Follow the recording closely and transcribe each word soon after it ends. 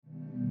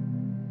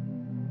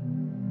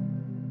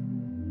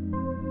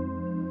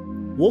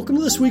Welcome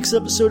to this week's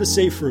episode of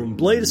Safe Room,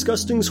 Blade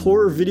Disgusting's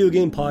horror video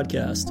game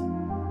podcast.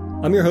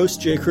 I'm your host,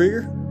 Jay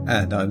Krieger.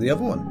 And I'm the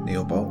other one,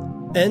 Neil Bolt.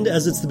 And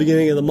as it's the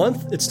beginning of the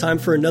month, it's time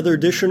for another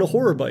edition of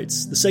Horror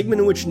Bytes, the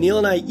segment in which Neil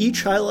and I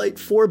each highlight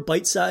 4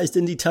 bite-sized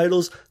indie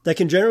titles that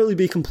can generally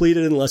be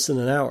completed in less than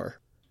an hour.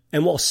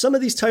 And while some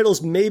of these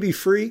titles may be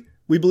free,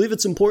 we believe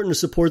it's important to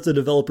support the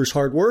developers'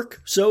 hard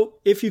work, so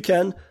if you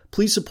can,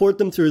 please support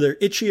them through their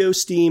Itch.io,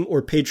 Steam,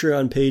 or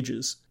Patreon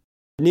pages.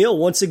 Neil,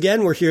 once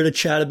again, we're here to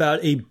chat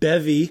about a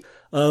bevy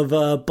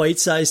of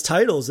bite-sized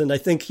titles, and I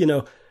think,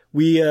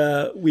 we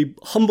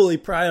humbly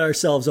pride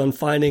ourselves on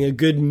finding a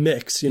good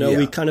mix.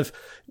 We kind of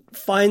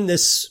find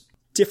this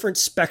different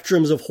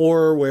spectrums of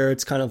horror where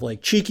it's kind of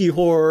like cheeky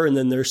horror, and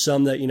then there's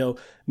some that,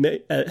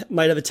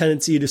 might have a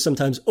tendency to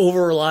sometimes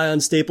over-rely on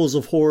staples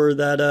of horror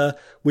that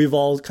we've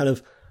all kind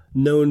of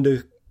known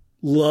to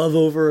love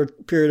over a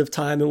period of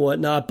time and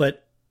whatnot, but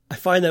I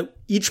find that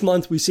each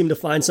month we seem to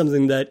find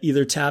something that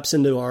either taps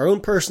into our own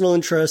personal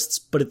interests,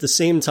 but at the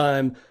same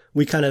time,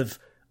 we kind of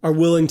are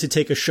willing to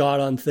take a shot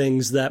on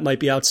things that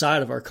might be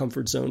outside of our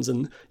comfort zones.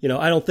 And,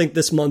 I don't think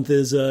this month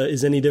is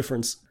any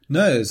difference.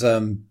 No, there's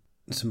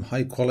some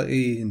high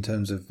quality in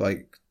terms of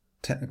like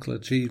technical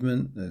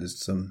achievement. There's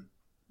some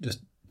just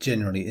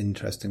generally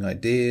interesting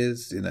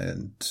ideas,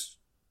 and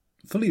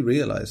fully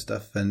realized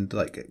stuff, and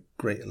like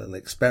great little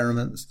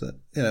experiments that,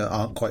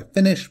 aren't quite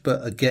finished,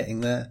 but are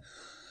getting there.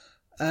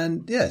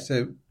 And yeah,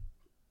 so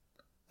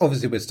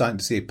obviously we're starting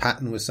to see a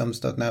pattern with some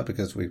stuff now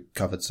because we've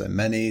covered so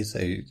many. So,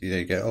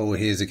 you go, oh,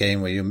 here's a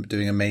game where you're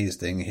doing a maze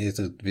thing. Here's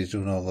a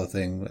visual novel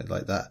thing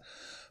like that.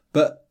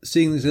 But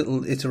seeing these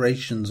little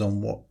iterations on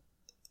what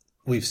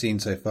we've seen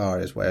so far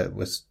is where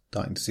we're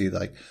starting to see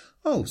like,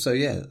 oh, so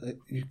yeah,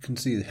 you can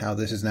see how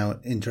this is now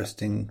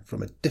interesting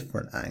from a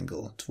different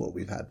angle to what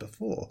we've had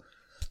before.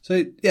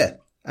 So yeah,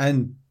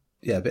 and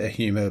yeah, a bit of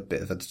humor, a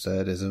bit of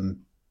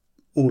absurdism,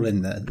 all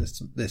in there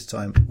this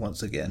time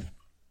once again.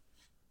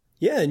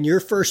 Yeah, and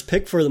your first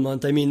pick for the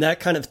month, I mean, that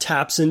kind of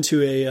taps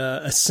into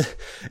a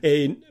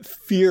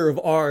fear of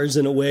ours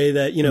in a way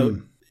that,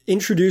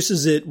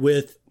 introduces it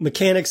with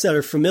mechanics that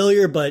are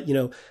familiar, but,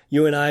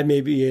 you and I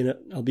maybe, and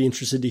I'll be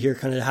interested to hear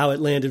kind of how it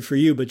landed for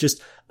you, but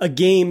just a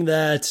game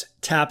that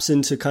taps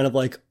into kind of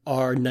like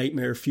our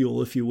nightmare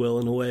fuel, if you will,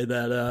 in a way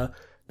that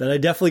I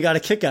definitely got a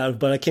kick out of,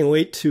 but I can't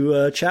wait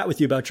to chat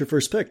with you about your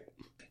first pick.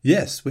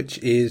 Yes, which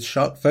is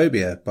Shark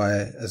Phobia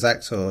by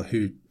Azaxor,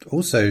 who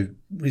also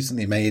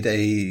recently made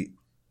a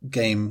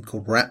game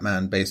called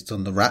Ratman based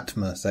on the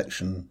Ratma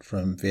section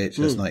from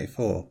VHS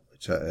 94,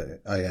 which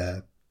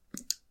I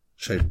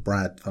showed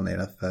Brad, funnily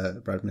enough,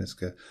 Brad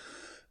Miska,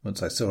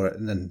 once I saw it.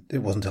 And then it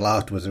wasn't until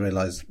afterwards I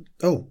realised,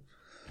 oh,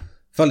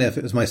 funnily enough,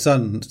 it was my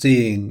son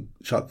seeing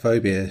Shark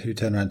Phobia who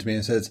turned around to me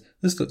and says,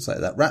 this looks like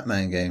that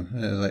Ratman game.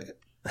 And I was like,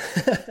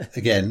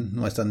 again,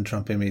 my son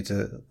trumping me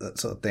to that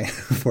sort of thing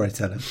before I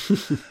tell him.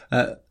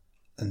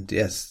 And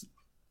yes,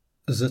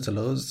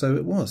 Zutterlaws, so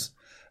it was.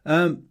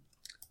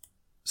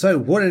 So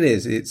what it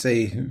is, it's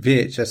a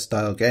VHS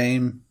style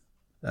game,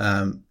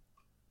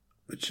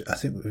 which I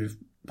think we've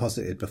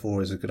posited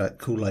before is a good,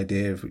 cool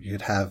idea if you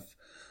could have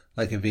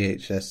like a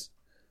VHS,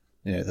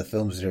 the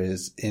film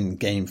series in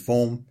game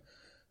form.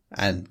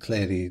 And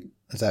clearly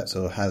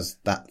Azaxor has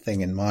that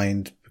thing in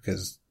mind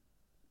because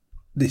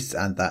this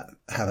and that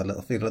have a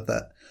little feel of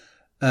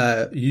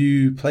that.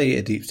 You play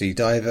a deep sea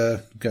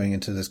diver going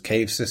into this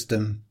cave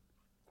system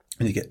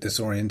and you get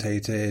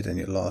disorientated and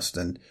you're lost.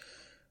 And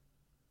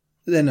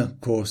then, of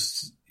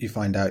course, you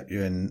find out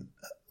you're in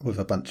with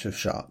a bunch of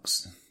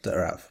sharks that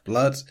are out for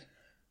blood,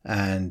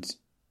 and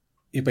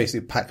you're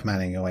basically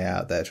Pac-Manning your way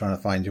out there, trying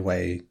to find your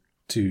way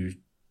to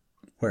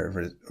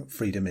wherever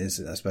freedom is,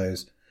 I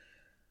suppose.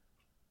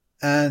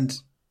 And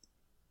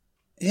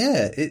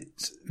yeah,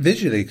 it's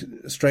visually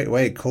straight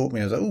away it caught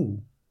me. I was like, oh,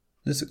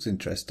 this looks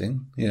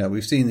interesting.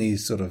 We've seen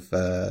these sort of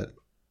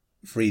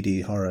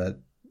 3D horror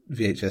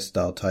VHS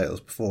style titles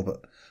before,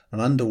 but an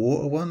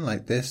underwater one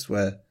like this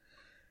where,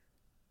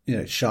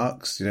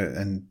 sharks,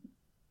 and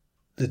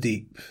the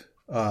deep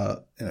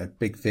are,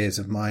 big fears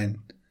of mine.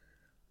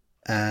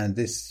 And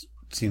this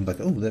seemed like,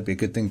 oh, that'd be a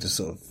good thing to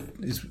sort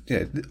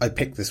of, I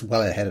picked this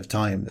well ahead of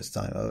time this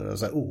time. I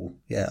was like, oh,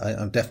 yeah,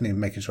 I'm definitely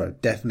making sure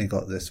I've definitely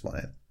got this one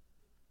in.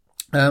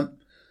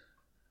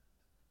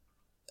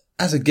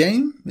 As a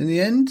game, in the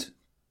end,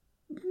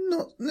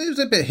 it was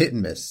a bit hit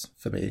and miss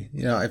for me.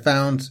 I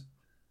found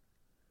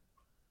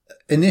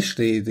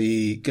initially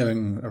the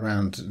going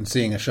around and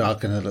seeing a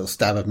shark and a little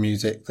stab of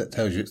music that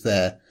tells you it's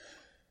there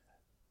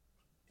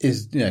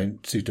is,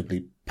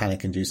 suitably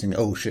panic inducing.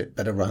 Oh shit,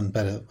 better run,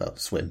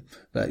 swim,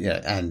 but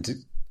and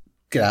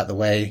get out of the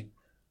way.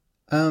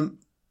 But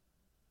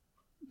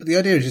the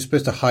idea is you're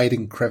supposed to hide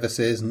in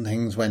crevices and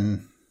things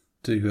when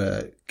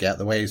to get out of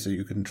the way so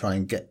you can try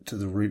and get to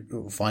the route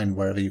or find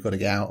wherever you've got to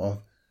get out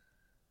of.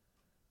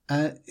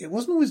 It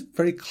wasn't always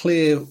very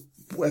clear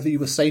whether you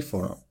were safe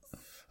or not,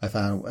 I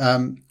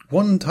found.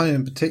 One time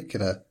in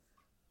particular,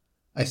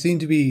 I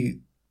seemed to be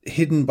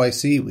hidden by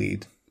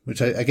seaweed,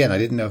 which I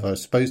didn't know if I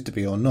was supposed to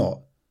be or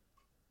not,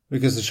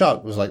 because the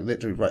shark was like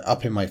literally right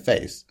up in my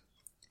face.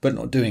 but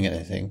not doing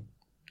anything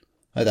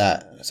like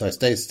that. So I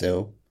stayed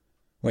still,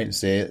 waited to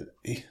see it.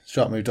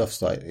 Shark moved off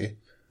slightly.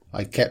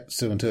 I kept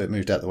still until it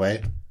moved out the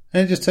way,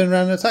 and it just turned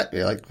around and attacked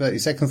me like 30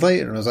 seconds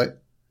later. And I was like,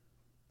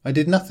 I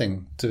did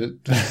nothing to.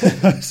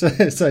 So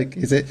it's like,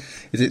 is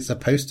it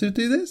supposed to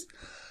do this?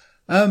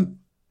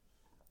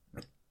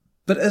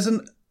 But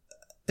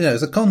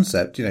as a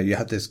concept, you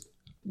have this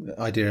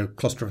idea of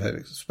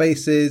claustrophobic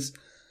spaces,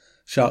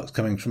 sharks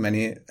coming from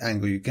any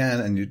angle you can,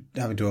 and you're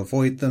having to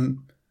avoid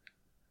them.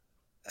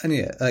 And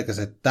yeah, like I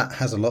said, that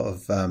has a lot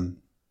of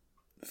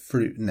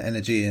fruit and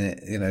energy in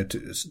it,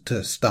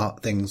 to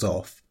start things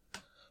off.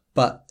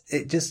 But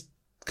it just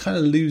kind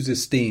of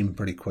loses steam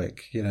pretty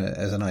quick,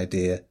 as an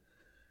idea.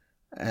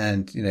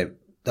 And,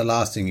 the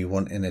last thing you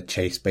want in a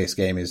chase-based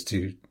game is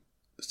to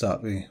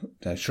start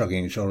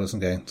shrugging your shoulders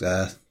and going,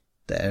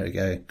 there we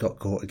go, got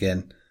caught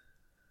again.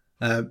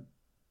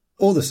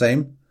 All the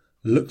same,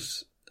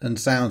 looks and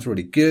sounds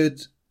really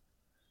good.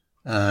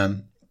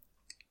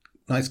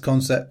 Nice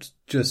concept,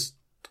 just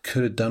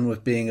could have done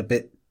with being a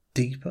bit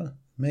deeper,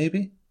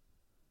 maybe.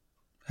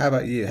 How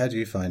about you? How do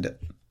you find it?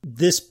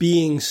 This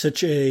being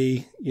such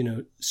a,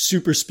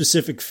 super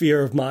specific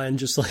fear of mine,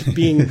 just like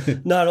being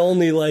not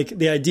only like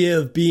the idea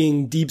of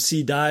being deep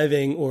sea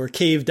diving or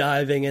cave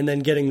diving and then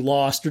getting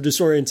lost or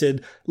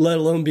disoriented, let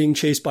alone being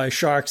chased by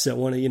sharks that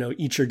want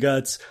to, eat your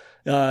guts,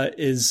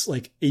 is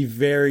like a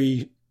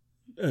very,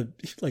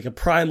 like a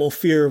primal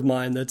fear of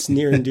mine that's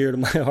near and dear to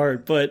my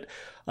heart. But,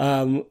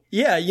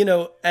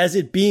 as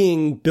it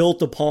being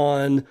built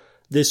upon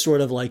this sort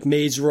of like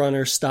Maze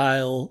Runner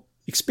style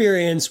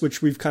experience,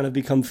 which we've kind of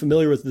become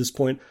familiar with at this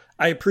point,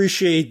 I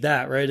appreciate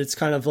that, right? It's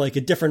kind of like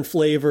a different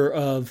flavor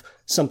of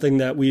something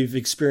that we've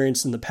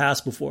experienced in the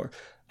past before.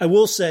 I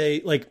will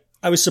say, like,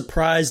 I was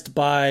surprised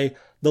by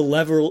the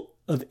level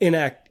of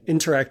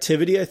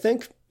interactivity, I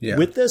think,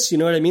 with this. You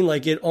know what I mean?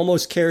 Like, it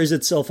almost carries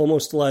itself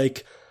almost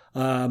like,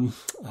 now,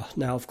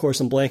 of course,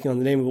 I'm blanking on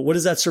the name of it. What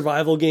is that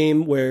survival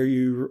game where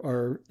you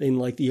are in,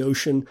 like, the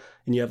ocean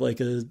and you have, like,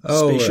 a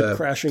spaceship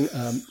crashing?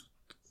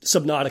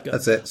 Subnautica.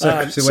 That's it. So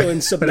in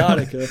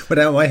Subnautica.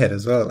 Went out of my head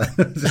as well.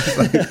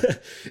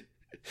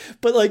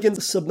 But like in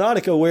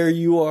Subnautica, where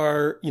you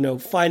are,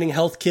 finding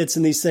health kits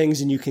and these things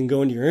and you can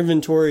go into your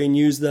inventory and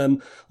use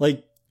them,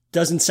 like,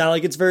 doesn't sound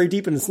like it's very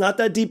deep, and it's not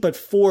that deep, but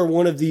for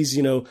one of these,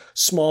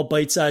 small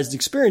bite-sized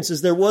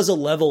experiences, there was a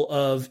level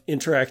of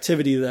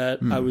interactivity that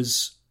I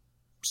was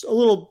a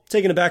little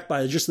taken aback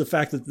by, just the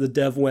fact that the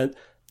dev went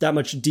that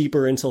much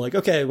deeper into like,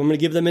 okay, I'm going to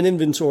give them an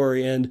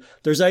inventory and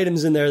there's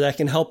items in there that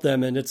can help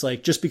them. And it's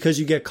like, just because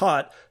you get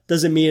caught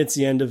doesn't mean it's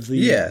the end of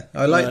the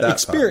I like that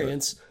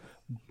experience.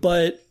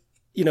 But,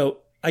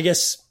 I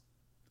guess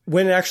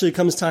when it actually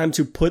comes time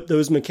to put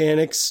those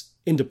mechanics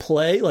into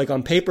play, like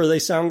on paper, they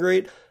sound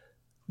great.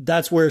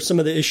 That's where some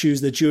of the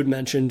issues that you had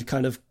mentioned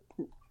kind of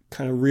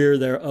rear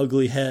their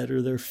ugly head,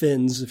 or their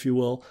fins, if you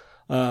will.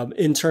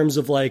 In terms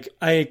of like,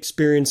 I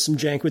experienced some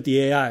jank with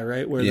the AI,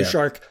 right? Where the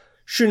shark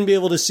shouldn't be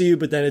able to see you,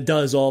 but then it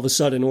does all of a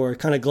sudden, or it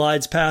kind of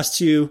glides past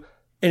you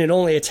and it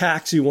only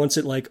attacks you once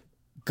it like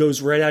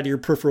goes right out of your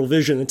peripheral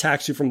vision and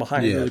attacks you from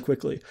behind really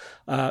quickly.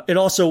 It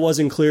also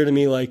wasn't clear to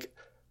me, like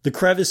the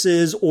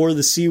crevices or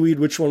the seaweed,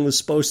 which one was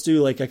supposed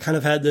to, like I kind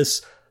of had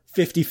this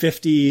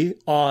 50-50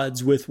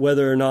 odds with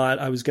whether or not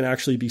I was going to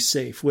actually be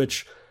safe,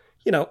 which,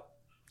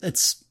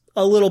 it's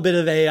a little bit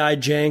of AI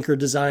jank or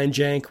design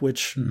jank,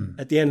 which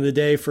at the end of the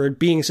day, for it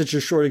being such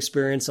a short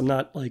experience, I'm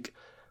not like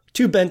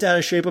too bent out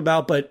of shape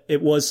about, but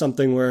it was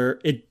something where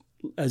it,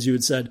 as you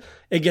had said,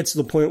 it gets to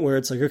the point where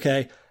it's like,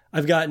 okay,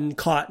 I've gotten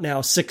caught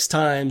now 6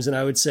 times, and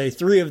I would say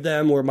 3 of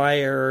them were my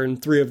error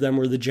and 3 of them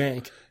were the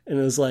jank. And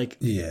it was like,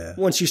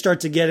 once you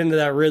start to get into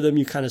that rhythm,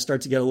 you kind of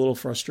start to get a little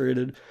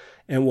frustrated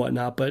and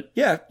whatnot. But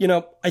yeah,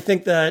 I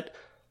think that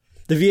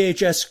the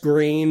VHS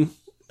grain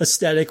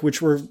aesthetic,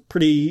 which we're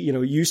pretty,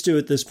 used to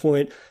at this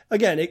point,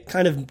 again, it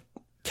kind of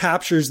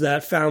captures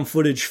that found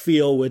footage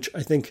feel, which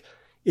I think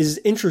is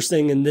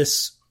interesting in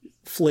this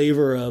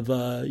flavor of,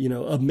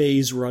 a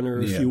Maze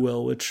Runner, if you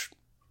will, which,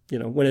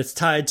 when it's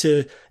tied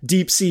to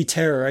deep sea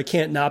terror, I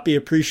can't not be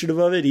appreciative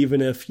of it,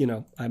 even if,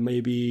 I may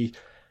be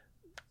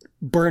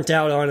burnt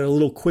out on it a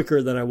little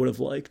quicker than I would have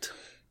liked.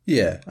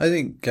 Yeah, I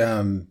think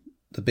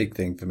the big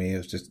thing for me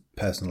was just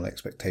personal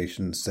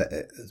expectations, set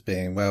it as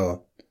being,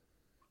 well,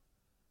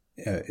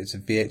 it's a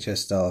VHS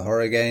style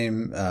horror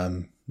game.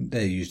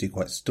 They're usually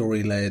quite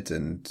story led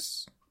and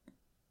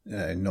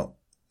not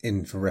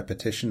in for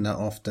repetition that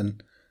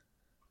often.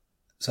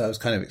 So I was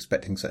kind of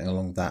expecting something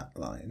along that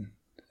line,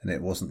 and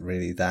it wasn't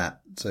really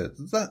that. So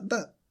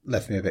that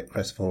left me a bit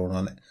crestfallen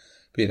on it.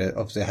 But,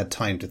 obviously I had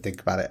time to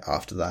think about it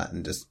after that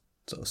and just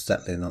sort of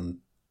settle in on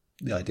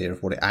the idea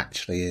of what it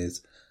actually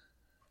is.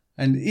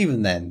 And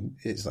even then,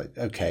 it's like,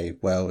 okay,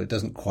 well, it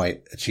doesn't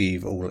quite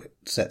achieve all it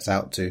sets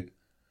out to.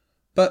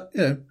 But,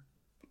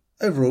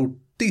 overall,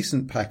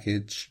 decent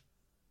package.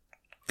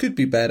 Could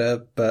be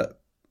better,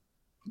 but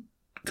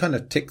kind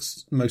of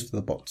ticks most of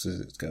the boxes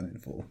it's going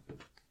for.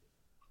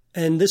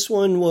 And this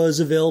one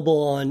was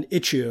available on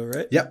itch.io,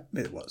 right? Yep,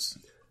 it was.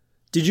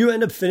 Did you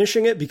end up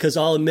finishing it? Because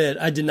I'll admit,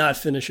 I did not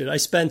finish it. I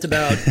spent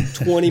about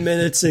 20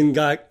 minutes and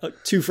got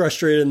too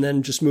frustrated and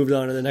then just moved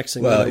on to the next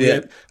thing.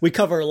 Well, we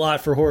cover a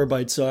lot for Horror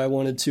Bytes, so I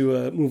wanted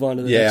to move on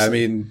to the next thing. Yeah, I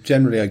mean,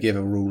 generally I give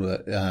a rule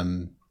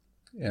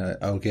that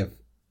I'll give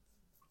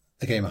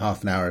a game a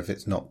half an hour if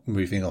it's not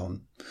moving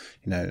on,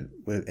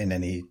 in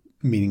any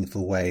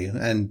meaningful way.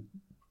 And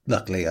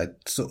luckily I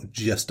sort of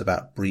just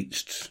about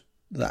breached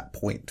that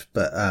point,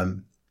 but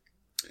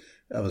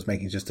I was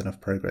making just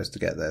enough progress to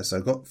get there, so I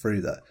got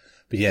through that.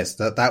 But yes,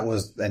 that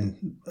was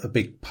then a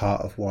big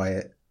part of why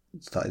it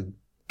started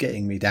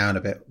getting me down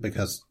a bit,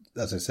 because,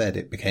 as I said,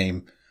 it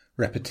became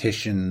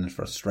repetition,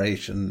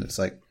 frustration. It's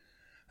like,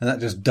 and that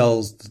just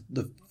dulls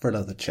the thrill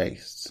of the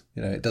chase.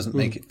 It doesn't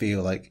make it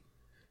feel like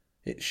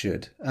it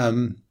should.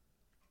 But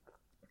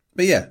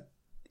yeah,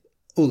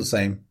 all the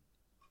same,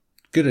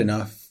 good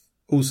enough.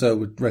 Also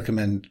would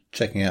recommend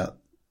checking out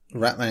the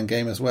Ratman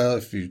game as well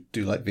if you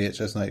do like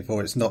VHS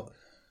 94. It's not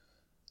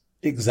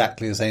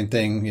exactly the same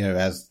thing,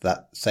 as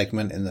that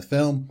segment in the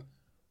film,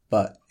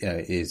 but,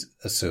 it is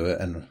a sewer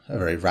and a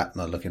very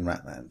Ratman-looking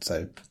Ratman,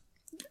 so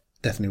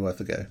definitely worth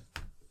a go.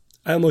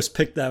 I almost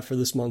picked that for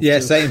this month. Yeah,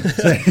 too. same.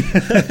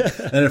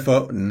 Then I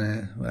thought,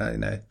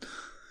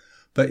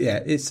 But yeah,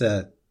 it's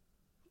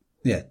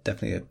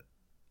definitely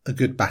a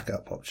good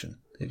backup option,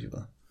 if you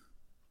will.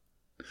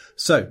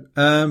 So,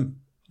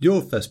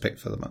 your first pick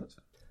for the month.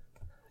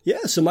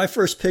 Yeah, so my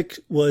first pick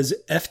was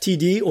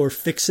FTD, or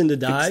Fixin' to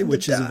Die,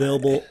 which is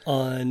available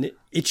on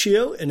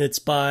itch.io, and it's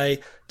by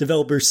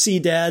developers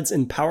C-Dads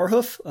and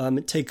Powerhoof.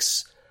 It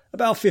takes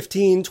about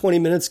 15, 20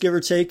 minutes, give or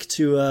take,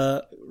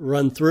 to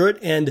run through it.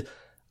 And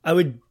I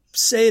would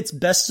say it's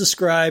best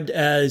described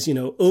as,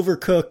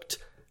 Overcooked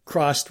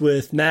crossed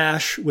with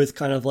MASH, with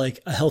kind of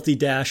like a healthy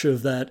dash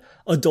of that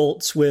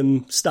Adult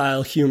Swim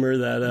style humor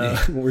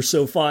that we're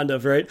so fond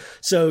of, right?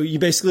 So you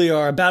basically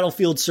are a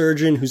battlefield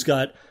surgeon who's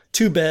got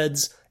 2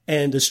 beds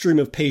and a stream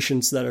of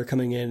patients that are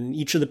coming in.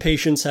 Each of the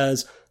patients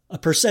has a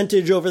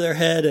percentage over their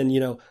head,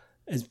 and,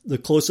 as the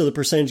closer the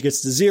percentage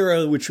gets to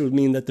 0, which would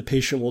mean that the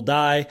patient will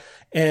die.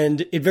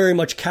 And it very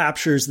much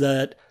captures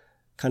that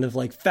kind of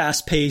like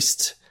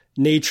fast-paced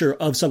nature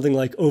of something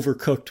like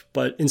Overcooked,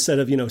 but instead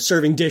of,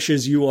 serving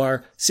dishes, you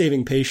are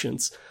saving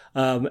patients.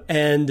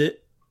 And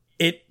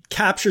it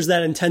captures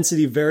that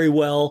intensity very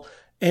well,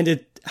 and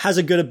it has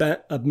a good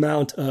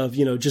amount of,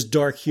 just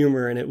dark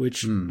humor in it,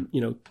 which,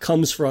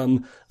 comes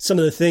from some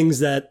of the things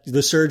that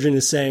the surgeon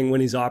is saying when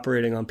he's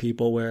operating on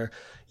people, where,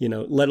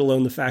 let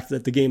alone the fact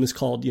that the game is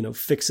called,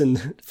 Fixin'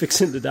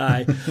 to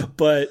Die.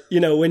 But,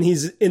 when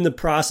he's in the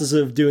process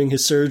of doing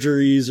his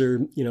surgeries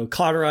or,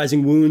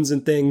 cauterizing wounds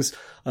and things,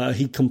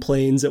 he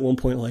complains at one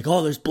point, like,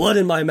 oh, there's blood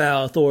in my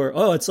mouth, or,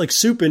 oh, it's like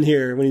soup in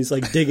here, when he's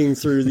like digging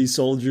through these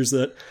soldiers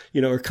that,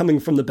 are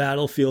coming from the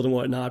battlefield and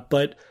whatnot.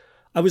 But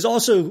I was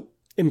also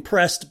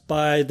impressed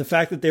by the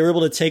fact that they were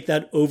able to take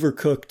that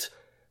Overcooked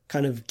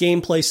kind of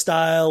gameplay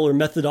style or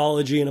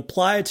methodology and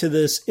apply it to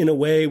this in a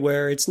way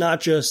where it's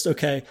not just,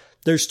 okay,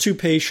 there's 2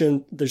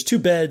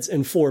 beds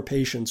and 4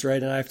 patients,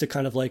 right? And I have to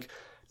kind of like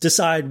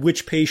decide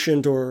which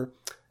patient, or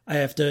I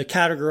have to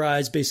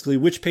categorize basically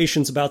which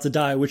patient's about to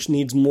die, which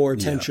needs more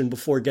attention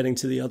before getting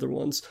to the other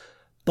ones.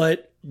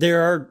 But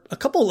there are a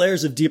couple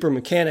layers of deeper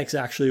mechanics,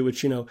 actually,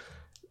 which,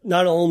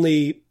 not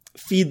only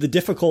feed the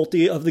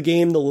difficulty of the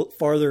game the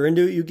farther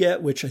into it you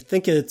get, which I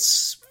think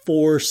it's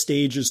 4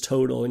 stages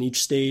total. In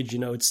each stage,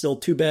 it's still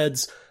 2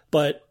 beds,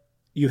 but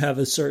you have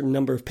a certain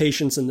number of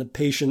patients, and the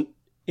patient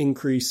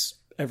increase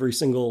every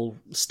single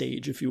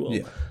stage, if you will.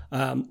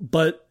 Yeah.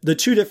 But the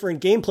 2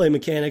 different gameplay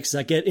mechanics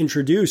that get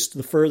introduced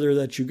the further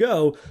that you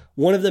go,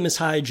 one of them is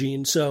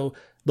hygiene. So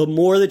the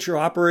more that you're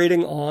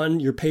operating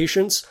on your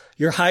patients,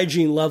 your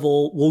hygiene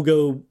level will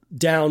go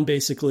down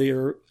basically,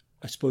 or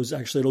I suppose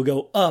actually it'll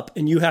go up,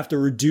 and you have to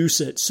reduce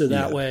it so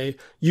that way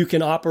you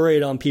can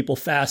operate on people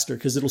faster,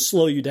 because it'll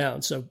slow you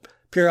down. So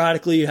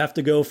periodically you have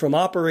to go from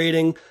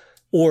operating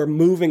or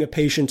moving a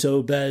patient to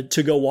a bed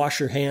to go wash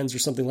your hands or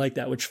something like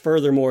that, which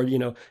furthermore,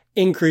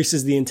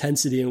 increases the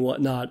intensity and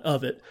whatnot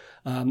of it.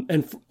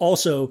 And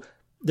also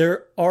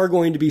there are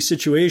going to be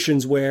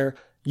situations where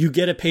you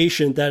get a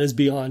patient that is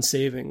beyond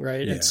saving,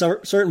 right? Yeah. At a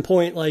certain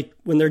point, like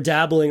when they're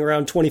dabbling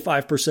around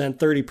 25%,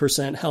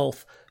 30%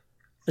 health,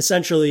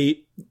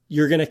 essentially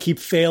you're going to keep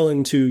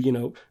failing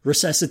to,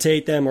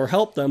 resuscitate them or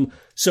help them.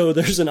 So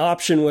there's an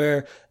option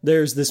where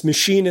there's this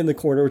machine in the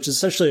corner, which is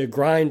essentially a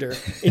grinder,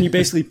 and you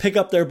basically pick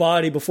up their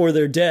body before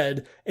they're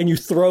dead and you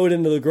throw it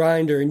into the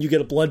grinder and you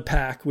get a blood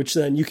pack, which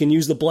then you can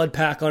use the blood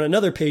pack on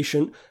another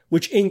patient,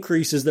 which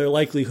increases their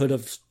likelihood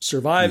of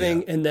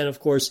surviving. Yeah. And then of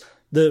course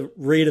the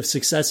rate of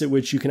success at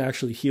which you can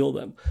actually heal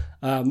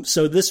them.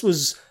 So this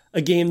was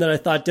a game that I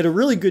thought did a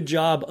really good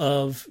job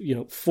of,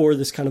 for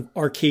this kind of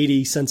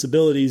arcadey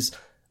sensibilities,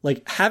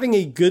 like having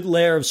a good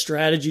layer of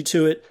strategy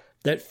to it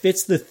that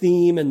fits the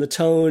theme and the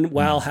tone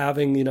while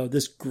having,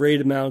 this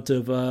great amount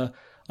of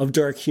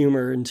dark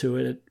humor into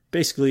it.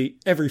 Basically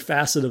every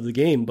facet of the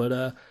game.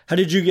 But how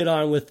did you get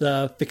on with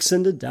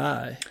Fixin' to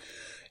Die?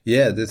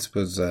 Yeah, this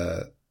was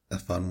a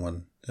fun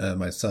one.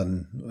 My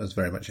son was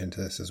very much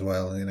into this as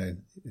well,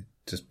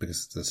 just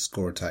because of the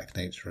score attack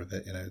nature of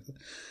it.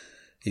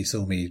 He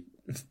saw me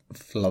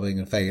flubbing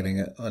and failing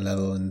at a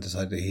level and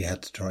decided he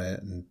had to try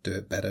it and do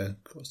it better.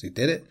 Of course, he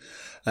did it.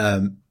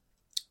 But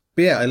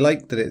yeah, I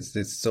like that it's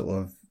this sort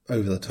of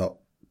over the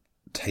top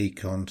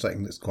take on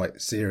something that's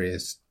quite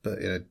serious, but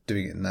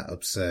doing it in that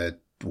absurd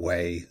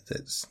way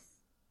that's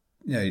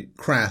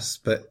crass,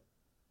 but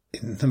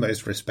in the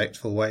most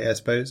respectful way, I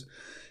suppose.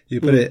 You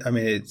put it. I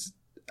mean, it's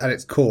at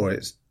its core,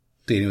 it's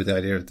dealing with the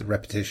idea of the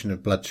repetition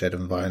of bloodshed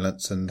and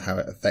violence and how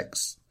it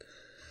affects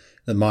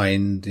the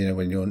mind,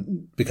 when you're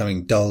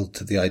becoming dulled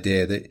to the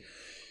idea that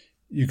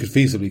you could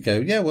feasibly go,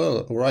 yeah,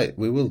 well, all right,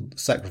 we will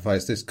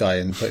sacrifice this guy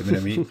and put him in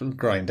a meat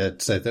grinder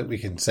so that we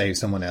can save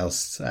someone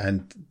else.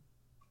 And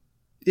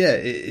yeah,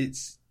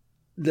 it's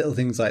little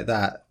things like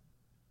that,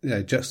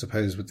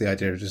 juxtaposed with the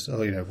idea of just,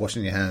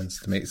 washing your hands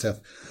to make yourself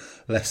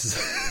less,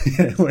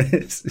 when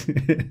it's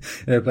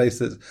in a place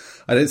that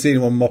I don't see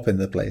anyone mopping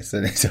the place.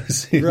 And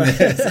right.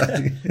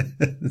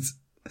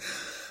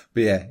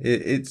 But yeah,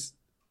 it's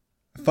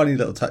funny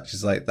little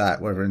touches like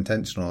that, whether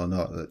intentional or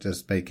not, that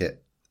just make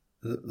it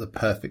the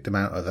perfect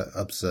amount of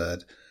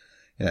absurd,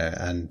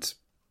 and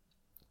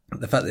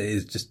the fact that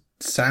it just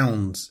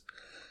sounds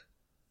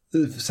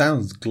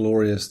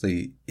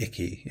gloriously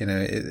icky.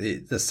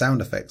 The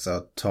sound effects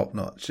are top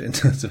notch in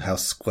terms of how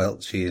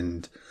squelchy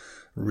and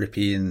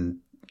rippy and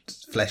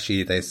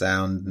fleshy they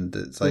sound, and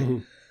it's like,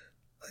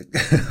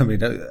 I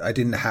mean, I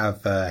didn't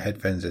have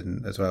headphones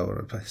in as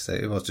well, so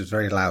it was just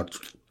very loud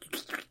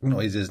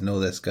noises and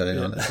all this going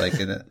on. It's like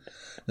in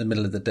the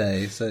middle of the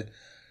day, so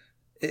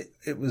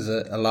it was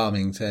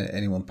alarming to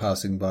anyone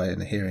passing by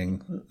and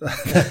hearing.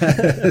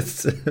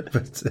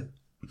 but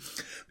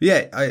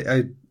yeah,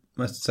 I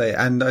must say,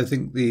 and I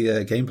think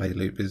the gameplay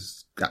loop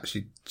is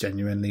actually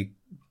genuinely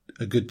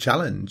a good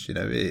challenge.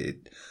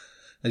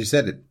 As you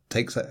said, it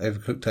takes that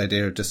overcooked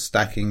idea of just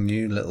stacking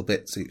new little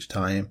bits each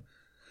time.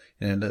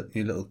 New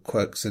little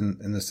quirks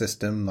in the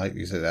system, like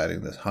you said,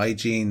 adding this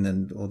hygiene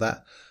and all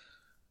that.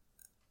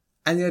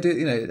 And the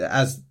idea,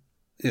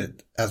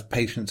 as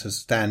patients are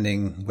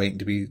standing, waiting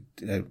to be,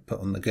 put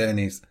on the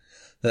gurneys,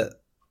 that,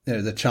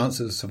 the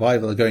chances of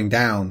survival are going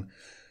down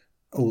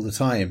all the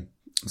time.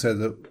 So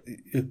that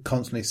you're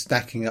constantly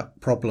stacking up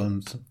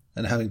problems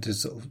and having to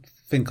sort of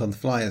think on the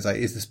fly, is like,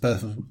 is this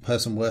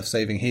person worth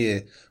saving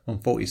here on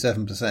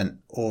 47%?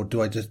 Or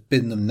do I just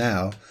bin them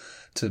now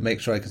to make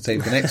sure I can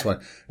save the next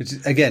one? Which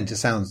again,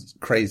 just sounds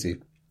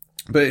crazy.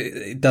 But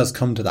it does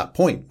come to that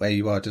point where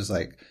you are just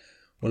like,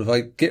 well, if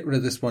I get rid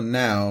of this one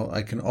now,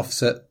 I can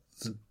offset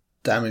the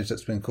damage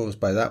that's been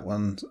caused by that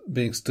one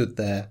being stood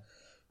there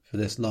for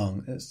this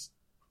long. It's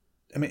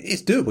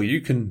doable. You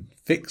can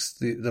fix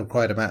the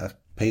required amount of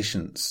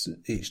patience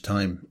each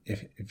time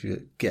if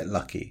you get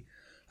lucky.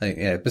 I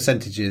think,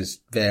 percentages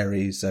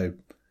vary, so,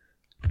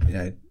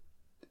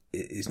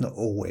 it's not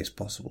always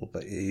possible,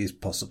 but it is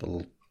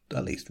possible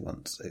at least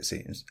once, it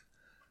seems.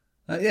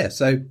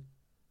 So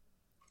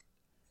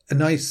a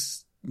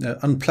nice,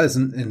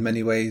 unpleasant in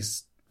many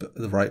ways, but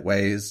the right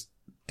ways,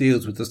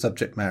 deals with the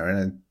subject matter in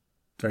a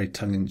very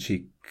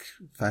tongue-in-cheek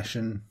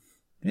fashion.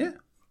 Yeah,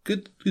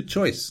 good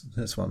choice,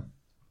 this one.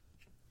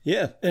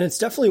 Yeah, and it's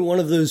definitely one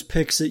of those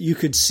picks that you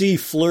could see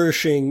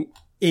flourishing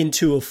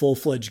into a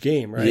full-fledged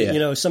game, right?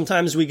 Yeah.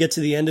 Sometimes we get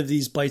to the end of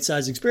these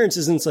bite-sized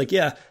experiences and it's like,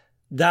 yeah,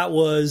 that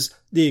was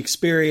the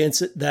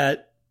experience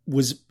that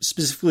was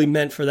specifically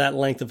meant for that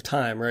length of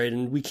time, right?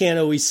 And we can't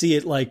always see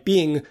it like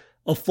being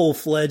a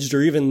full-fledged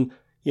or even,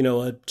 a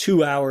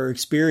 2-hour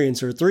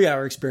experience or a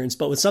 3-hour experience.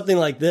 But with something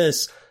like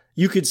this,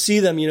 you could see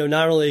them,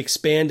 not only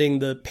expanding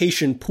the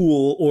patient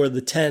pool or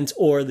the tent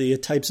or the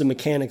types of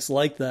mechanics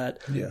like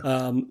that,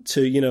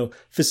 to,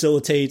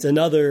 facilitate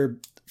another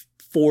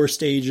 4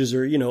 stages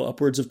or,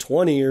 upwards of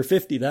 20 or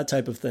 50, that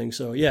type of thing.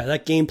 So yeah,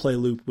 that gameplay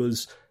loop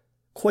was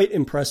quite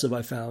impressive,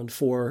 I found,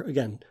 for,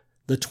 again,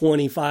 the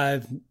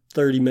 25,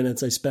 30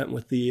 minutes I spent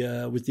with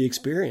the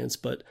experience.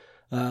 But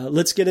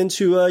let's get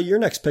into your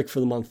next pick for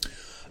the month.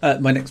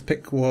 My next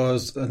pick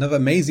was another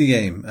Maisie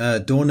game,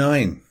 Door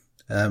 9.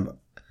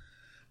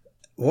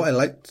 What I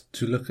liked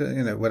to look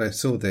at, when I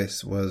saw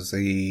this, was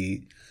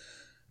the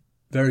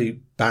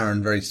very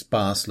barren, very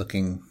sparse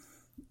looking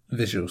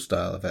visual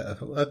style of it. I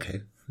thought,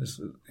 okay, this,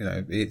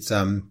 it's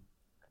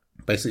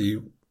basically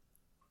you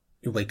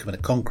wake up in a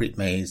concrete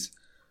maze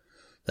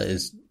that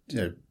is,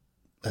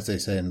 as they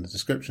say in the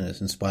description,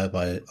 it's inspired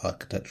by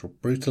architectural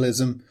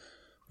brutalism,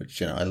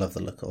 which, I love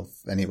the look of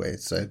anyway.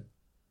 So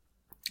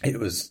it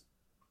was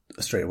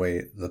straight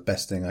away the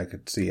best thing I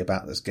could see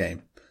about this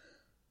game.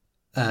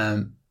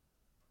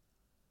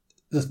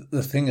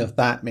 The thing of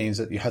that means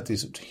that you had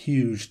these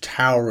huge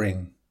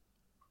towering,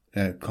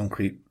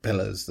 concrete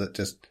pillars that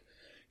just,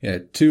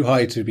 too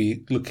high to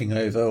be looking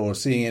over or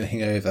seeing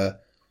anything over,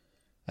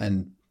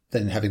 and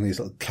then having these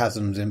little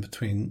chasms in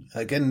between.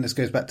 Again, this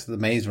goes back to the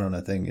Maze Runner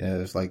thing.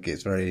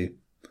 It's very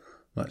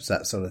much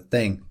that sort of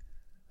thing.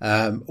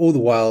 All the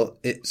while,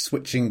 it's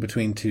switching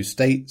between 2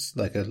 states,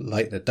 like a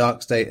light and a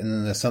dark state, and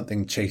then there's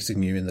something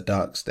chasing you in the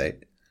dark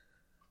state.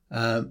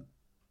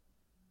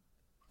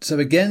 So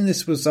again,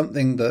 this was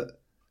something that,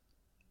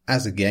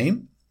 as a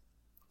game,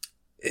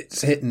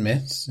 it's hit and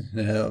miss,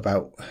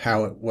 about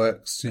how it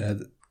works,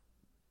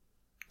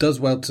 does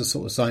well to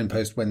sort of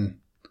signpost when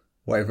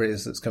whatever it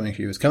is that's coming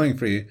for you is coming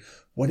for you.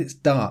 When it's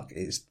dark,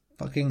 it's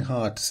fucking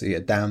hard to see a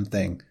damn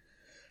thing.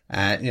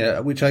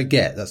 And, which I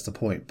get, that's the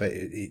point, but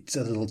it's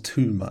a little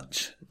too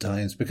much at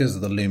times because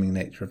of the looming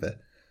nature of it.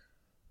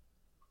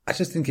 I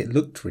just think it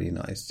looked really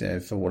nice,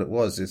 for what it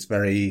was. It's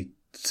very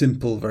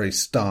simple, very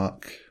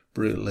stark,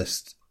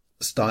 brutalist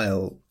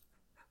style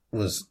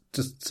was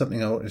just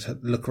something I wanted to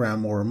look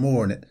around more and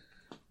more, and it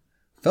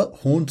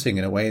felt haunting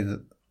in a way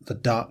that the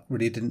dark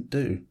really didn't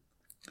do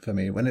for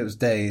me. When it was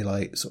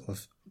daylight sort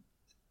of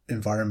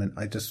environment,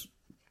 I just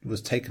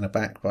was taken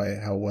aback by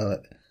how well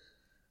it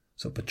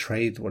sort of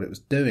portrayed what it was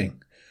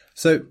doing.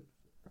 So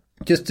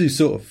just to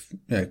sort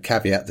of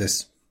caveat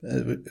this,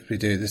 we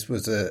do, this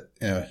was a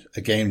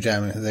game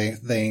jam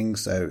thing,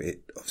 so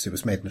it obviously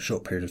was made in a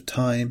short period of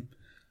time.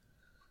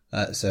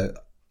 So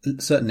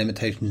certain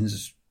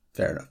limitations,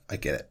 fair enough. I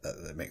get it.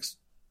 That makes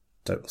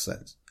total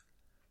sense.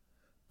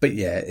 But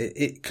yeah,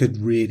 it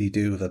could really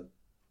do with a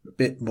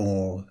bit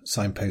more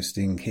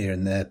signposting here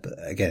and there. But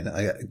again,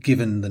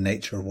 given the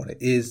nature of what it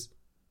is,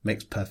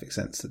 makes perfect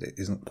sense that it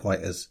isn't quite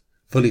as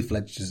fully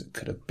fledged as it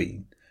could have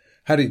been.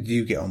 How did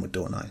you get on with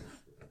Door 9?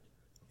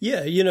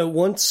 Yeah,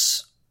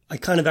 once I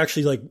kind of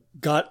actually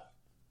got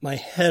my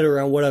head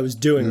around what I was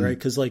doing, right?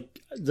 Because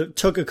it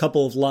took a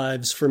couple of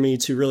lives for me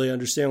to really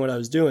understand what I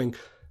was doing.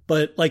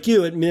 But like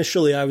you,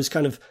 initially I was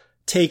kind of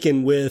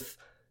taken with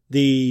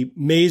the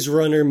Maze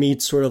Runner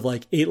meets sort of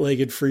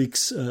Eight-Legged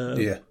Freaks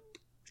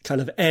kind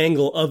of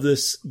angle of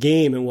this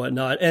game and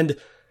whatnot. And,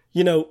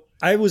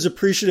 I was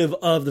appreciative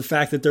of the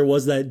fact that there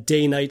was that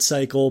day-night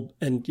cycle.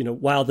 And,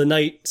 while the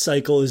night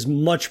cycle is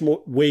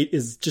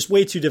is just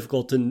way too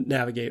difficult to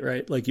navigate,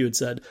 right? Like you had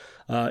said,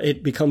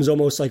 it becomes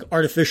almost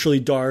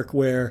artificially dark,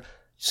 where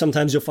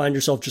sometimes you'll find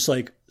yourself just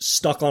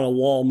stuck on a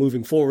wall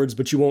moving forwards,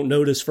 but you won't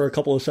notice for a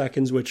couple of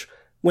seconds, which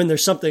when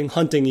there's something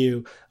hunting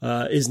you,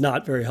 is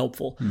not very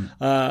helpful.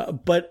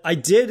 But I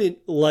did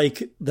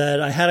like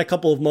that I had a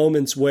couple of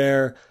moments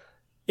where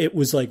it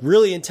was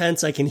really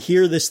intense. I can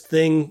hear this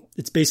thing.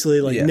 It's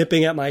basically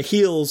nipping at my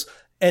heels.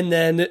 And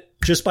then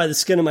just by the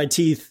skin of my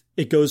teeth,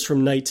 it goes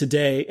from night to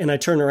day, and I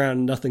turn around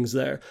and nothing's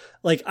there.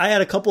 I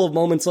had a couple of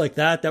moments like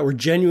that were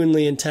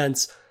genuinely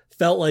intense,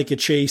 felt like a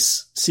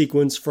chase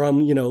sequence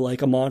from,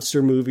 a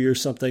monster movie or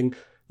something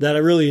that I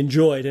really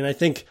enjoyed. And I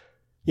think,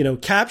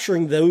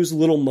 capturing those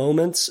little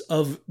moments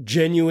of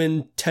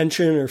genuine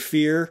tension or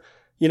fear,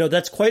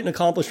 that's quite an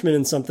accomplishment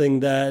and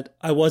something that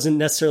I wasn't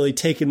necessarily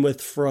taken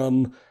with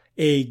from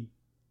a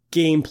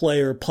gameplay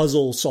or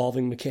puzzle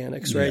solving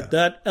mechanics, right? Yeah.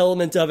 That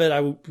element of it,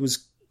 I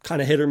was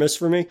kind of hit or miss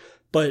for me,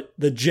 but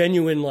the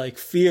genuine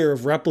fear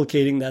of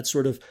replicating that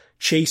sort of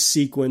chase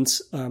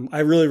sequence, I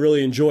really,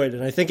 really enjoyed.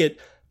 And I think it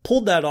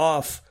pulled that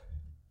off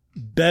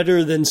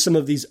better than some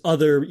of these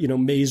other,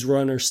 Maze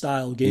Runner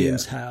style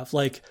games have.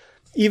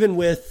 Even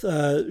with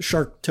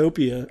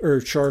Sharktopia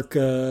or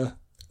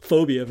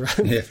Phobia,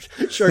 right? Yeah.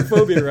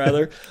 Sharkphobia,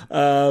 rather.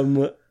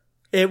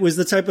 It was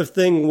the type of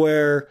thing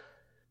where,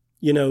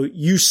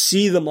 you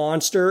see the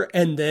monster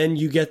and then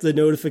you get the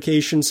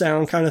notification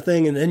sound kind of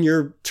thing, and then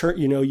you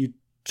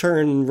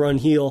turn, run,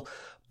 heal.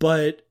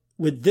 But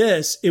with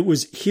this, it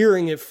was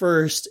hearing it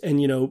first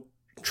and,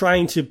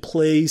 trying to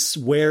place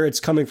where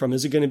it's coming from.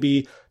 Is it going to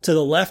be to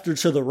the left or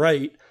to the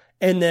right?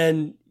 And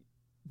then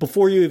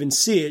before you even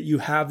see it, you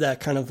have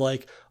that kind of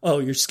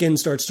your skin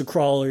starts to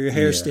crawl or your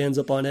hair stands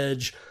up on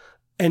edge.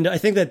 And I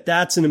think that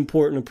that's an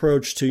important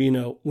approach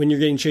to, when you're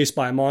getting chased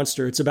by a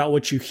monster, it's about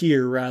what you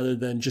hear rather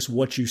than just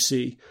what you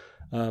see,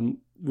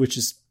 which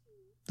is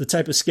the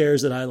type of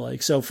scares that I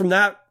like. So from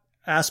that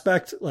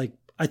aspect,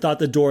 I thought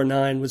the Door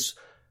 9 was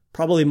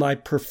probably my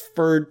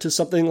preferred to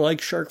something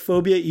like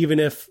Sharkphobia, even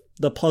if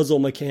the puzzle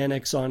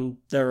mechanics on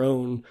their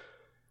own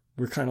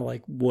were kind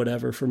of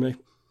whatever for me.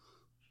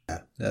 Yeah,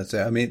 that's it.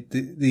 I mean,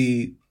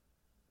 the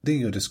thing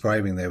you're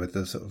describing there with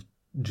the sort of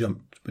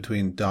jump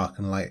between dark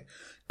and light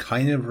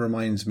kind of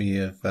reminds me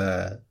of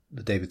the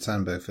David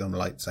Sandberg film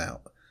Lights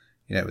Out,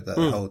 with that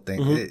whole thing.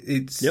 Mm-hmm.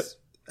 It's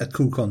a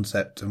cool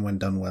concept, and when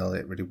done well,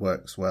 it really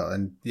works well.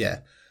 And yeah,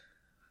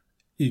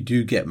 you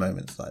do get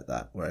moments like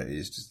that where it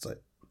is just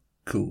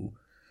cool.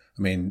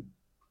 I mean,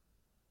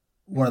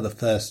 one of the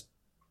first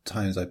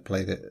times I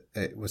played it,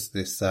 it was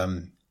this,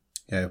 when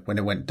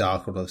it went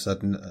dark all of a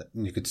sudden,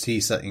 you could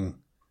see something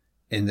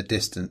in the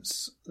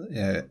distance,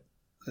 the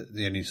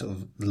only sort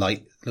of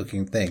light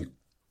looking thing,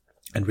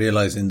 and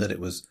realizing that it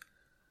was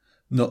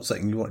not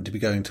something you wanted to be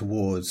going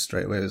towards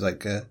straight away. It was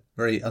a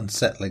very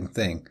unsettling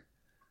thing.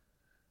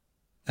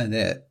 And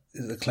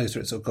the closer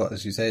it sort of got,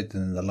 as you said,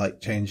 and the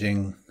light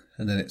changing,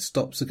 and then it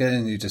stops again,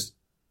 and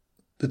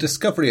the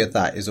discovery of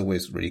that is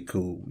always really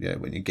cool,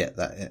 when you get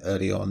that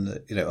early on,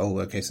 that,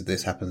 okay, so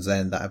this happens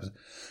then, that happens.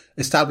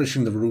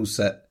 Establishing the rule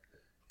set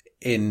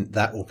in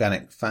that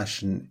organic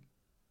fashion,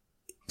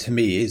 to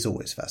me, is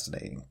always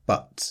fascinating,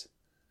 but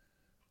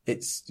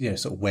it's,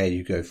 sort of where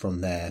you go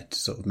from there to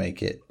sort of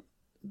make it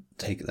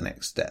take the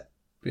next step.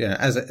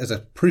 as a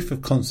proof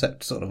of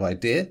concept sort of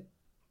idea,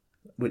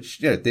 which,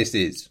 this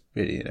is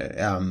really,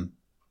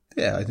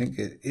 I think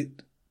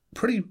it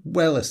pretty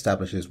well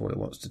establishes what it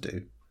wants to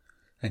do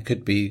and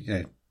could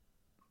be,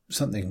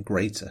 something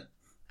greater.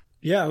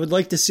 Yeah, I would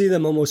like to see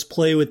them almost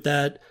play with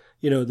that,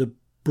 the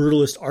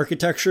brutalist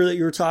architecture that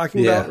you were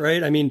talking about,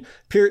 right? I mean,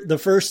 the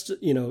first,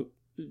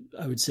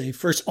 I would say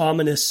first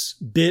ominous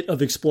bit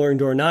of exploring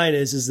Door 9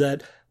 is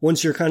that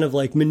once you're kind of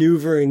like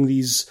maneuvering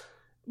these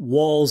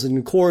walls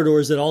and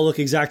corridors that all look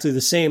exactly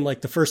the same,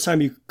 like the first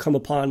time you come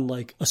upon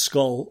like a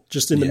skull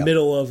just in the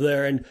middle of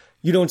there and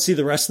you don't see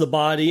the rest of the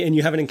body and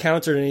you haven't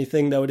encountered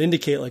anything that would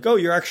indicate like, oh,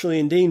 you're actually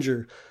in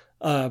danger,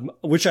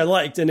 which I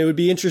liked. And it would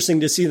be interesting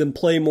to see them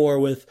play more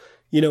with,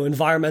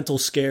 environmental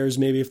scares,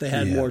 maybe if they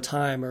had more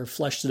time or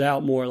fleshed it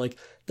out more. Like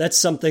that's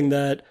something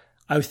that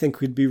I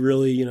think would be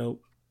really,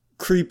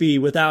 creepy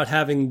without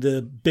having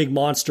the big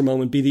monster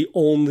moment be the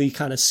only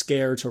kind of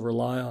scare to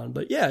rely on.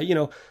 But yeah,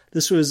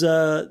 this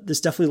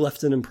definitely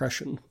left an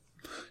impression.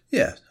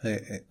 Yeah.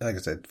 Like I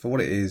said, for what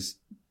it is,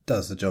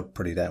 does the job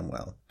pretty damn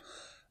well.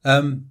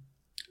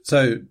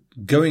 So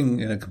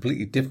going in a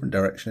completely different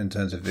direction in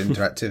terms of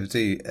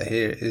interactivity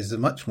here is a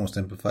much more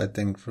simplified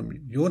thing from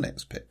your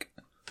next pick.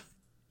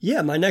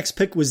 Yeah, my next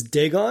pick was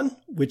Dagon,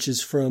 which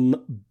is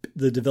from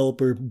the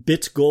developer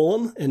Bit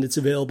Golem, and it's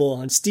available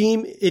on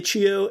Steam,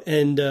 Itch.io,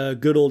 and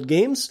Good Old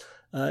Games.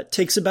 It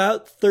takes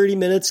about 30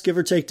 minutes, give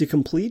or take, to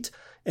complete.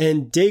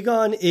 And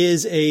Dagon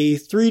is a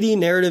 3D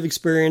narrative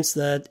experience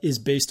that is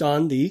based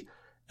on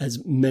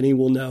as many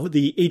will know,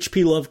 the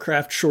H.P.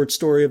 Lovecraft short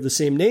story of the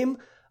same name,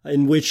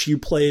 in which you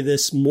play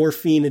this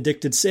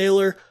morphine-addicted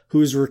sailor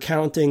who is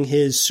recounting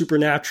his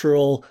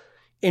supernatural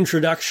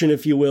introduction,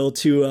 if you will,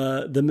 to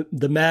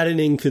the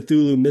maddening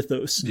Cthulhu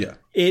mythos. Yeah.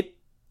 It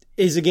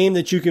is a game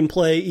that you can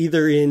play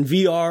either in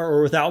VR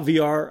or without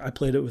VR. I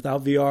played it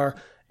without VR.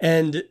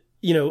 And,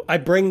 I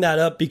bring that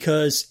up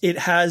because it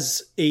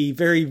has a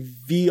very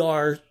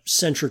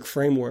VR-centric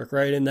framework,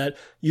 right? In that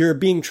you're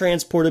being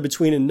transported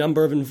between a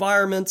number of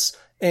environments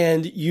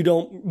and you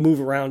don't move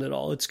around at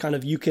all. It's kind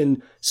of, you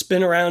can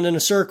spin around in a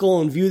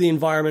circle and view the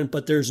environment,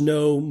 but there's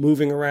no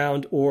moving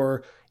around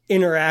or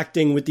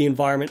interacting with the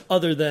environment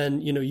other than,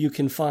 you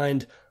can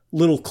find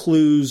little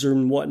clues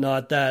and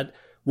whatnot that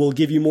will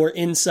give you more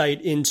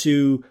insight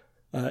into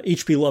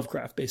H.P.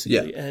 Lovecraft,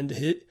 basically, and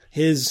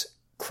his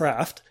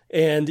craft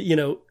and,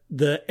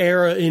 the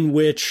era in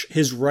which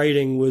his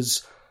writing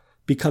was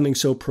becoming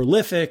so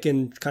prolific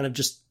and kind of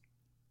just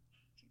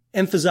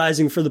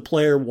emphasizing for the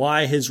player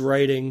why his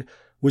writing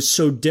was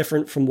so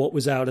different from what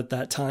was out at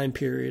that time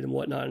period and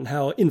whatnot, and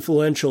how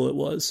influential it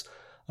was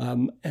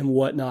and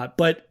whatnot.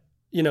 But,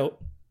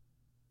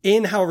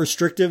 in how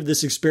restrictive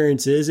this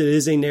experience is, it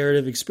is a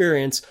narrative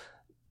experience.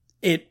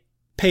 It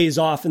pays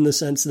off in the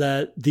sense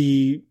that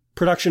the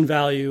production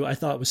value I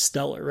thought was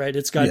stellar, right?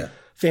 It's got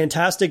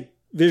fantastic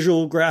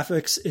visual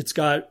graphics. It's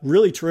got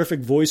really terrific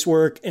voice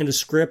work and a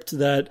script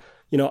that,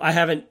 I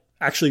haven't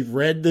actually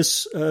read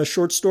this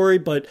short story,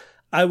 but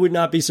I would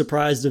not be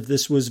surprised if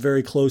this was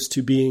very close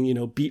to being,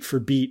 beat for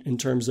beat in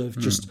terms of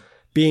just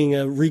being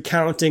a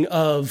recounting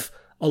of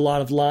a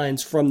lot of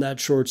lines from that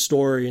short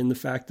story, and the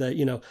fact that,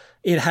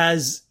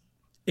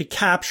 it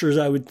captures,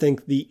 I would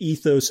think, the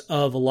ethos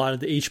of a lot of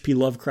the H.P.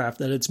 Lovecraft,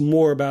 that it's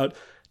more about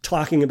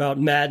talking about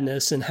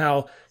madness and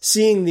how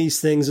seeing these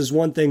things is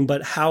one thing,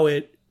 but how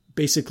it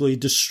basically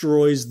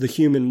destroys the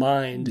human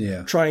mind,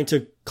 trying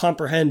to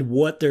comprehend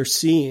what they're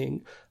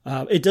seeing.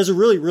 It does a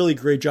really, really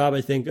great job,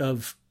 I think,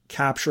 of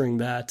capturing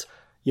that,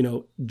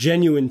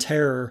 genuine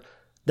terror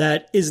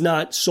that is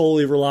not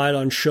solely relied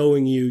on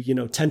showing you,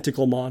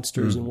 tentacle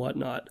monsters and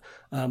whatnot,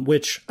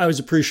 which I was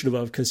appreciative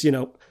of because,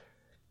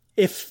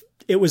 if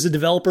it was a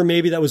developer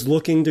maybe that was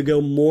looking to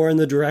go more in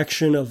the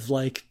direction of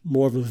like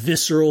more of a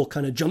visceral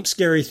kind of jump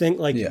scary thing,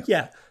 like,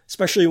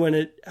 especially when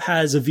it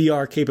has a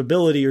VR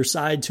capability or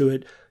side to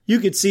it, you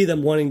could see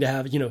them wanting to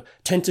have,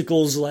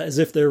 tentacles as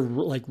if they're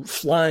like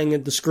flying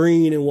at the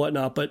screen and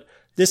whatnot. But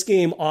this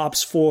game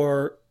opts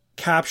for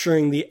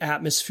capturing the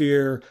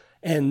atmosphere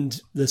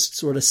and this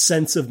sort of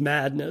sense of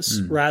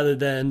madness rather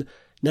than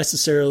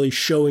necessarily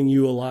showing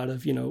you a lot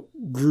of,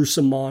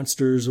 gruesome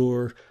monsters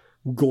or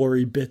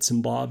gory bits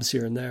and bobs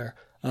here and there.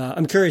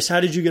 I'm curious,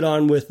 how did you get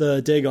on with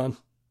Dagon?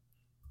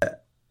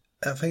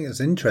 I think it's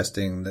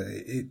interesting that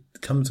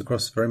it comes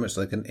across very much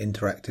like an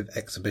interactive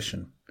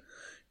exhibition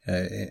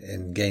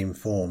in game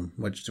form,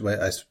 which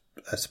I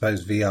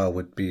suppose VR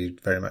would be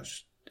very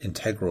much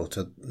integral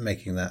to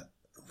making that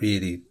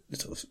really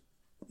sort of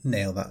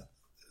nail that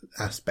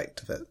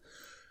aspect of it.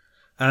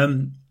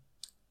 And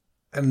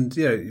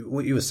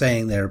what you were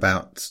saying there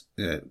about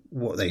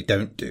what they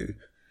don't do,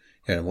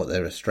 what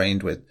they're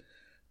restrained with,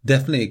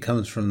 definitely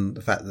comes from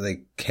the fact that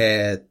they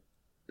care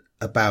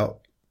about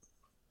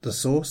the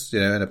source,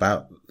 and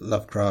about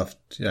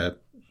Lovecraft,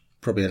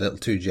 probably a little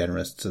too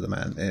generous to the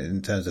man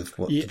in terms of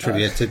what the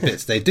trivia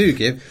tidbits they do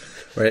give,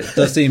 where it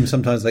does seem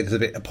sometimes like it's a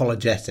bit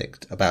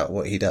apologetic about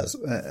what he does.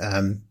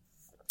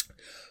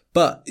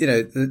 But,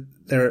 the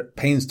they're at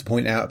pains to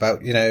point out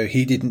about,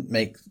 he didn't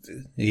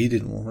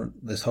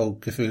want this whole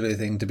Cthulhu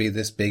thing to be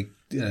this big,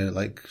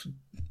 like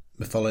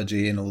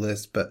mythology and all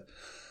this, but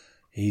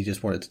he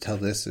just wanted to tell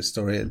this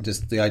story, and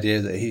just the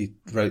idea that he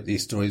wrote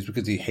these stories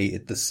because he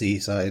hated the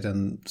seaside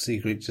and sea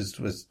creatures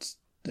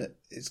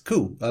it's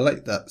cool. I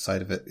like that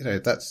side of it.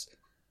 That's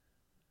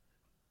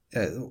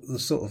the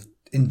sort of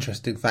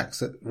interesting facts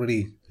that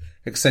really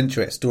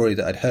accentuate a story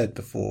that I'd read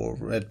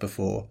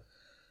before.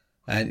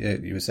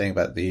 And you were saying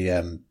about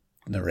the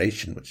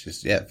narration, which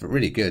is,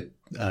 really good.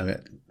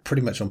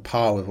 Pretty much on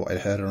par with what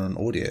I'd heard on an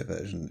audio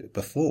version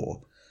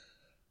before.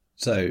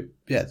 So,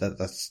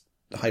 that's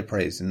high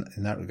praise in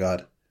that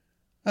regard.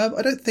 I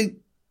don't think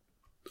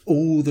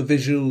all the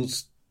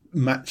visuals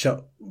match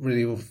up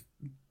really with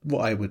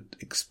what I would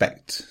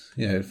expect,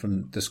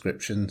 from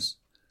descriptions.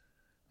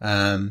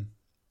 A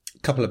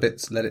couple of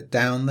bits let it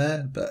down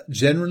there, but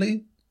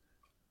generally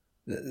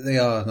they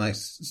are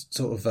nice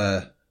sort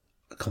of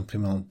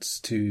compliments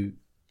to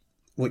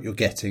what you're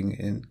getting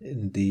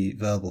in the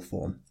verbal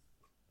form.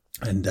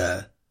 And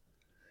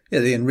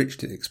they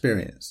enriched the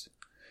experience.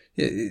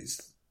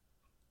 It's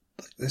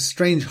like a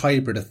strange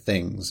hybrid of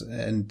things,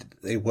 and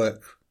they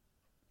work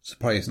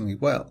surprisingly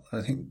well.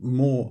 I think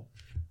more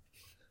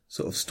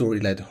sort of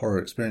story-led horror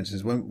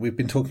experiences, when we've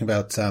been talking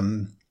about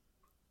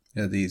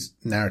these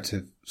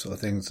narrative sort of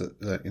things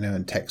that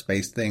and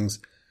text-based things,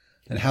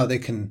 and how they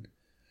can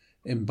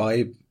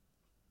imbibe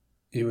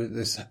you with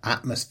this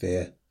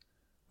atmosphere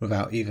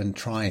without even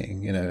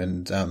trying,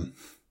 and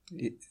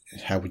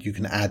how you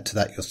can add to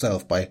that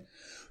yourself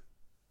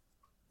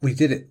we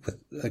did it with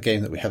a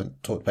game that we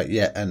haven't talked about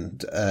yet,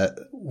 and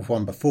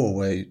one before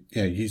where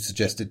you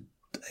suggested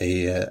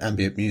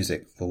ambient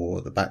music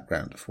for the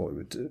background of what we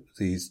would do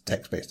these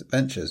text-based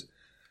adventures,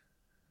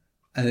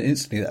 and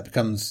instantly that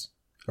becomes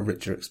a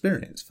richer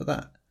experience for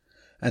that.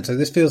 And so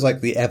this feels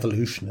like the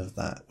evolution of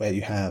that, where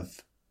you have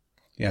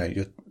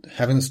you're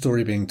having the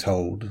story being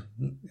told,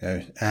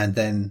 and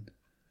then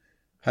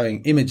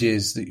having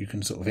images that you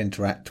can sort of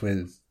interact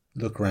with,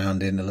 look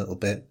around in a little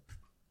bit,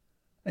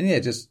 and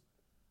just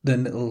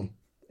then little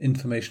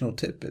informational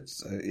tidbits.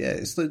 So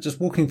it's just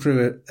walking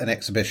through an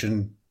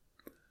exhibition,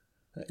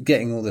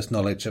 getting all this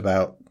knowledge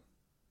about,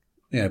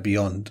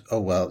 beyond,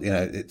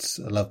 it's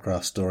a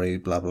Lovecraft story,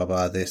 blah, blah,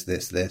 blah, this.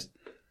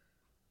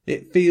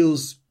 It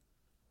feels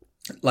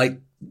like,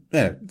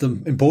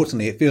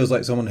 importantly, it feels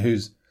like someone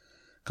who's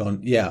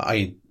gone,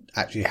 I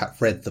actually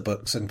have read the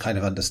books and kind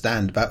of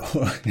understand about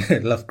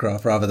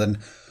Lovecraft, rather than,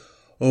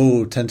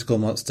 tentacle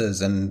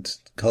monsters and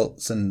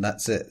cults and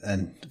that's it,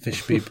 and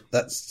fish people.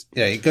 That's,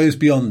 it goes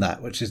beyond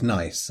that, which is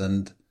nice.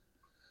 And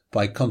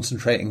by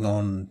concentrating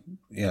on,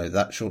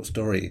 that short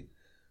story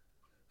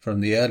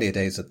from the earlier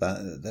days of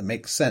that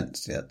makes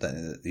sense.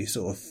 That you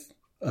sort of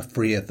are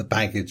free of the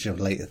baggage of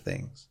later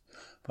things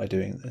by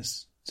doing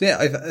this. So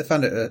I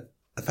found it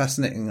a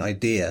fascinating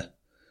idea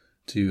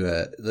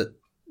that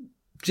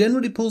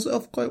generally pulls it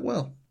off quite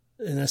well.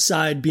 And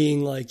aside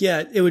being like,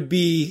 it would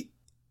be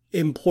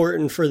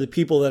important for the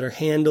people that are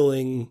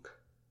handling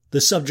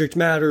the subject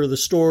matter, the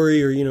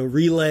story, or,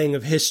 relaying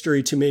of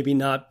history to maybe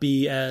not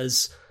be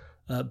as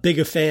big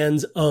of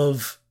fans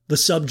of the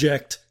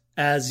subject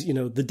as,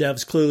 the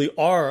devs clearly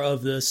are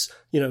of this,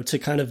 to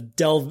kind of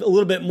delve a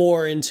little bit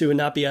more into and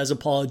not be as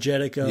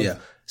apologetic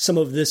of some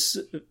of this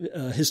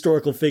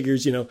historical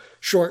figures,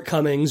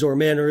 shortcomings or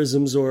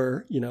mannerisms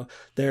or,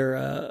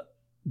 their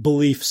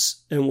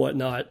beliefs and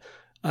whatnot.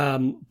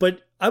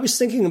 But I was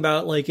thinking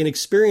about like an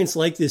experience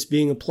like this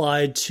being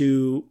applied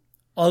to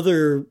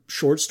other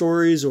short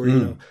stories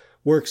or,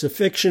 works of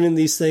fiction and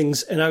these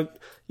things. And I,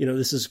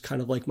 this is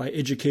kind of like my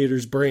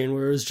educator's brain,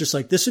 where it was just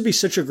like, this would be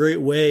such a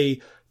great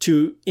way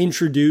to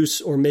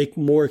introduce or make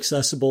more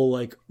accessible,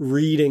 like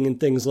reading and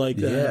things like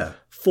that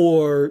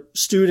for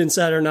students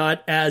that are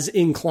not as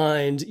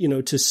inclined,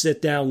 to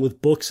sit down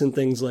with books and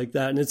things like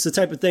that. And it's the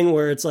type of thing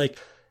where it's like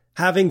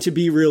having to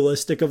be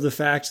realistic of the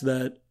fact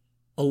that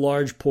a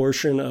large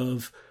portion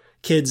of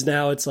kids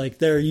now, it's like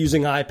they're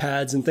using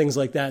iPads and things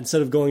like that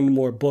instead of going to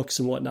more books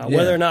and whatnot.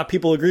 Whether or not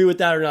people agree with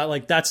that or not,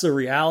 like that's the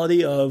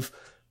reality of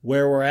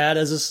where we're at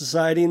as a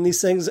society in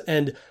these things.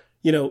 And,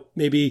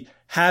 maybe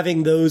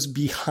having those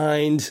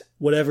behind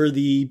whatever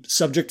the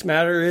subject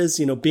matter is,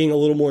 being a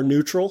little more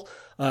neutral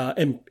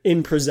and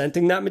in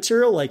presenting that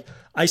material. Like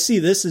I see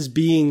this as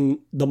being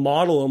the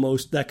model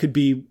almost that could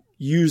be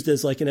used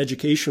as like an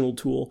educational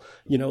tool,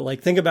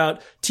 like think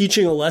about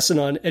teaching a lesson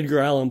on Edgar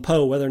Allan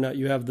Poe, whether or not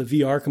you have the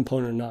VR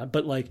component or not,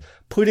 but like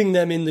putting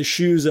them in the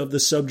shoes of the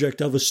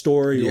subject of a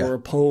story or a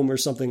poem or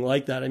something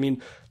like that. I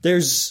mean,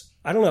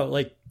 I don't know,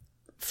 like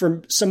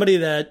for somebody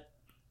that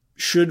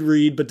should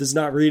read, but does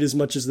not read as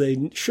much as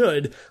they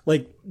should,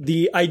 like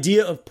the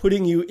idea of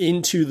putting you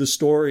into the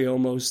story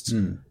almost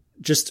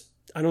just,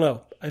 I don't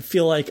know. I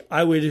feel like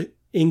I would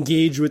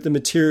engage with the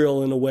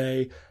material in a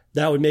way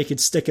that would make it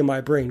stick in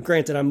my brain.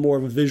 Granted, I'm more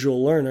of a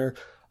visual learner,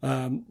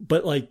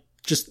 but like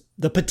just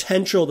the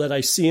potential that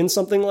I see in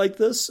something like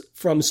this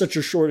from such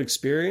a short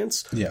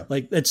experience,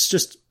 like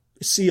it's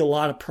see a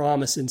lot of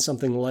promise in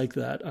something like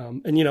that.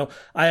 And, you know,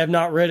 I have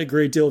not read a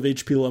great deal of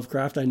H.P.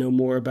 Lovecraft. I know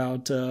more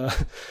about,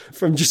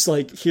 from just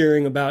like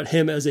hearing about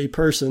him as a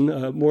person,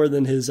 more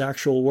than his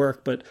actual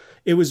work. But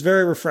it was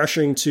very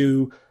refreshing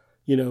to,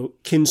 you know,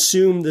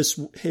 consume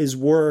his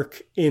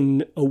work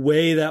in a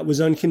way that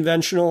was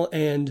unconventional.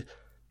 And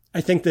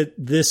I think that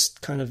this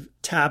kind of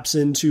taps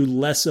into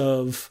less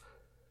of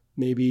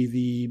maybe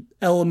the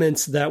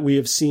elements that we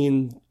have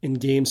seen in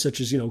games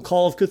such as, you know,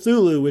 Call of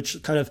Cthulhu,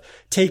 which kind of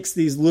takes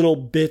these little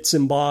bits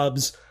and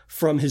bobs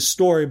from his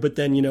story, but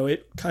then, you know,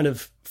 it kind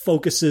of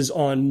focuses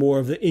on more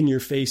of the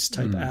in-your-face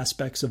type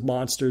aspects of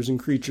monsters and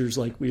creatures,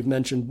 like we've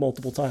mentioned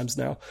multiple times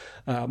now.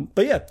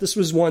 But yeah, this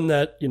was one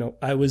that, you know,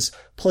 I was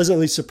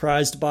pleasantly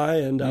surprised by,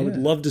 and I would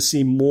love to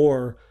see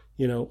more,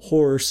 you know,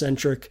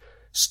 horror-centric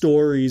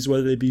stories,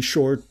 whether they be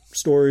short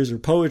stories or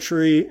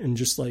poetry, and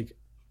just like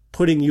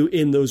putting you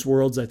in those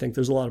worlds. I think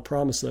there's a lot of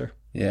promise there.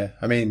 Yeah,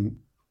 I mean,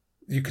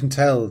 you can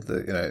tell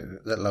that, you know,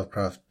 that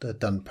Lovecraft had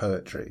done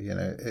poetry. You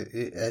know,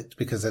 it's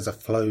because there's a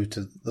flow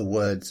to the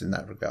words in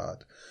that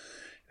regard.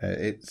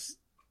 It's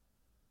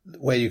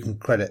where you can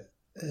credit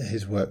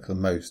his work the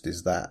most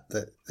is that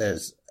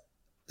there's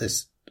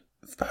this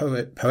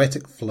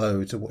poetic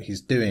flow to what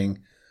he's doing,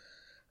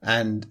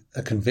 and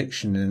a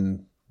conviction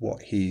in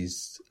what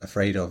he's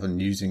afraid of,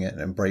 and using it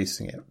and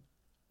embracing it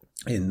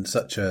in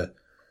such a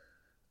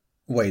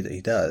way that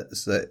he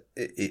does, that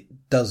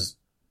it does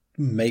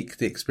make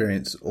the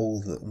experience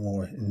all the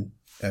more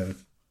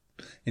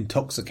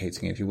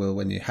intoxicating, if you will,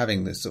 when you're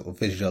having this sort of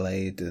visual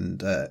aid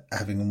and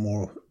having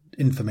more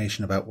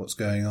information about what's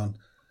going on.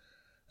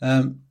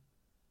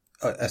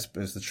 I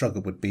suppose the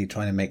struggle would be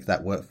trying to make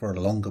that work for a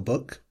longer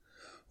book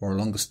or a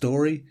longer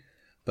story,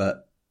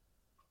 but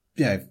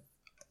you know,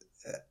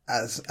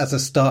 as a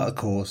starter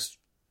course,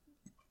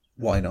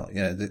 why not?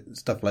 You know,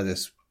 stuff like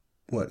this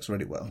works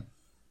really well.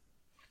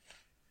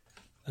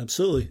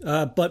 Absolutely.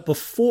 But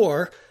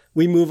before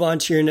we move on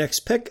to your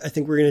next pick, I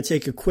think we're going to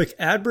take a quick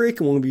ad break,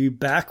 and we'll be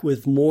back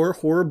with more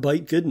Horror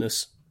Byte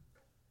goodness.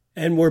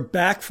 And we're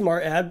back from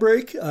our ad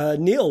break.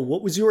 Neil,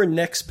 what was your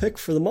next pick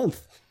for the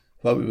month?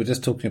 Well, we were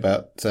just talking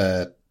about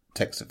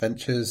text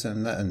adventures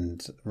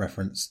and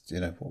referenced, you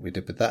know, what we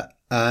did with that.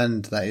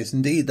 And that is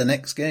indeed the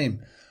next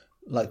game.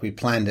 Like we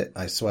planned it,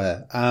 I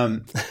swear.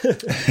 Cut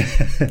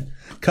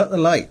the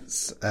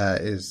Lights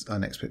is our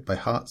next pick by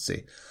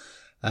Heartsy.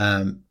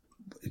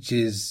 Which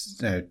is,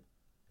 you know,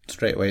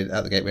 straight away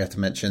out the gate, we have to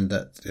mention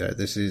that, you know,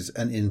 this is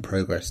an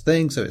in-progress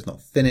thing, so it's not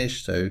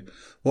finished. So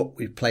what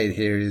we've played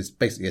here is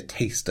basically a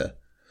taster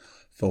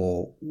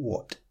for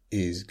what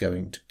is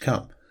going to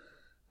come.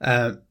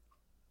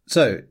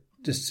 So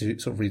just to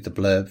sort of read the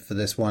blurb for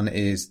this one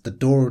is: the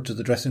door to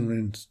the dressing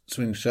room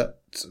swings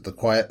shut, the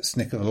quiet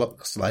snick of a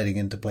lock sliding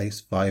into place,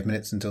 5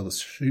 minutes until the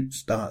shoot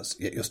starts,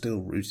 yet you're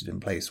still rooted in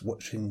place,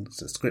 watching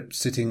the script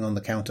sitting on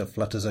the counter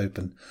flutters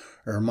open.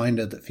 A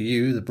reminder that for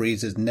you, the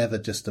breeze is never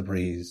just a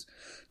breeze,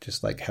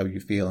 just like how you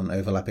feel an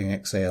overlapping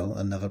exhale,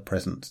 another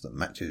presence that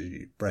matches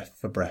you, breath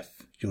for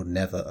breath, you're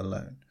never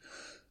alone.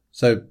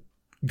 So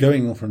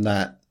going on from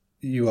that,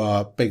 you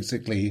are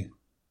basically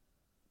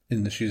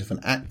in the shoes of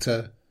an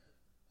actor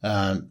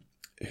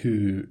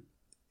who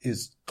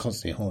is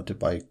constantly haunted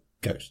by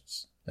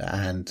ghosts.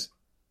 And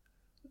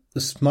the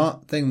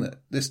smart thing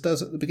that this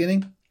does at the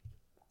beginning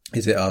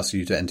is it asks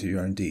you to enter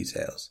your own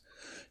details,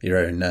 your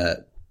own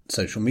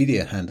social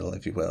media handle,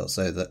 if you will,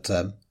 so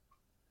that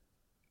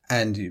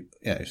and you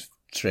know,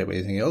 straight away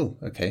you think, oh,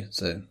 okay,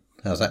 so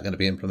how's that going to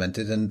be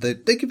implemented? And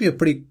they give you a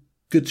pretty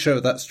good show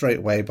of that straight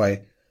away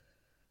by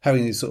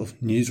having these sort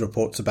of news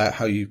reports about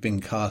how you've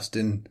been cast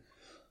in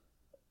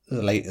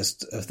the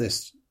latest of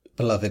this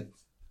beloved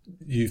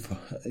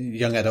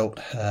young adult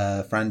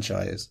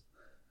franchise.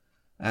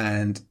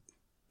 And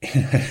I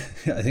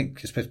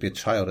think you're supposed to be a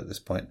child at this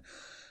point.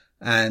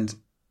 And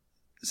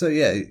so,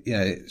 yeah, you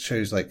know, it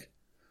shows like,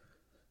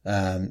 you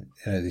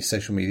know, these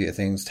social media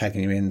things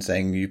tagging you in,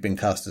 saying you've been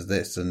cast as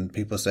this, and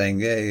people saying,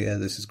 yeah,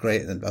 this is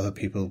great. And other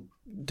people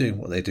doing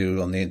what they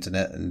do on the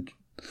internet and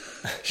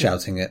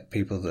shouting at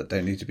people that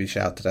don't need to be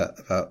shouted at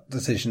about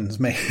decisions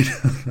made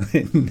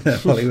in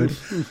Hollywood.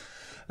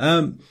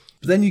 But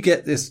then you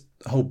get this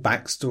whole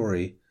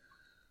backstory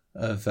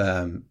of,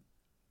 you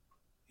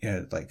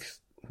know, like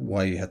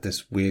why you had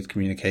this weird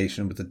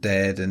communication with the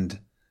dead, and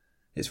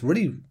it's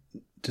really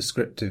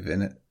descriptive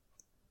in it,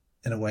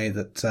 in a way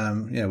that,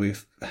 you know,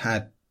 we've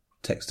had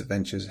text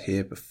adventures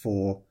here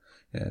before,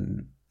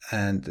 and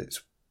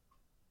it's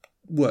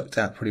worked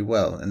out pretty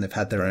well, and they've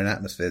had their own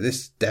atmosphere.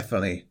 This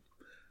definitely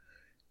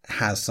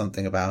has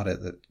something about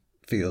it that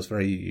feels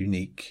very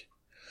unique.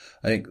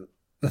 I think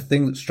the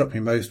thing that struck me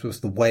most was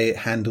the way it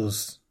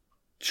handles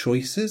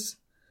choices.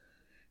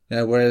 You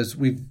know, whereas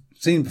we've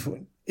seen before,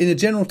 in a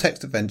general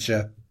text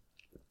adventure,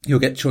 you'll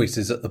get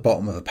choices at the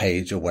bottom of a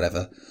page or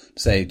whatever.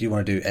 Say, do you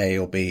want to do A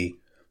or B?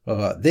 Blah,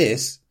 blah.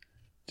 This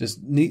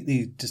just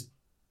neatly just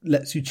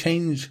lets you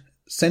change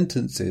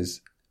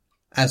sentences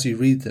as you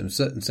read them.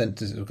 Certain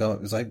sentences will go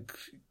up. It's like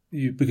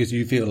because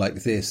you feel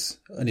like this,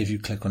 and if you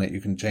click on it, you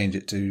can change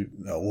it to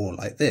or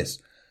like this.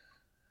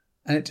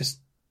 and it just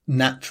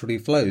naturally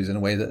flows in a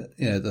way that,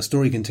 the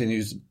story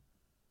continues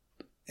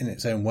in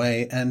its own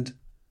way. And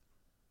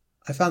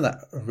I found that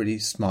a really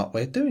smart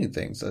way of doing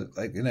things.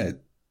 Like,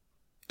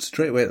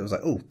 straight away it was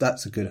like, oh,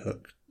 that's a good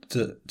hook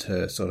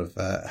to sort of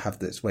have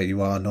this where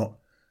you are not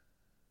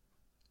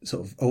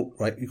sort of, oh,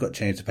 right, you've got to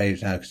change the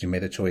page now because you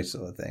made a choice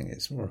sort of thing.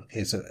 It's more,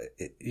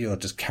 you're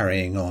just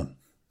carrying on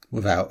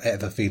without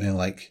ever feeling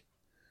like,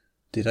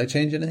 did I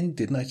change anything?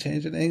 Didn't I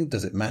change anything?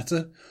 Does it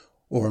matter?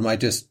 Or am I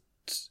just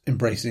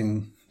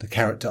embracing the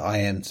character I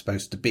am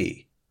supposed to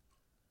be?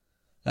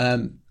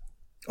 Obviously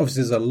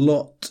there's a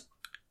lot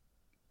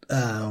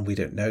we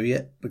don't know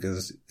yet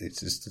because it's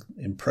just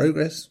in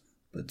progress,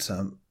 but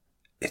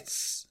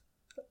it's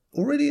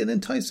already an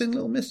enticing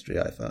little mystery,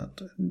 I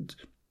found. And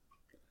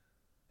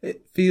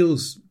it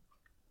feels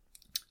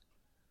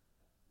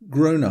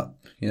grown up,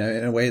 in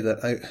a way that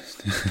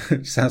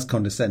it sounds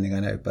condescending,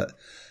 I know, but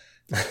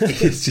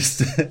it's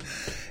just,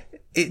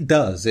 it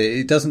does.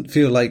 It doesn't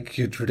feel like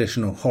your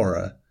traditional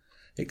horror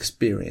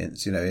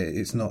experience.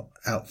 It's not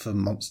out for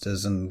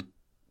monsters and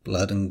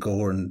blood and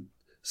gore and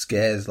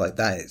scares like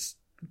that. It's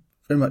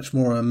very much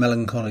more a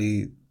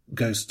melancholy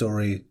ghost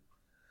story,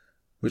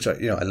 which I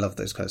love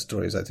those kind of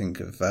stories. I think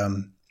of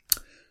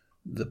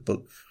the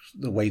book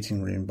The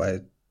Waiting Room by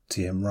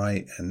T.M.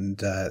 Wright, and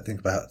think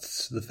about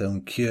the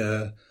film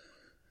Cure.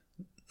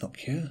 Not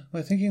Cure, am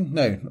I thinking?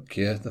 No, not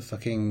Cure.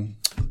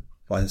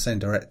 By the same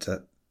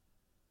director.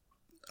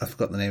 I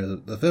forgot the name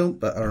of the film,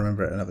 but I'll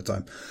remember it another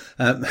time.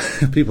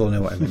 People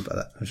know what I mean by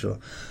that, I'm sure.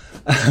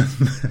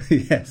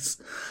 Yes.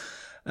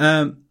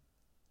 But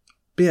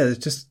yeah, there's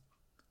just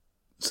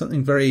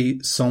something very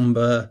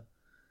somber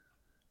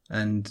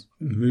and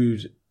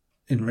mood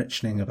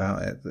enriching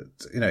about it that,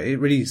 it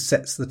really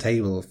sets the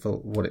table for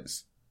what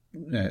it's,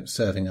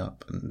 serving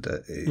up. And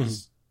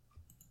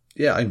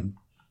I'm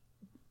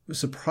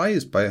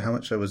surprised by how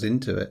much I was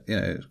into it,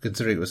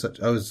 considering it was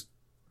I was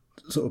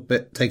sort of a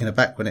bit taken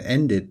aback when it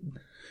ended,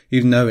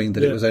 even knowing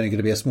that it was only going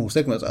to be a small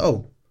segment. I was like,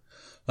 oh,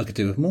 I could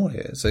do with more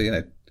here. So,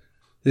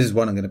 this is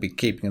one I'm going to be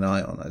keeping an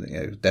eye on, I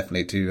think,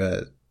 definitely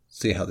to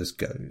see how this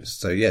goes.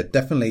 So yeah,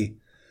 definitely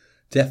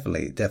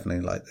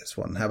like this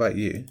one. How about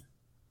you?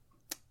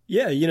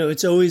 Yeah,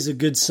 it's always a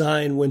good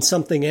sign when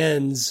something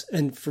ends.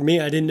 And for me,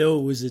 I didn't know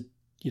it was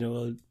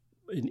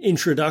an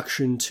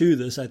introduction to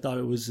this. I thought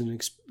it was an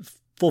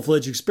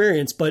full-fledged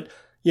experience. But,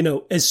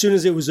 as soon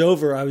as it was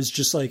over, I was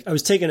just like, I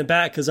was taken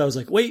aback because I was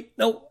like, wait,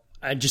 no,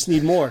 I just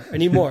need more. I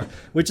need more,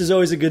 which is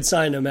always a good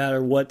sign no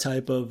matter what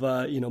type of,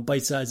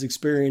 bite-sized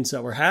experience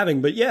that we're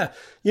having. But yeah,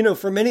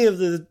 for many of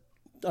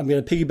I'm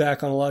going to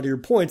piggyback on a lot of your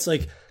points.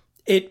 Like,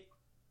 it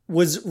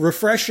was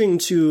refreshing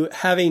to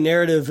have a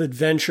narrative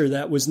adventure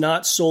that was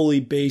not solely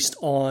based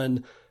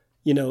on,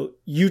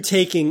 you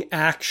taking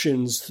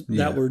actions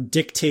that were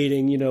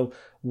dictating,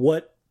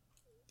 what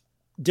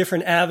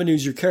different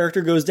avenues your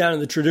character goes down in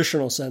the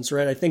traditional sense,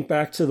 right? I think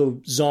back to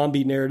the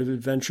zombie narrative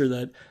adventure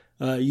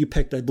that you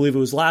picked, I believe it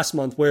was last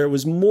month, where it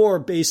was more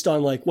based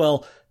on like,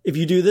 well, if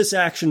you do this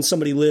action,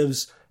 somebody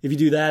lives. If you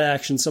do that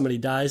action, somebody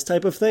dies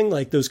type of thing,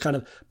 like those kind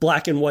of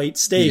black and white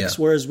stakes.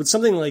 Yeah. Whereas with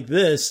something like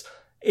this,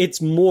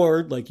 it's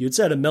more, like you had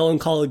said, a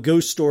melancholic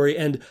ghost story.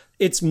 And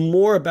it's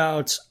more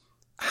about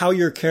how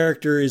your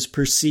character is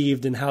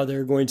perceived and how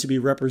they're going to be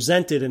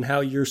represented and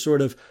how you're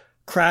sort of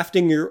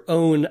crafting your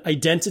own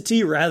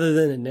identity rather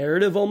than a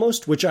narrative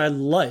almost, which I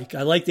like.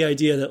 I like the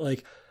idea that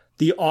like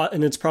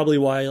and it's probably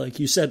why, like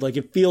you said, like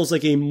it feels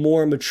like a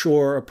more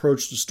mature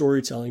approach to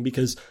storytelling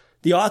because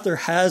the author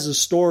has a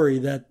story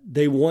that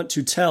they want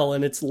to tell,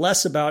 and it's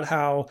less about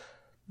how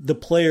the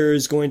player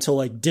is going to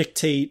like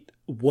dictate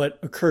what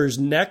occurs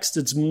next.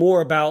 It's more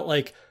about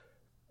like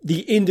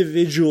the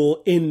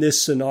individual in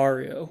this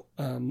scenario,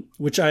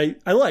 which I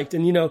liked.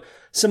 And,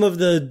 some of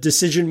the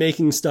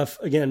decision-making stuff,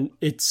 again,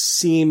 it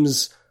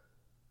seems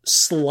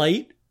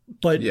slight,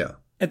 but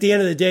at the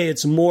end of the day,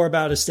 it's more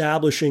about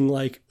establishing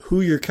like who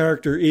your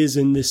character is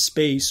in this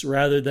space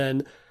rather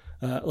than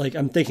like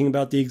I'm thinking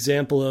about the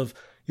example of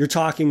you're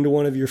talking to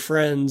one of your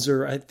friends,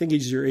 or I think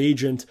he's your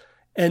agent,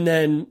 and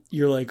then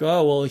you're like,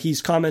 oh, well,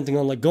 he's commenting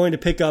on like going to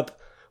pick up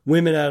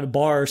women at a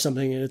bar or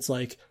something. And it's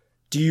like,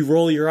 do you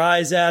roll your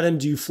eyes at him?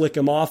 Do you flick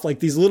him off? Like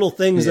these little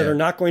things that are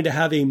not going to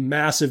have a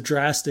massive,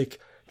 drastic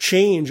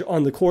change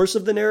on the course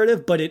of the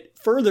narrative, but it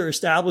further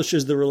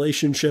establishes the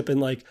relationship and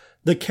like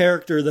the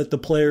character that the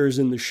player is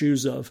in the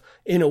shoes of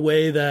in a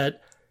way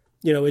that,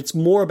 it's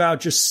more about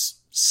just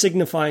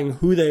signifying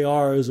who they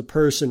are as a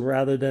person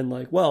rather than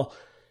like, well,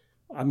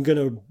 I'm going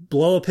to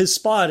blow up his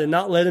spot and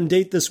not let him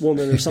date this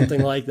woman or something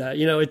like that.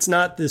 It's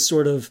not this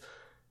sort of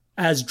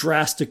as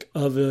drastic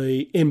of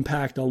a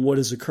impact on what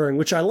is occurring,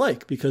 which I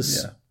like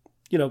because,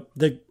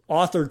 the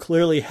author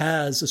clearly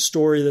has a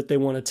story that they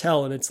want to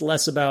tell. And it's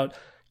less about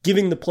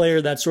giving the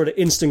player that sort of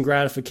instant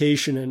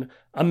gratification and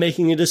I'm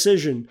making a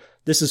decision.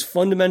 This is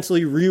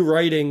fundamentally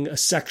rewriting a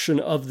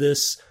section of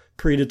this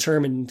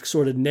predetermined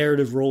sort of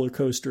narrative roller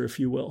coaster, if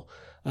you will.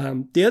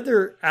 The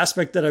other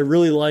aspect that I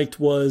really liked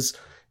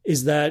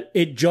is that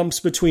it jumps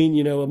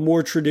between, a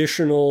more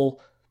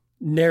traditional,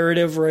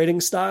 narrative writing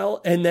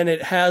style. And then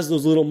it has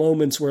those little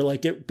moments where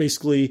like it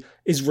basically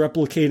is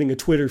replicating a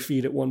Twitter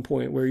feed at one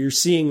point where you're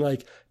seeing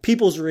like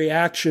people's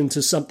reaction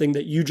to something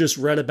that you just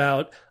read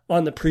about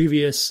on the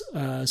previous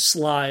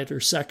slide or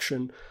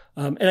section.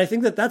 And I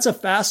think that that's a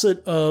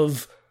facet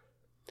of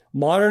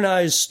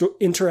modernized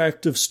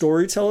interactive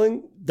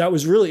storytelling that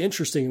was really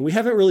interesting. And we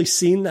haven't really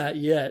seen that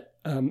yet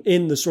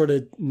in the sort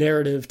of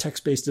narrative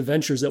text-based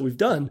adventures that we've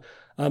done.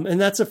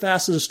 And that's a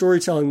facet of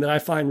storytelling that I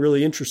find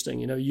really interesting,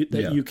 you know,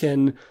 you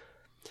can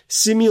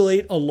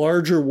simulate a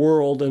larger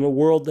world and a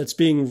world that's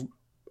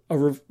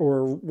or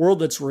a world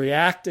that's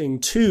reacting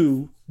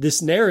to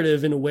this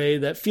narrative in a way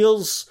that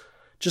feels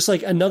just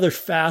like another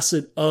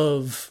facet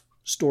of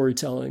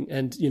storytelling.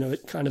 And, you know,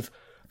 it kind of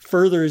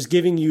further is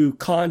giving you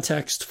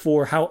context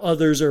for how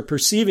others are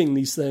perceiving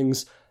these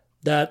things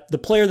that the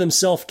player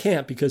themselves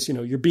can't, because, you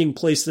know, you're being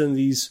placed in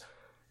these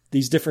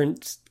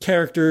different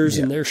characters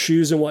and their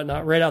shoes and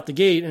whatnot right out the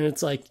gate. And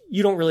it's like,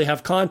 you don't really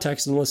have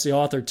context unless the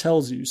author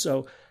tells you.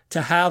 So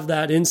to have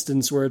that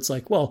instance where it's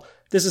like, well,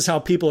 this is how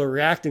people are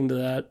reacting to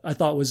that, I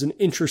thought was an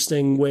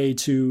interesting way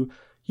to,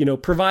 you know,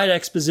 provide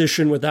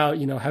exposition without,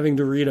 you know, having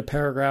to read a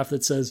paragraph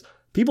that says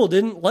people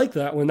didn't like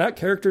that when that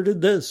character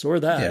did this or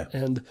that.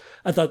 Yeah. And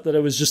I thought that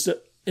it was just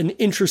an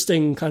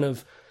interesting kind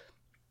of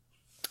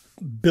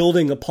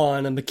building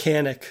upon a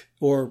mechanic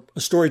or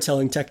a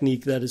storytelling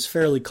technique that is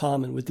fairly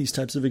common with these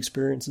types of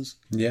experiences.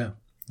 Yeah.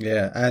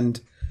 Yeah. And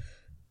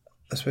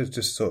I suppose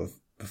just sort of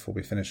before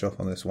we finish off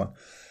on this one,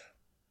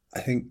 I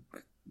think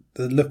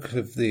the look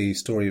of the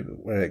story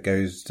where it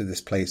goes to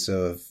this place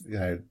of, you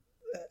know,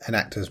 an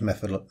actor's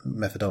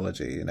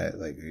methodology, you know,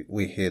 like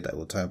we hear that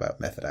all the time about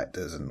method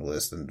actors and all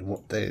this and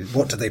what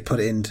do they put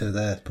into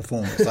their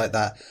performance like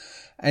that.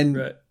 And,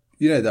 right.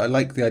 You know, I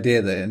like the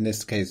idea that in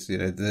this case, you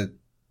know,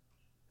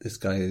 this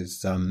guy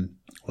is,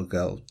 or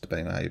girl,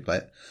 depending on how you play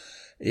it,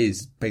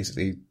 is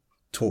basically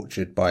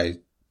tortured by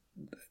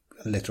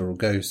literal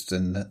ghosts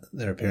and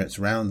their appearance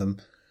around them.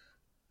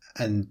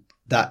 And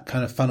that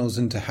kind of funnels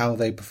into how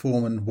they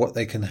perform and what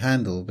they can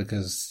handle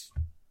because,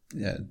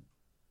 yeah,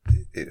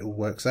 it all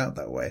works out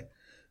that way.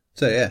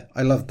 So, yeah,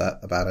 I love that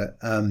about it.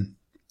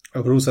 I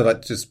would also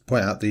like to just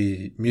point out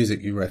the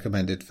music you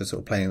recommended for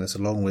sort of playing this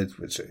along with,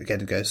 which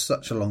again goes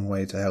such a long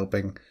way to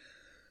helping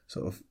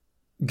sort of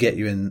get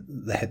you in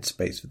the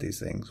headspace for these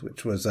things,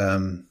 which was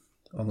on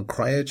the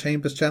Cryo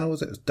Chambers channel.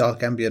 It was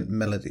Dark Ambient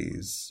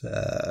Melodies,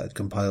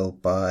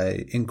 compiled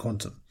by In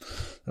Quantum.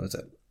 That was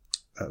it.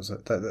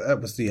 That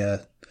was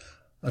the.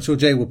 I'm sure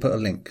Jay will put a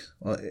link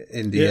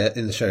in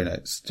the show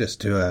notes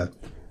just to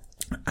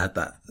add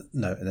that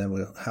note, and then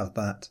we'll have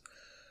that.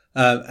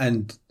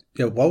 And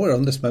yeah, while we're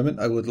on this moment,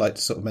 I would like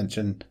to sort of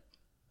mention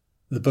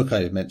the book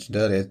I mentioned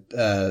earlier,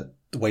 The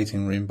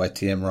Waiting Room by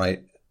T.M.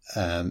 Wright.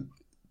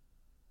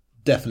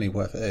 Definitely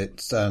worth it.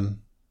 It's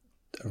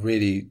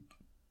really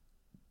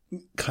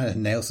kind of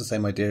nails the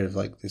same idea of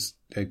like this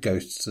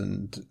ghosts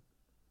and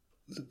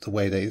the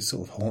way they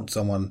sort of haunt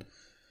someone,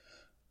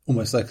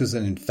 almost like as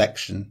an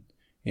infection,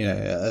 you know,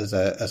 as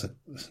a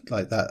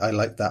like that. I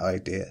like that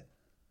idea.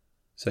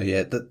 So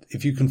yeah, that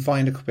if you can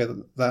find a copy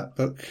of that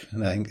book,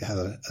 and I think it has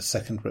a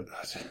second book,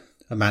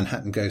 A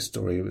Manhattan Ghost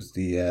Story was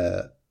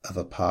the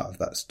other part of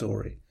that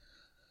story.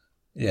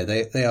 Yeah,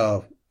 they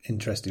are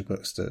interesting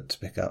books to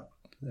pick up.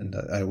 And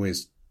I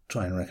always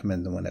try and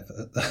recommend them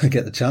whenever I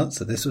get the chance.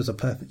 So this was a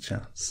perfect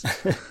chance.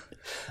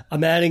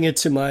 I'm adding it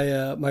to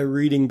my my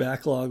reading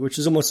backlog, which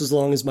is almost as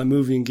long as my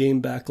movie and game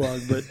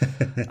backlog. But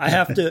I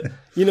have to,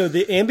 you know,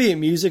 the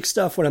ambient music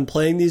stuff when I'm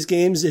playing these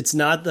games, it's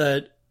not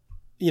that,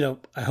 you know,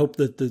 I hope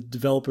that the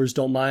developers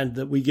don't mind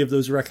that we give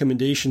those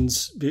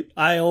recommendations.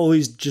 I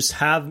always just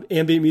have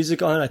ambient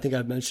music on. I think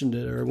I've mentioned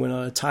it or went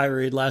on a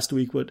tirade last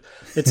week. But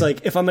it's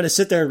like if I'm going to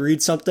sit there and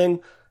read something,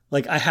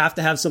 like I have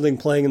to have something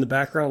playing in the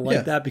background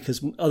like that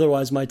because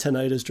otherwise my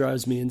tinnitus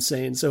drives me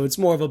insane. So it's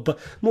more of a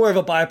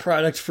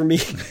byproduct for me,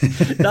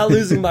 not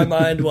losing my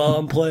mind while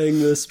I'm playing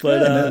this.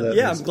 But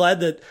I'm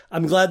glad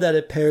that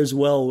it pairs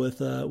well with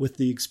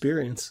the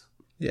experience.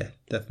 Yeah,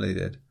 definitely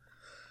did.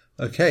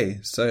 Okay,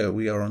 so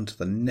we are on to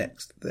the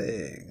next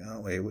thing,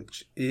 aren't we?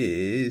 Which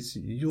is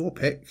your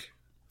pick.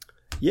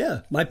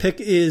 Yeah, my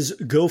pick is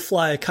Go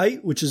Fly a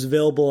Kite, which is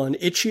available on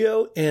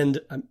Itch.io, and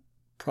I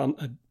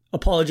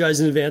apologize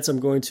in advance.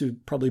 I'm going to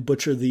probably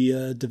butcher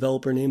the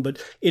developer name,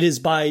 but it is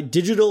by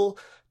Digital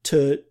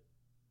to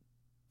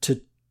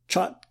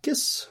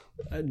Chotkis.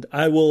 And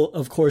I will,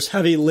 of course,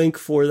 have a link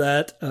for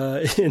that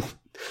in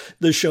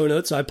the show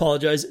notes. So I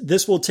apologize.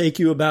 This will take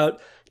you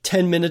about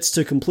 10 minutes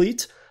to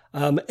complete.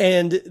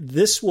 And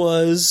this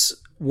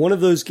was one of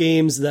those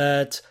games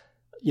that,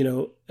 you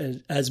know,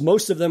 as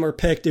most of them are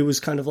picked, it was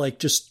kind of like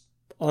just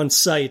on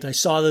site. I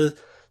saw the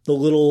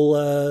little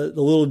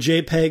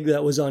JPEG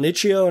that was on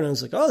Itch.io and I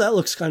was like, oh, that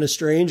looks kind of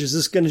strange. Is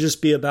this going to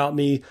just be about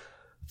me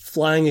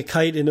flying a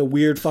kite in a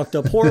weird fucked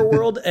up horror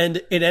world? And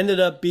it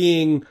ended up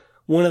being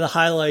one of the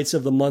highlights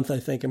of the month, I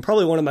think, and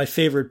probably one of my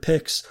favorite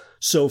picks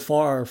so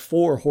far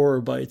for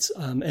Horror Bytes.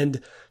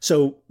 And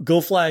so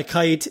Go Fly a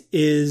Kite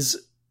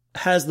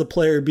has the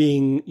player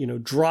being, you know,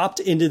 dropped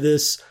into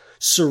this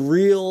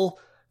surreal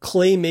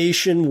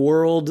claymation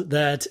world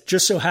that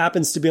just so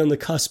happens to be on the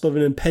cusp of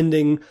an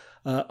impending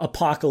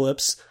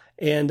apocalypse.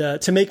 And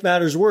to make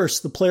matters worse,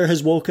 the player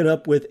has woken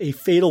up with a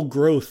fatal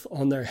growth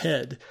on their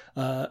head.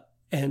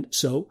 And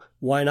so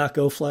why not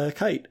go fly a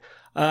kite?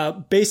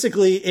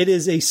 Basically, it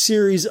is a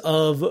series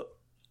of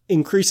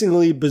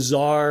increasingly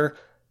bizarre,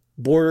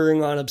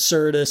 bordering on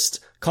absurdist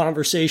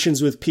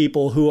conversations with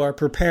people who are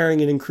preparing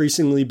in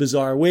increasingly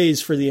bizarre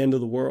ways for the end of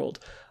the world.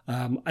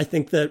 I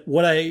think that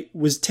what I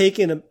was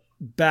taken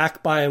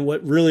back by and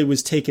what really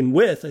was taken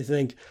with, I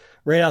think,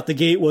 right out the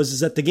gate is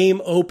that the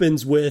game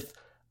opens with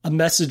a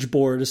message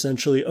board,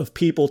 essentially, of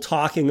people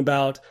talking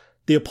about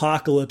the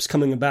apocalypse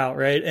coming about,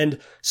 right? And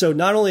so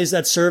not only is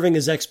that serving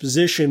as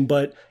exposition,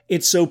 but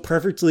it so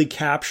perfectly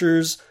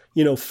captures,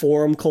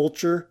 forum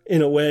culture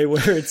in a way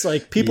where it's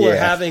like people are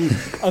having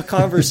a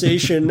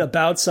conversation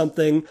about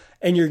something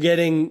and you're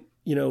getting,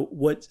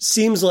 what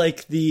seems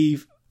like the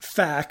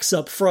facts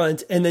up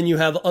front. And then you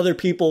have other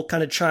people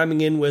kind of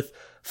chiming in with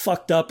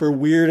fucked up or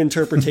weird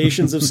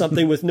interpretations of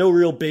something with no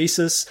real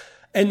basis.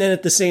 And then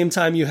at the same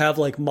time, you have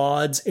like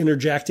mods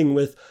interjecting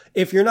with,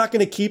 if you're not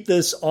going to keep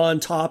this on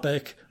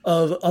topic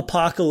of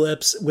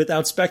apocalypse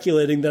without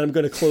speculating, then I'm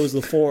going to close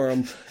the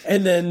forum.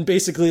 And then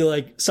basically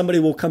like somebody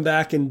will come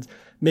back and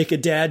make a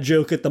dad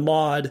joke at the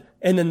mod.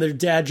 And then their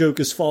dad joke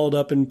is followed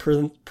up in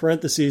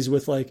parentheses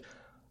with like,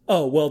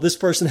 oh, well, this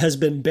person has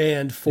been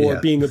banned for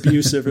being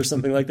abusive or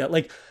something like that.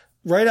 Like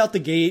right out the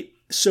gate,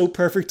 so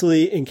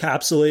perfectly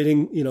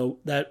encapsulating,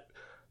 that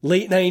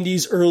late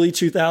 90s, early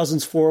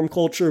 2000s forum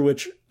culture,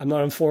 which I'm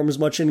not on forums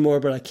much anymore,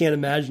 but I can't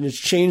imagine it's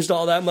changed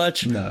all that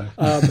much. No.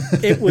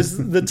 It was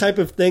the type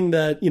of thing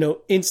that,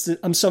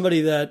 I'm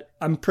somebody that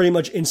I'm pretty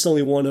much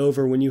instantly won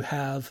over when you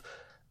have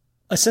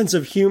a sense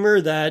of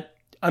humor that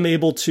I'm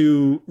able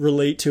to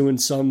relate to in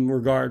some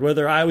regard,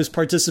 whether I was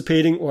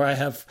participating or I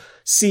have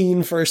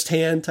seen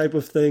firsthand type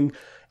of thing.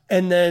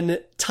 And then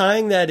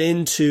tying that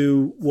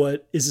into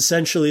what is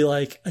essentially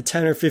like a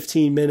 10 or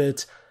 15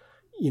 minute,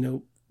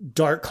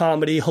 dark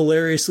comedy,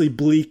 hilariously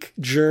bleak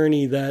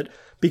journey that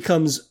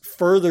becomes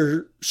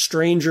further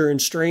stranger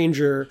and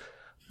stranger,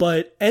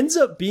 but ends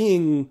up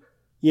being,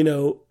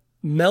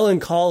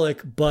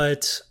 melancholic,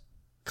 but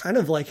kind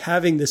of like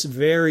having this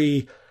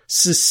very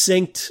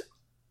succinct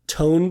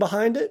tone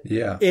behind it.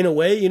 Yeah. In a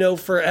way,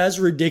 for as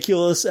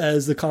ridiculous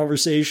as the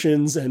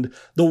conversations and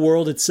the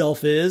world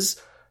itself is,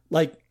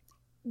 like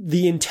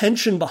the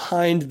intention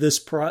behind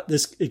this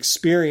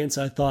experience,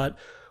 I thought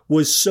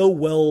was so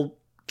well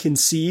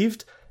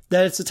conceived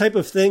that it's the type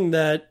of thing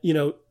that,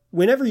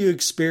 whenever you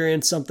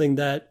experience something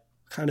that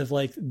kind of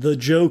like the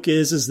joke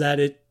is that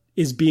it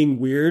is being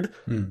weird,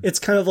 it's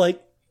kind of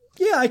like,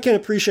 yeah, I can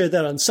appreciate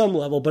that on some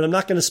level, but I'm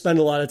not going to spend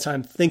a lot of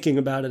time thinking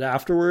about it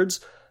afterwards.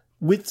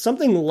 With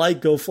something like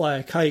Go Fly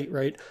a Kite,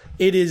 right?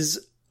 It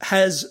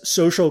has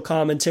social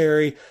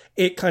commentary.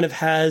 It kind of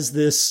has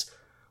this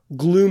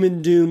gloom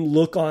and doom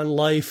look on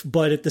life,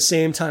 but at the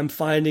same time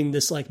finding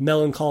this like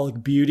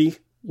melancholic beauty,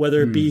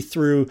 whether it be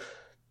through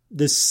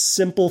the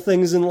simple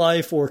things in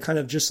life or kind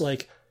of just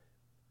like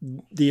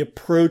the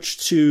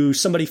approach to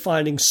somebody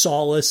finding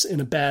solace in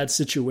a bad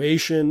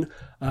situation.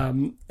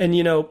 And,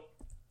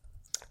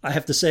 I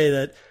have to say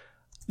that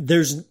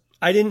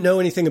I didn't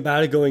know anything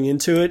about it going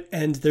into it.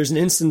 And there's an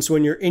instance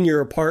when you're in your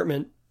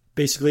apartment,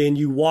 basically, and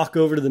you walk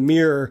over to the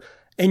mirror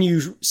and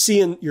you see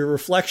in your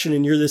reflection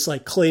and you're this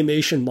like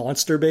claymation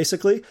monster,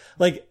 basically.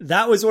 Like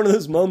that was one of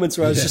those moments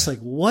where I was just like,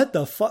 what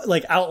the fuck?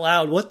 Like out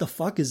loud, what the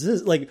fuck is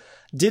this? Like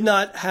did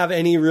not have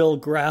any real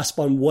grasp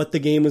on what the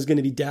game was going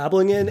to be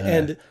dabbling in. No.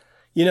 And,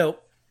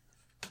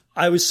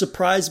 I was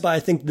surprised by, I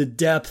think, the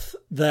depth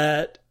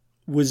that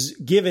was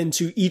given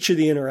to each of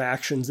the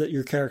interactions that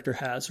your character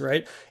has,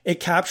 right?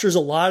 It captures a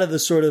lot of the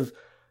sort of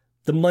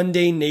the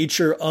mundane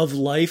nature of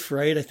life,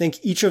 right? I think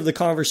each of the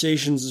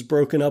conversations is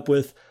broken up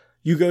with,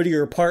 you go to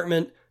your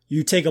apartment,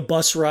 you take a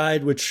bus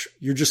ride, which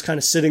you're just kind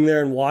of sitting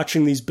there and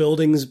watching these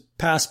buildings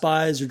pass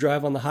by as you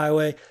drive on the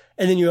highway.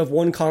 And then you have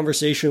one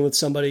conversation with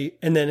somebody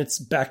and then it's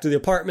back to the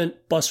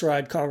apartment, bus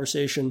ride,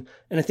 conversation.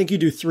 And I think you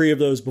do 3 of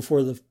those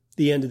before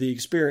the end of the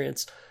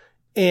experience.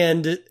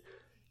 And,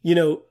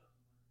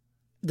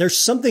 there's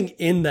something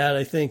in that,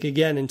 I think,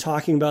 again, in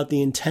talking about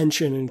the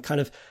intention and kind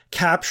of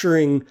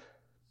capturing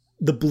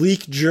the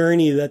bleak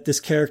journey that this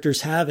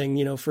character's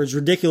having, for as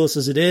ridiculous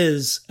as it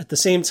is, at the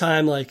same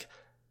time, like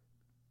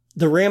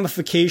the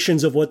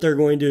ramifications of what they're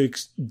going to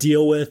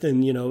deal with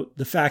and,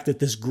 the fact that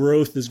this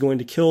growth is going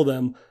to kill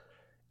them.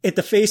 At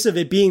the face of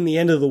it being the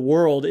end of the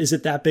world, is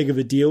it that big of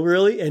a deal,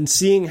 really? And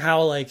seeing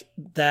how like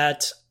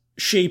that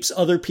shapes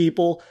other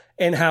people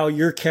and how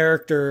your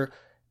character,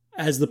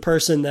 as the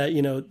person that,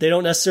 they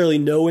don't necessarily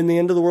know when the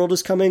end of the world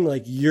is coming,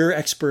 like your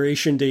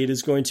expiration date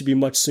is going to be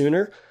much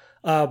sooner.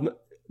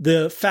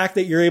 The fact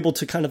that you're able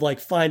to kind of like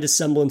find a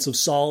semblance of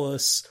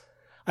solace,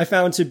 I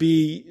found to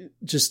be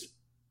just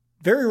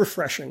very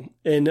refreshing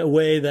in a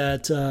way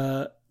that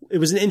it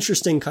was an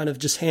interesting kind of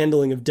just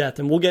handling of death.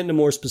 And we'll get into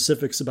more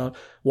specifics about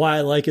why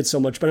I like it so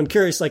much. But I'm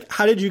curious, like,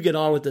 how did you get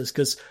on with this?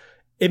 Because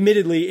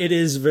admittedly, it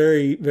is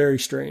very, very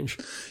strange.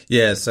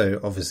 Yeah, so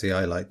obviously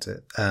I liked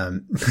it.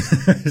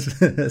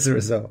 As a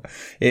result,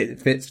 it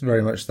fits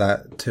very much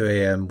that 2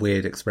 a.m.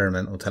 weird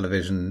experimental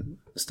television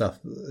stuff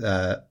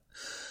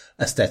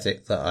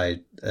aesthetic that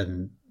I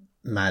am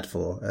mad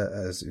for,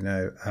 as you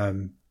know.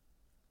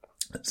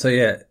 So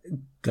yeah,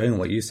 going on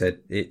what you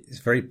said, it's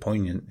very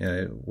poignant, you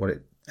know, what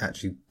it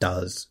actually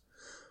does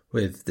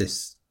with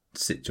this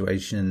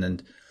situation.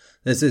 And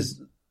there's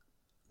this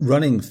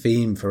running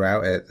theme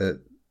throughout it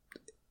that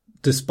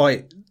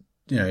despite,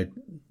 you know,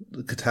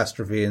 the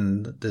catastrophe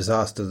and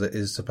disaster that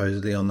is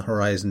supposedly on the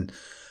horizon,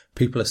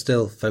 people are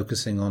still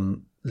focusing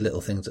on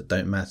little things that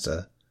don't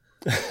matter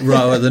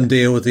rather than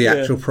deal with the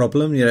actual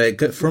problem. You know, it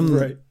got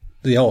from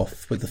the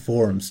off with the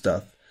forum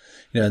stuff,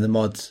 you know, the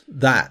mods,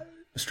 that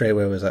straight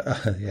away was like,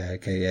 oh, yeah,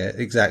 okay, yeah,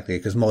 exactly.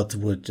 Because mods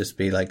would just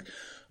be like,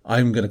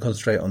 I'm going to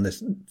concentrate on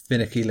this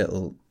finicky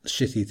little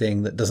shitty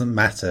thing that doesn't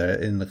matter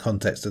in the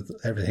context of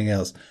everything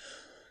else.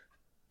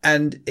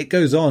 And it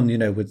goes on, you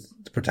know, with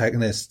the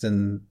protagonist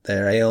and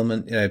their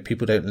ailment, you know,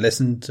 people don't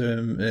listen to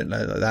him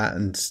like that.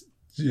 And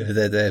you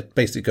know, they're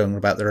basically going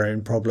about their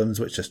own problems,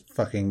 which is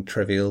fucking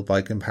trivial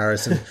by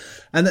comparison.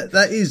 And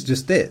that is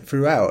just it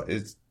throughout.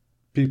 It's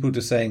people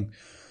just saying,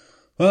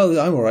 well,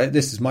 I'm all right.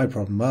 This is my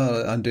problem.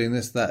 Well, I'm doing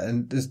this, that.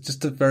 And there's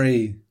just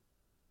the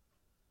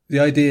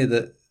idea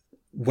that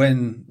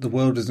when the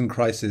world is in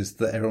crisis,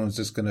 that everyone's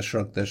just going to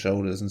shrug their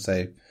shoulders and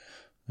say,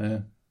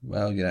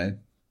 well, you know,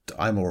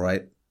 I'm all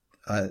right.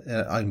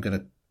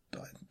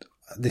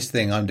 This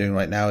thing I'm doing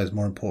right now is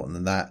more important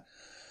than that.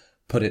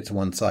 Put it to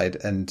one side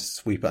and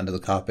sweep it under the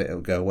carpet. It'll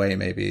go away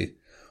maybe,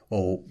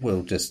 or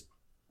we'll just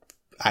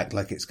act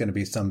like it's going to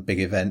be some big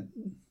event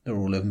they're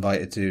all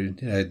invited to,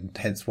 you know,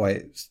 hence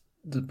why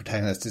the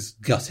protagonist is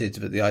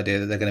gutted at the idea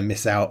that they're going to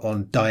miss out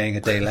on dying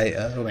a day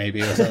later or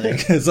maybe or something.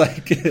 It's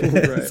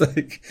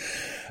like,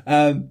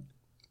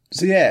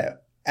 so yeah.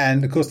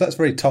 And of course that's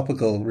very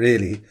topical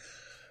really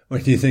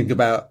when you think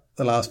about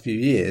the last few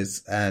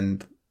years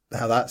and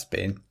how that's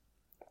been.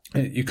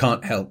 You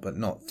can't help but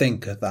not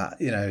think of that,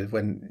 you know,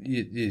 when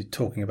you're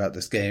talking about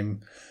this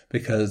game,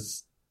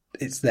 because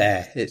it's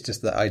there. It's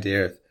just the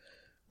idea of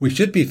we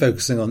should be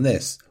focusing on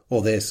this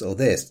or this or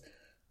this,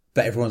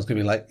 but everyone's going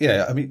to be like,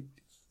 yeah, I mean,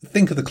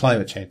 think of the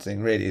climate change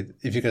thing, really,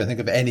 if you're going to think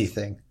of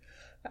anything.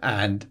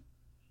 And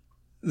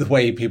the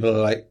way people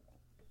are like,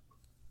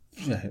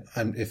 you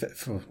know,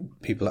 for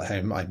people at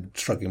home, I'm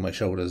shrugging my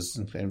shoulders.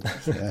 And,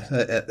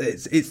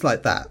 it's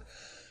like that.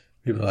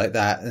 People are like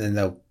that, and then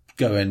they'll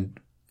go and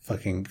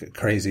fucking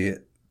crazy at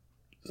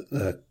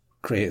the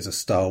creators of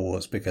Star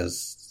Wars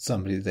because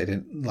somebody they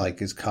didn't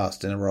like is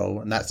cast in a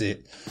role, and that's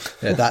it.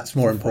 You know, that's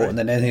more important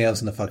than anything else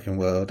in the fucking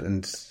world,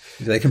 and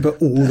they can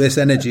put all this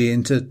energy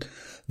into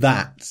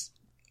that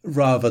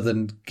rather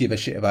than give a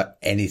shit about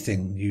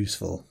anything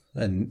useful.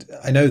 And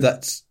I know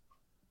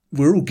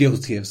we're all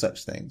guilty of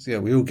such things. You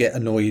know, we all get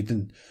annoyed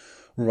and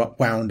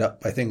wound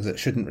up by things that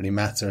shouldn't really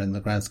matter in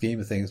the grand scheme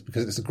of things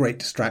because it's a great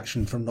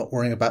distraction from not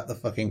worrying about the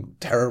fucking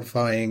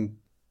terrifying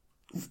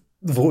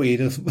void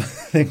of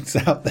things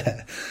out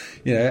there,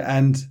 you know.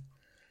 And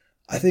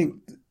I think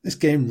this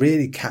game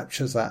really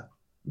captures that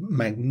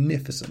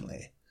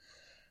magnificently,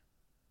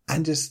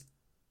 and just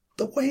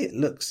the way it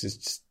looks is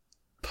just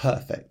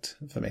perfect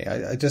for me.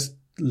 I just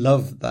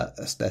love that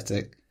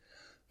aesthetic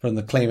from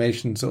the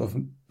claymation sort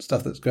of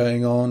stuff that's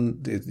going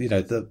on, you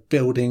know, the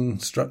building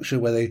structure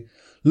where they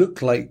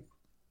look like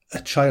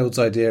a child's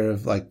idea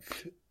of, like,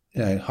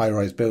 you know,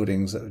 high-rise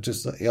buildings that are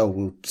just like, oh,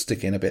 we'll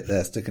stick in a bit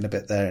there, stick in a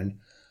bit there. And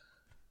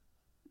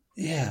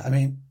yeah, I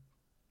mean,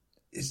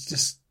 it's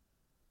just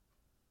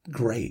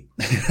great.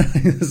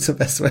 That's the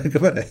best way to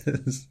put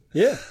it.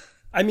 Yeah.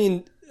 I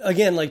mean,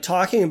 again, like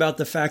talking about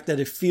the fact that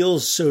it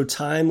feels so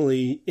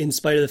timely in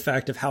spite of the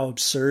fact of how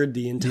absurd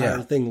the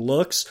entire thing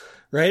looks,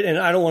 right? And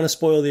I don't want to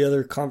spoil the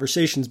other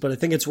conversations, but I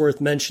think it's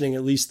worth mentioning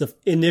at least the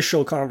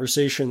initial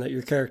conversation that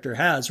your character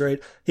has,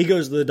 right? He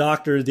goes to the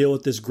doctor to deal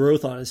with this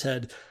growth on his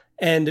head.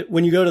 And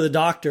when you go to the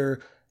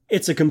doctor,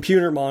 it's a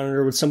computer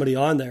monitor with somebody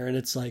on there. And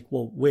it's like,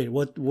 well, wait,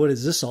 what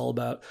is this all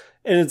about?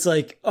 And it's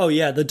like, oh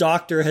yeah, the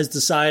doctor has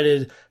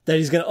decided that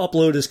he's going to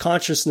upload his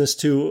consciousness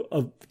to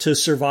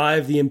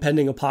survive the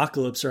impending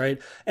apocalypse,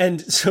 right?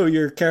 And so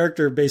your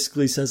character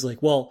basically says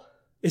like, well,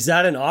 is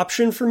that an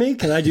option for me?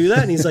 Can I do that?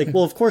 And he's like,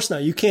 well, of course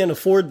not. You can't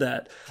afford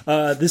that.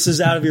 This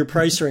is out of your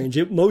price range.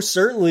 It most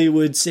certainly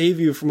would save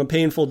you from a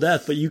painful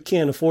death, but you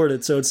can't afford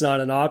it. So it's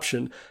not an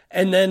option.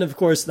 And then of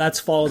course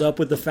that's followed up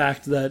with the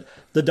fact that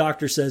the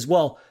doctor says,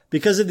 well,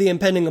 because of the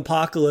impending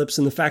apocalypse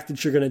and the fact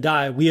that you're going to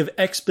die, we have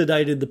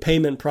expedited the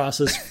payment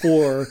process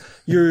for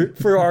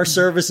our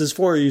services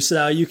for you, so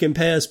now you can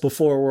pay us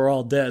before we're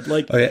all dead.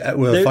 Like, oh yeah,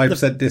 well,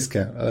 5%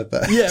 discount. I like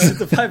that. Yeah, with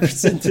the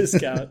 5%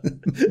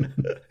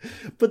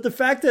 discount. But the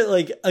fact that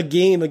like a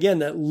game again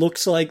that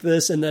looks like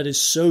this and that is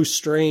so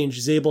strange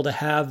is able to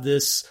have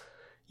this,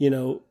 you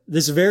know,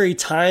 this very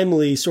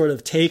timely sort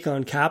of take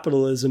on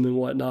capitalism and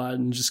whatnot,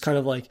 and just kind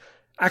of like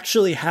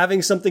actually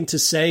having something to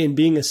say and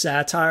being a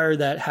satire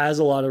that has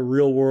a lot of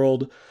real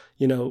world,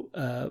 you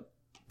know,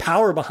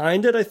 power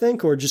behind it, I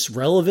think, or just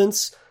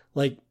relevance.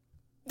 Like,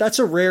 that's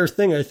a rare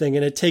thing, I think.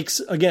 And it takes,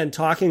 again,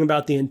 talking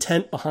about the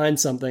intent behind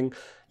something.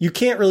 You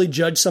can't really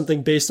judge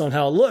something based on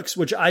how it looks,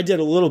 which I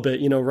did a little bit,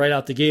 you know, right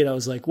out the gate. I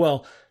was like,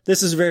 well,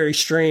 this is very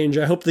strange.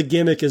 I hope the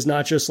gimmick is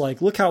not just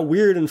like, look how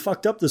weird and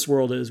fucked up this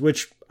world is,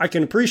 which I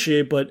can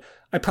appreciate, but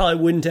I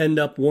probably wouldn't end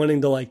up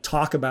wanting to like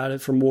talk about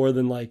it for more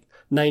than like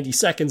 90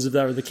 seconds if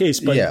that were the case.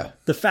 But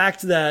the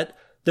fact that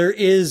there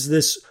is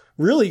this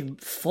really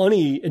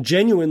funny,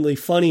 genuinely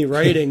funny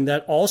writing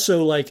that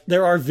also like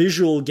there are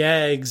visual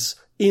gags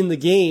in the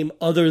game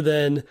other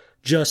than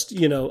just,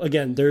 you know,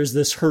 again, there's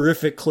this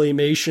horrific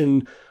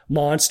claymation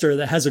monster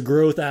that has a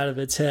growth out of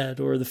its head,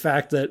 or the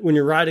fact that when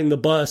you're riding the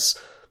bus,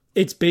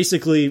 it's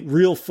basically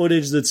real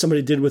footage that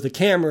somebody did with a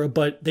camera,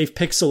 but they've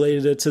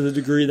pixelated it to the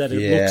degree that it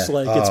looks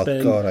like it's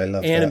been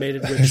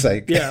animated. Which,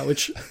 like,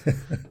 which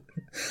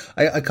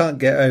I can't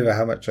get over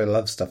how much I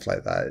love stuff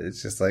like that.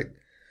 It's just like,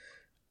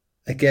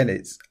 again,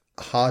 it's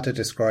hard to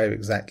describe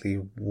exactly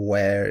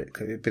where it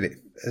could, but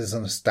there's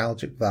a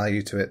nostalgic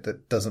value to it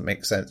that doesn't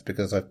make sense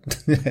because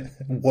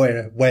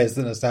where's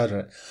the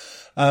nostalgia?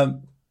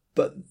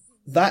 But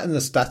that and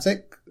the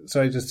static,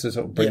 sorry, just to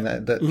sort of bring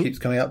that keeps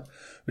coming up,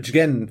 which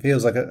again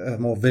feels like a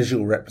more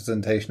visual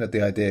representation of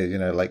the idea, you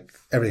know, like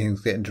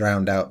everything's getting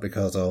drowned out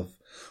because of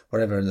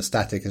whatever, and the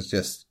static is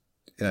just,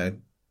 you know,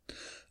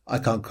 I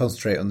can't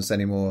concentrate on this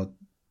anymore.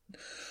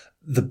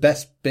 The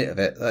best bit of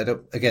it, I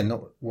don't, again,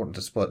 not wanting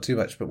to spoil it too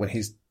much, but when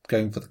he's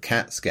going for the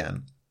CAT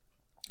scan,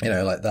 you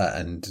know, like that,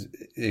 and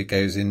it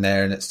goes in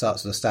there and it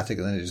starts with a static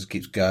and then it just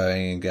keeps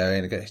going and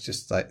going and going. It's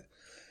just like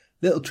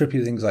little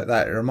trippy things like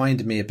that. It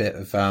reminded me a bit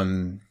of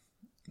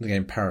the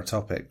game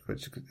Paratopic,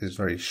 which is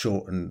very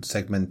short and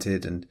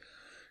segmented and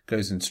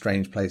goes in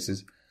strange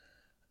places.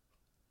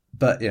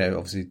 But, you know,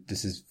 obviously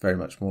this is very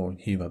much more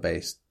humor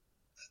based.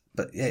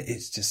 But yeah,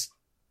 it's just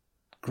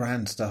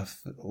grand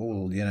stuff,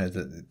 all, you know,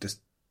 that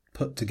just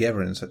put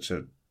together in such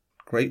a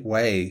great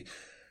way.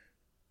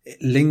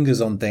 It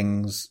lingers on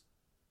things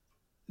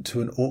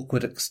to an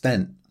awkward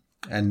extent.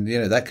 And, you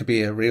know, that could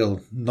be a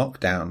real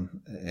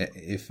knockdown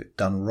if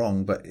done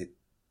wrong, but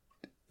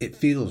it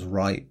feels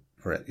right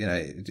for it. You know,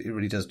 it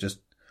really does just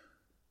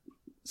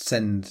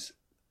send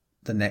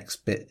the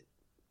next bit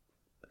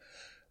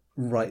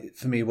right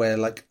for me, where,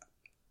 like,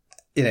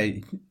 you know,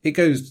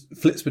 it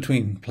flips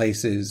between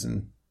places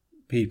and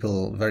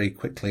people very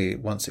quickly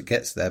once it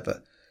gets there,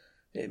 but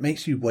it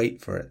makes you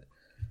wait for it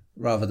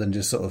rather than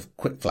just sort of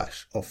quick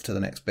flash off to the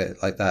next bit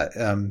like that.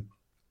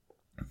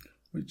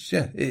 Which,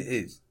 yeah,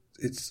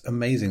 it's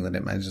amazing that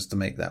it manages to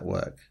make that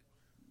work.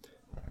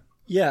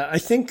 Yeah, I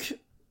think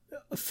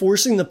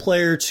forcing the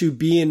player to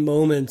be in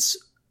moments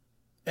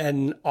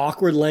an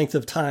awkward length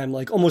of time,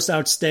 like almost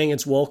outstaying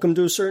its welcome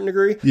to a certain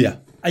degree. Yeah.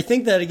 I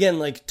think that, again,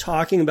 like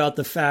talking about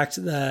the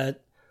fact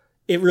that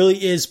it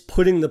really is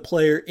putting the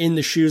player in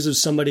the shoes of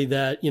somebody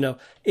that, you know,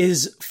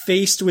 is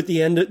faced with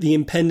the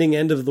impending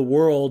end of the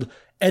world.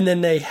 And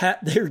then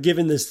they're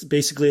given this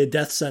basically a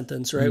death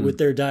sentence, right? With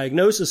their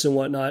diagnosis and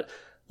whatnot.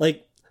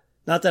 Like,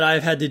 not that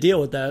I've had to deal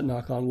with that,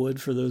 knock on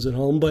wood for those at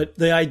home, but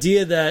the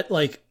idea that,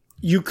 like,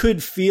 you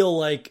could feel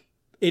like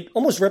it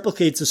almost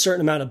replicates a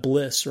certain amount of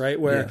bliss, right?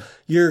 Where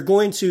you're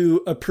going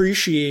to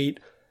appreciate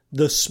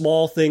the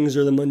small things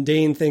or the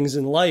mundane things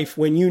in life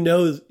when you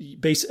know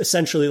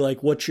essentially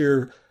like what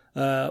your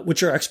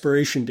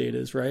expiration date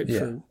is, right? Yeah.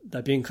 For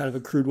that being kind of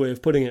a crude way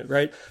of putting it,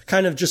 right?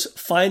 Kind of just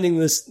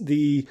finding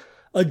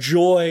a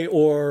joy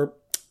or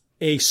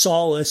a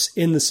solace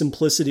in the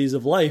simplicities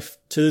of life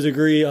to the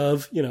degree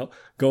of, you know,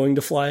 going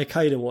to fly a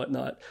kite and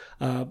whatnot.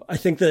 I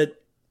think that,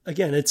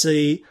 again, it's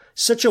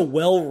such a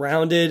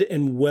well-rounded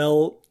and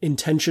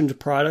well-intentioned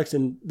product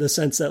in the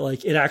sense that,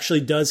 like, it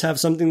actually does have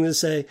something to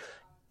say,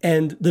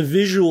 and the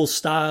visual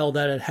style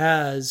that it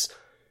has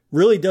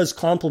really does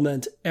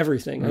complement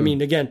everything. I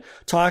mean, again,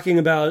 talking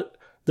about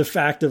the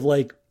fact of,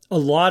 like, a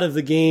lot of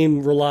the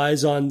game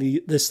relies on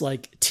this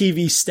like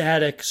TV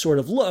static sort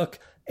of look,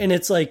 and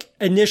it's like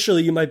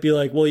initially you might be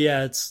like, well,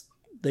 yeah,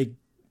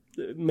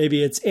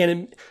 maybe it's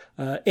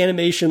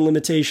animation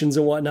limitations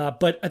and whatnot,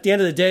 but at the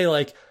end of the day,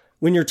 like,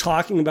 when you're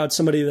talking about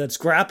somebody that's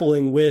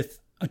grappling with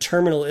a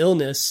terminal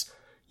illness,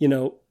 you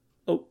know,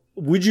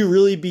 would you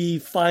really be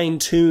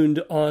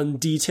fine-tuned on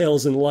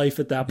details in life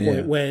at that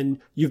point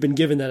when you've been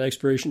given that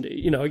expiration date?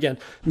 You know, again,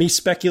 me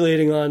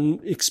speculating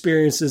on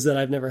experiences that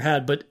I've never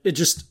had, but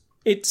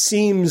it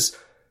seems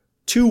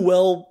too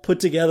well put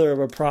together of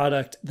a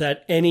product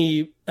that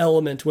any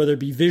element, whether it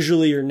be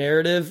visually or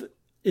narrative,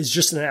 is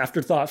just an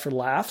afterthought for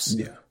laughs.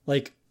 Yeah.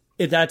 Like,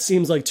 that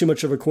seems like too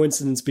much of a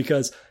coincidence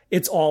because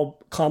it's all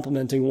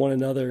complementing one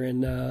another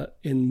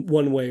in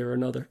one way or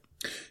another.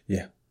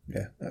 Yeah.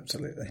 Yeah,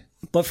 absolutely.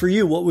 But for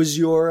you, what was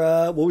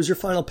your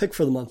final pick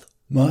for the month?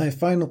 My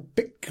final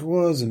pick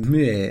was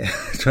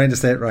trying to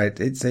say it right.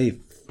 It's a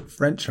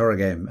French horror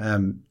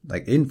game,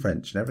 like in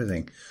French and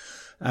everything.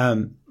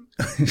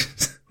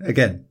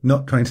 Again,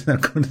 not trying to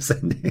sound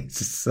condescending. It's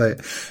just so,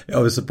 I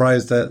was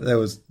surprised that there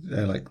was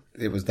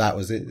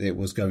it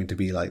was going to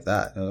be like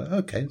that. Like,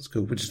 okay, it's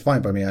cool, which is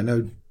fine by me. I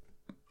know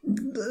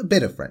a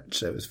bit of French,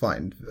 so it was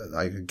fine.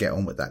 I could get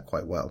on with that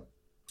quite well.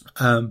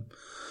 No,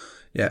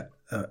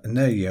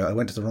 I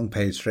went to the wrong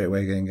page straight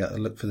away and got a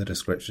look for the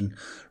description.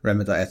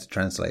 Remember that I had to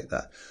translate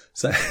that.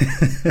 So,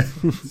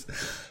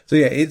 so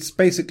yeah, it's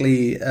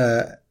basically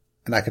an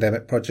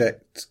academic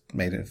project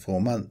made in 4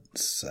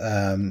 months.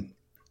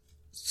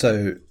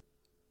 So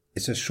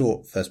it's a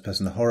short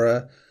first-person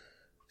horror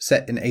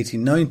set in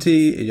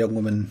 1890. A young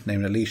woman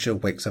named Alicia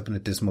wakes up in a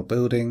dismal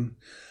building.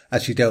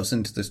 As she delves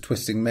into this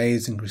twisting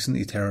maze,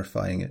 increasingly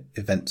terrifying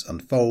events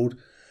unfold.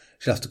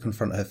 She has to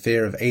confront her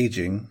fear of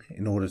aging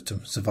in order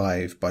to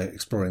survive by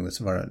exploring this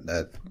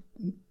environment.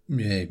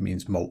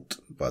 Means molt,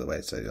 by the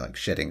way, so like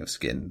shedding of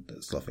skin,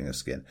 sloughing of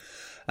skin.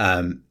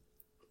 So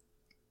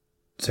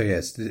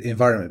yes, the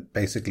environment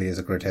basically is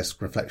a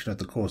grotesque reflection of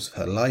the course of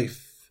her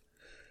life.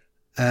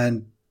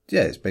 And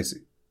yeah,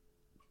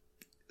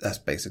 that's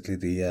basically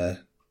the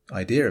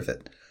idea of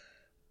it.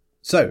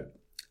 So,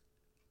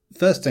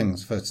 first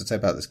things first to say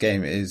about this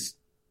game is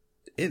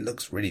it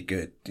looks really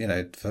good.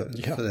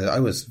 I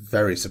was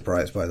very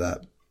surprised by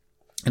that.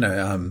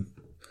 The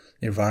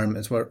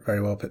environments were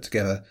very well put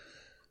together.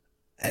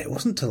 And it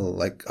wasn't till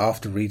like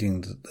after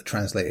reading the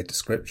translated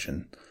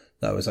description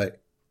that I was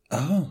like,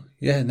 oh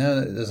yeah,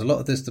 no, there's a lot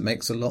of this that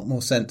makes a lot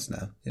more sense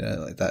now.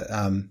 Like that.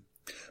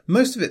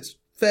 Most of it's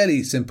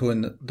fairly simple,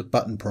 and the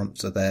button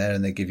prompts are there,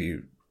 and they give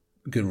you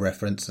good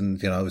reference.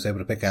 And I was able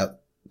to pick out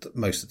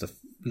most of the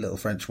little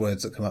French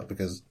words that come up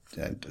because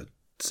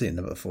seeing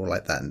them before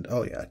like that, and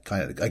oh yeah,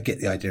 I get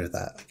the idea of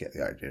that. I get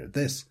the idea of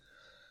this.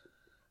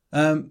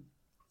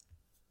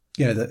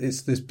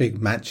 It's this big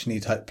mansion-y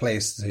type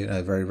place,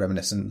 very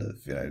reminiscent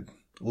of,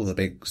 all the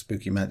big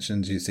spooky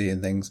mansions you see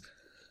in things.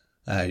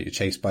 You're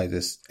chased by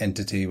this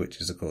entity, which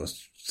is of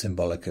course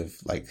symbolic of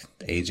like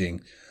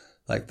aging,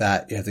 like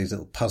that. You have these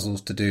little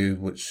puzzles to do,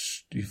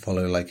 which you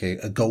follow like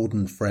a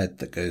golden thread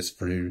that goes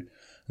through,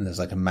 and there's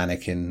like a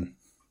mannequin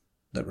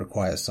that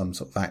requires some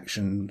sort of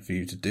action for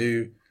you to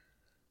do.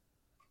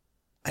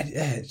 And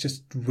yeah, it's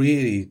just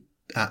really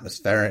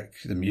atmospheric.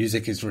 The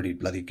music is really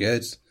bloody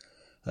good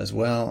as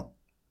well.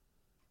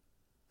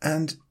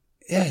 And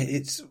yeah,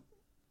 it's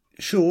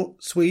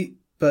short, sweet,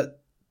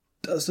 but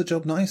does the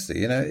job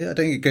nicely. I don't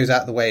think it goes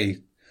out of the way,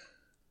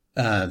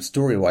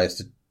 story-wise,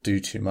 to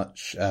do too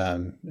much,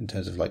 in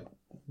terms of like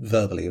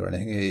verbally or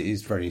anything. It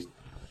is very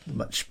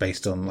much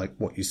based on like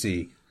what you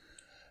see,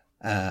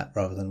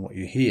 rather than what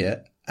you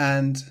hear.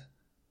 And,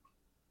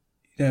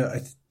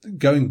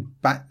 going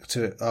back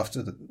to it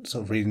after the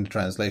sort of reading the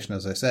translation,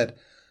 as I said,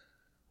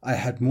 I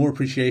had more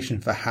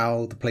appreciation for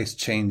how the place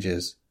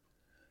changes,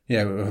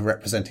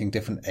 representing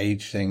different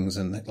age things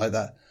and like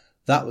that.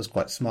 That was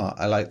quite smart.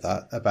 I like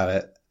that about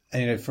it.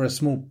 And, for a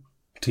small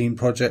team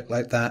project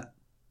like that,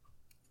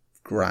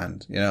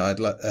 grand. I'd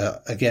like,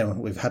 again,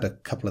 we've had a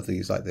couple of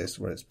these like this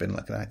where it's been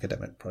like an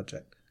academic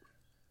project,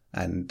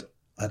 and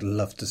I'd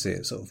love to see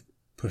it sort of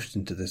pushed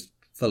into this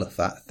full of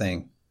that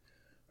thing.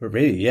 But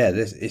really, yeah,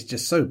 it's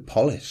just so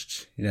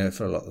polished,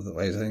 for a lot of the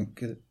ways. I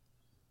think it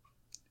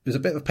was a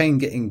bit of a pain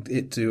getting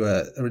it to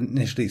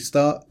initially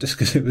start, just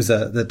because it was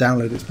the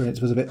download experience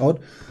was a bit odd.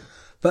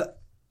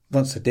 But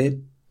once I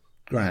did,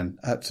 grand,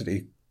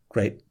 absolutely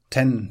great.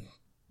 10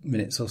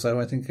 minutes or so,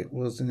 I think it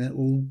was in it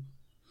all.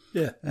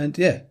 Yeah. And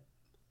yeah,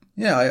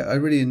 I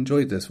really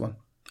enjoyed this one.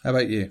 How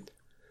about you?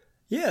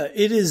 Yeah,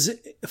 it is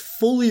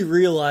fully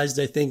realized,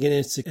 I think, in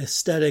its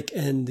aesthetic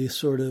and the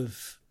sort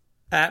of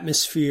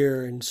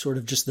atmosphere and sort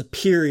of just the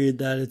period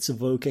that it's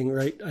evoking,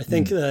 right? I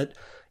think that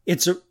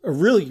it's a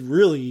really,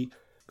 really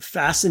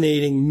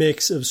fascinating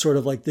mix of sort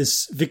of like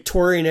this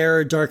Victorian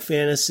era dark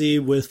fantasy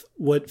with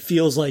what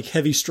feels like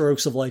heavy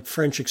strokes of like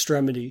French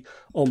extremity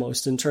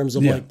almost, in terms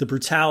of like the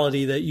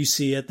brutality that you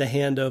see at the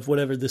hand of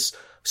whatever this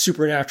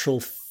supernatural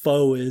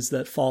foe is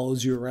that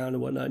follows you around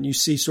and whatnot. And you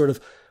see sort of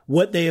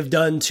what they have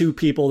done to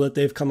people that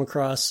they've come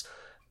across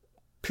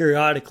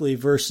periodically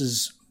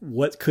versus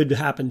what could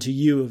happen to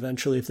you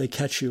eventually if they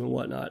catch you and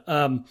whatnot.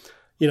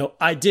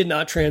 I did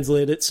not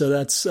translate it, so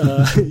that's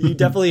you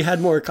definitely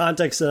had more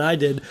context than I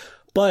did.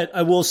 But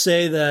I will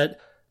say that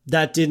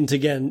it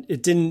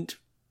didn't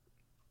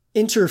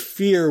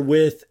interfere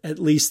with at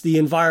least the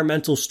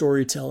environmental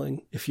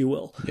storytelling, if you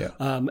will.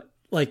 Yeah.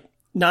 Like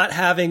not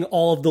having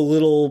all of the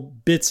little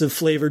bits of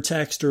flavor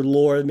text or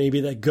lore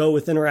maybe that go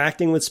with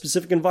interacting with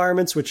specific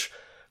environments, which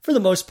for the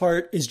most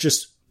part is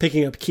just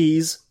picking up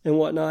keys and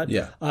whatnot.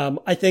 Yeah.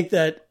 I think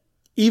that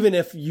even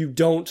if you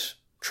don't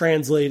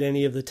translate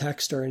any of the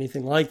text or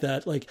anything like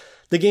that, like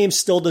the game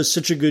still does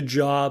such a good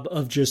job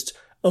of just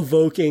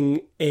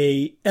evoking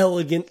a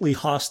elegantly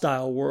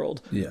hostile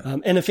world. Yeah.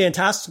 And a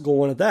fantastical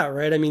one at that,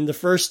 right? I mean, the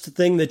first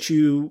thing that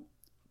you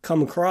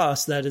come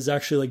across that is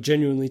actually like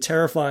genuinely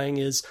terrifying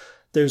is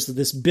there's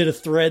this bit of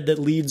thread that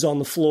leads on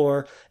the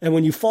floor. And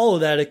when you follow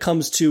that, it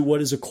comes to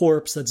what is a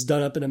corpse that's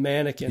done up in a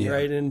mannequin,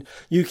 right? And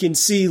you can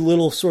see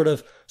little sort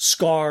of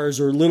scars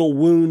or little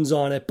wounds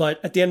on it. But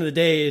at the end of the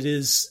day, it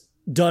is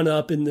done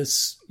up in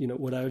this,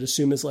 what I would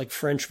assume is like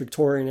French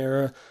Victorian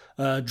era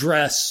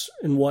dress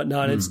and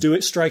whatnot.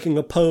 It's striking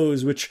a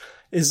pose, which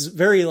is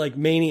very like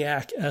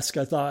Maniac-esque,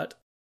 I thought.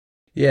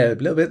 Yeah, a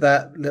little bit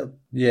that, and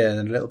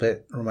a little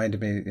bit reminded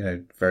me,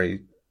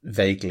 very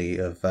vaguely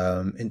of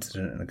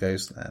Incident in a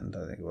Ghostland,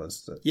 I think it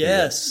was.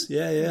 Yes,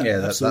 yeah. Yeah,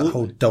 that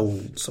whole dull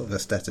sort of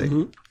aesthetic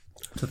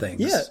to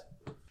things. Yeah,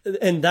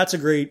 and that's a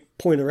great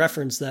point of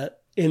reference, that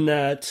in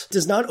that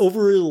does not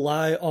overly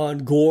rely on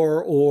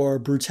gore or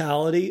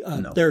brutality.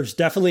 No. There's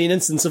definitely an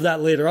instance of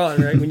that later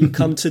on, right? When you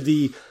come to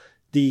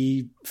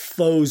the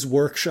foe's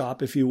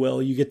workshop, if you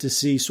will, you get to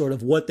see sort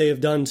of what they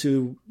have done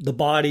to the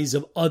bodies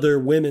of other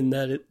women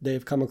that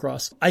they've come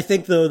across. I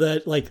think, though,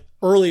 that like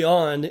early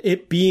on,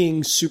 it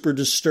being super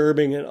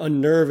disturbing and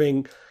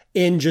unnerving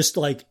in just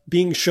like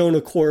being shown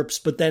a corpse,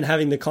 but then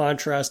having the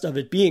contrast of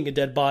it being a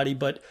dead body,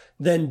 but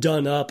then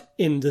done up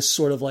in this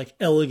sort of like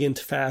elegant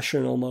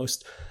fashion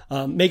almost,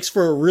 makes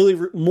for a really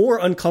more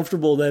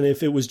uncomfortable than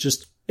if it was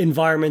just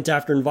environment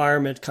after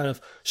environment kind of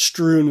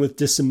strewn with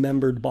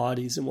dismembered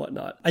bodies and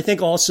whatnot. I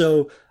think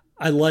also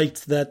I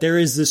liked that there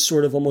is this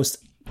sort of almost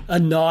a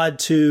nod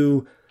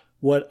to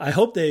what I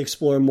hope they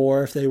explore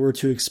more if they were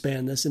to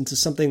expand this into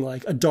something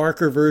like a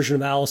darker version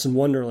of Alice in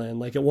Wonderland.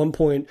 Like at one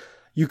point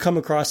you come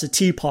across a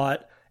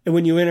teapot, and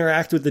when you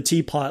interact with the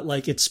teapot,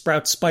 like it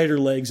sprouts spider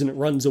legs and it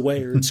runs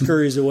away or it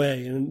scurries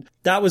away. And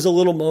that was a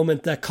little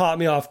moment that caught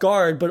me off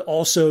guard, but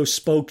also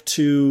spoke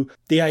to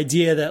the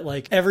idea that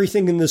like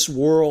everything in this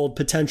world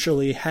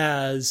potentially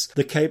has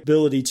the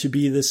capability to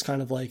be this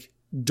kind of like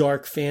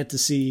dark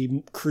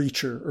fantasy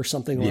creature or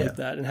something like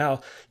that. And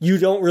how you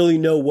don't really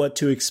know what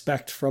to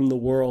expect from the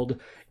world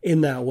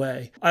in that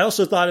way. I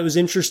also thought it was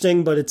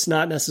interesting, but it's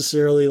not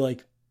necessarily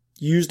like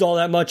used all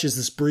that much, is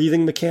this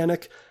breathing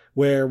mechanic,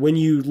 where when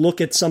you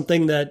look at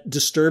something that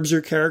disturbs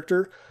your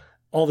character,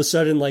 all of a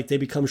sudden, like they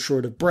become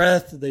short of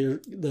breath.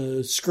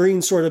 The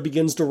screen sort of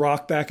begins to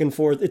rock back and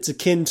forth. It's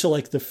akin to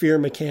like the fear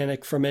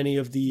mechanic from any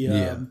of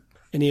the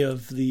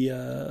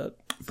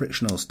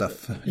frictional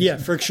stuff. Yeah,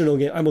 frictional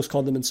game. I almost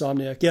called them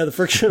Insomniac. Yeah, the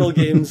frictional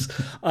games,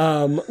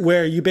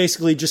 where you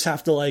basically just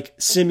have to like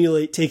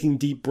simulate taking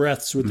deep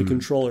breaths with the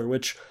controller,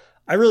 which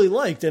I really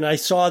liked, and I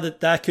saw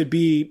that could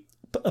be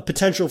a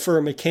potential for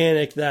a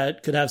mechanic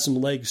that could have some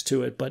legs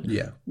to it, but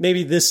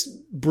maybe this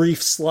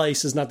brief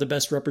slice is not the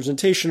best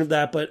representation of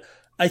that. But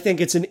I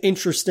think it's an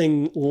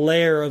interesting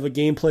layer of a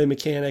gameplay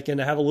mechanic, and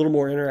to have a little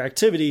more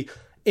interactivity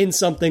in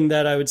something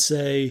that I would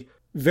say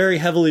very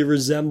heavily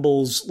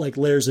resembles like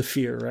Layers of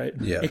Fear, right?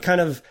 Yeah. It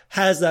kind of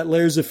has that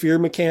Layers of Fear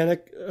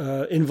mechanic,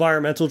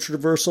 environmental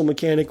traversal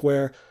mechanic,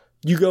 where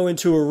you go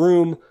into a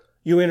room,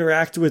 you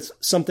interact with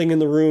something in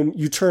the room,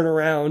 you turn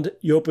around,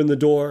 you open the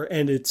door,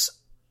 and it's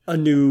a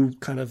new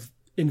kind of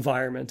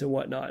environment and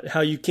whatnot.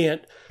 How you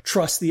can't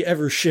trust the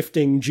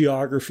ever-shifting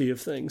geography of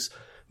things,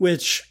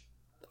 which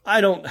I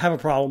don't have a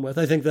problem with.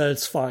 I think that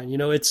it's fine. You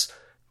know, it's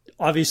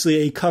obviously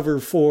a cover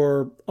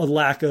for a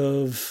lack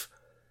of,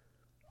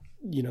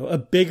 you know, a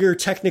bigger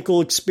technical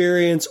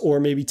experience or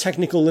maybe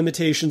technical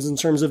limitations in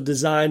terms of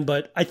design.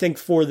 But I think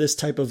for this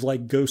type of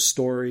like ghost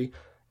story,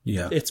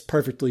 it's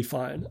perfectly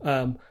fine.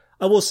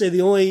 I will say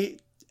the only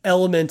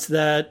element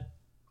that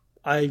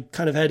I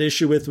kind of had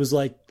issue with was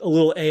like a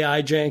little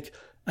AI jank.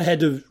 I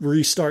had to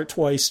restart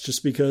twice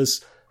just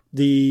because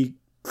the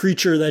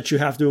creature that you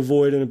have to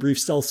avoid in a brief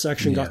stealth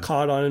section got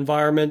caught on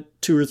environment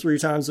 2 or 3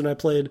 times when I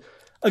played.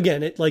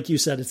 Again, it, like you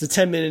said, it's a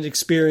 10-minute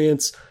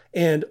experience,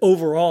 and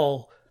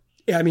overall,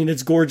 I mean,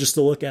 it's gorgeous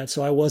to look at.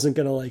 So I wasn't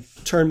going to like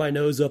turn my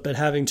nose up at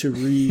having to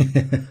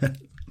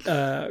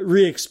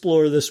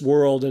re-explore this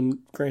world. And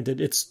granted,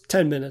 it's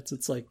 10 minutes.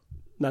 It's like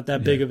not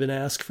that big of an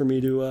ask for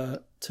me to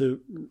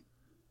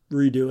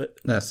redo it.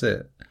 That's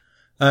it.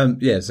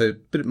 So a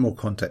bit more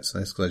context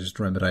on this, because I just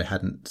remembered I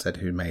hadn't said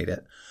who made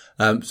it.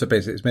 So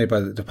basically it's made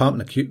by the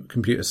Department of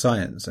Computer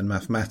Science and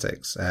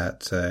Mathematics at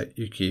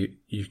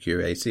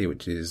UQAC,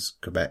 which is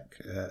Quebec,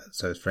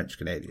 so it's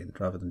French-Canadian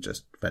rather than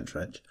just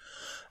French.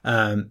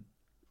 And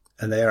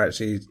they are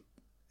actually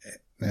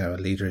a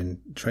leader in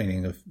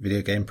training of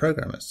video game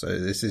programmers. So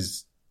this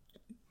is,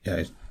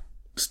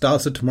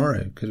 stars of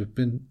tomorrow could have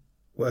been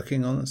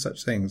working on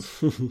such things.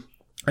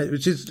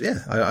 Which is,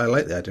 I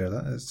like the idea of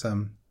that. It's,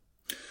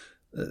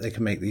 they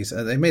can make these,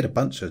 they made a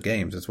bunch of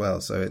games as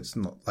well. So it's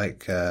not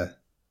like,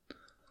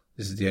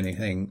 this is the only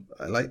thing.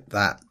 I like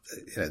that.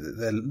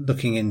 They're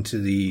looking into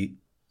the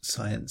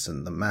science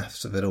and the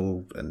maths of it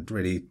all and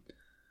really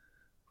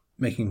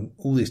making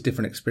all these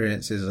different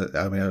experiences.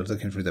 I mean, I was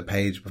looking through the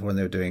page before and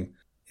they were doing,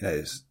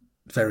 it's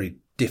very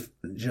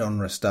different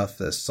genre stuff.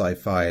 There's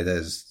sci-fi,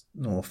 there's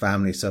more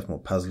family stuff,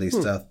 more puzzly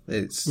stuff.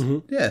 It's,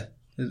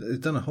 it's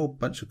done a whole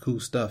bunch of cool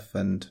stuff,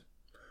 and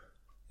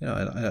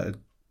I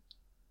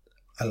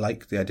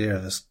like the idea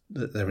of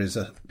that there is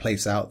a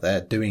place out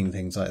there doing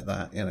things like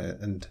that,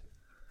 and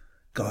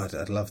God,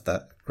 I'd love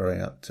that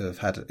growing up to have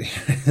had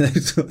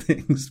those sort of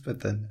things.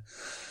 But then,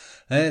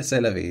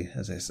 c'est la vie,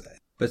 as they say.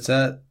 But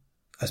I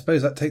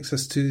suppose that takes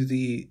us to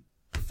the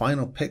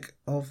final pick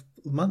of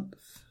the month.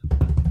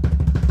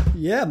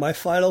 Yeah, my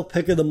final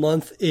pick of the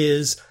month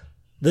is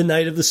The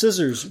Night of the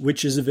Scissors,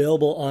 which is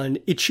available on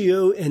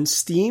itch.io and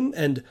Steam,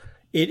 and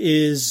it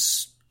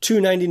is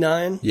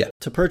 $2.99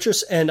 to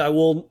purchase. And I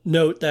will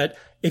note that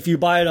if you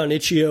buy it on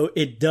itch.io,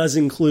 it does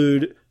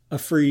include a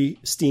free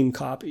Steam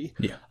copy.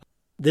 Yeah.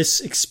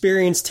 This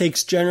experience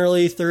takes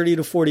generally 30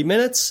 to 40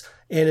 minutes,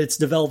 and it's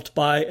developed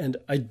by, and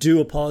I do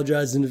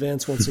apologize in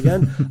advance once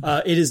again,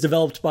 it is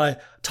developed by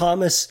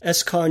Thomas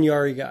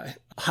Eskanyari.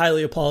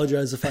 Highly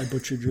apologize if I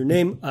butchered your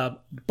name,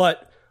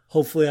 but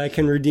hopefully I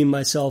can redeem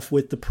myself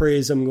with the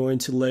praise I'm going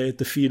to lay at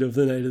the feet of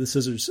the Knight of the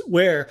Scissors,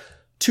 where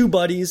two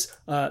buddies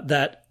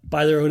that,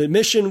 by their own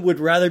admission, would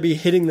rather be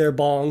hitting their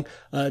bong,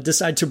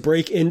 decide to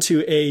break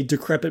into a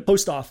decrepit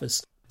post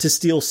office to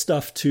steal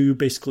stuff to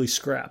basically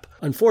scrap.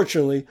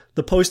 Unfortunately,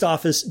 the post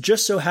office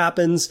just so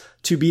happens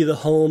to be the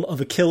home of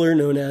a killer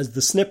known as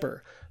the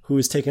Snipper, who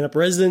has taken up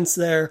residence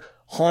there,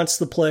 haunts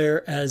the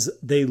player as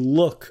they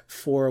look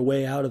for a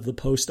way out of the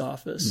post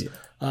office.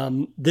 Yeah.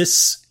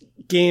 This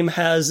game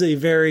has a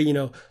very,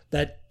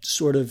 that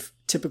sort of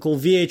typical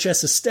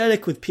VHS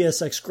aesthetic with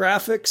PSX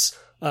graphics,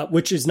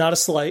 which is not a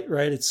slight,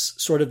 right?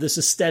 It's sort of this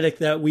aesthetic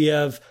that we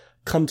have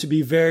come to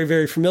be very,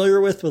 very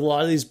familiar with a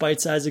lot of these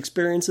bite-sized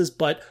experiences.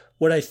 But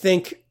what I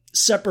think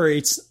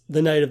separates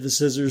the Knight of the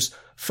Scissors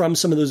from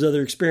some of those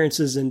other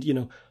experiences and,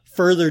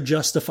 further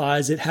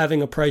justifies it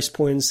having a price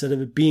point instead of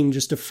it being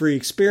just a free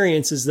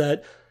experience is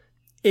that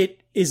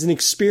it is an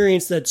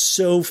experience that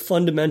so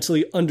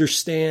fundamentally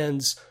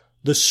understands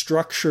the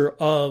structure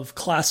of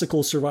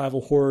classical survival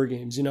horror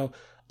games.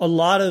 A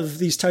lot of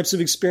these types of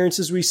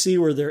experiences we see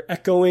where they're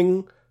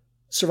echoing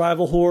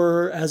survival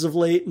horror as of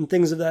late and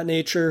things of that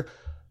nature,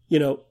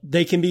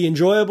 they can be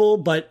enjoyable,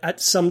 but at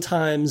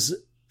sometimes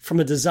from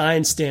a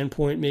design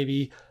standpoint,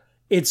 maybe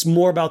it's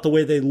more about the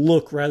way they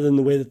look rather than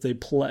the way that they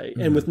play.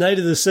 Mm-hmm. And with Knight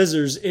of the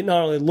Scissors, it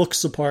not only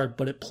looks the part,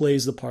 but it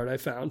plays the part, I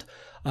found.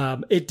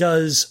 It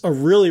does a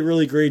really,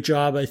 really great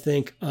job, I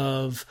think,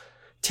 of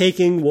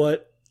taking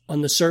what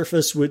on the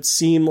surface would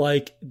seem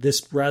like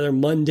this rather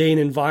mundane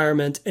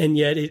environment, and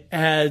yet it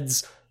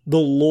adds the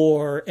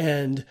lore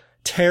and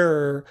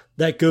terror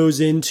that goes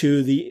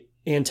into the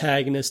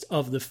antagonist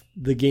of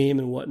the game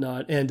and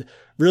whatnot, and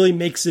really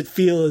makes it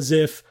feel as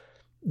if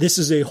this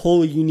is a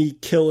wholly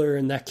unique killer,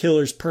 and that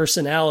killer's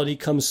personality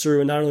comes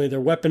through, and not only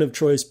their weapon of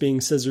choice being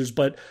scissors,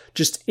 but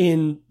just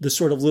in the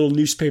sort of little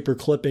newspaper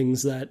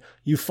clippings that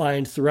you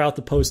find throughout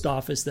the post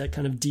office that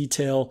kind of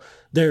detail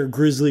their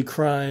grisly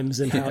crimes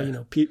and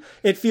how,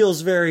 it feels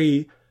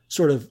very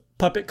sort of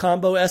puppet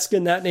combo-esque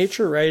in that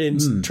nature, right?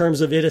 In terms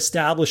of it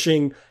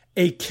establishing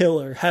a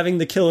killer, having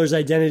the killer's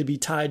identity be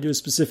tied to a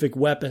specific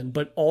weapon,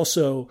 but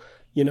also,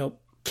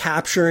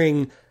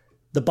 capturing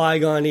the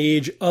bygone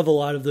age of a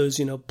lot of those,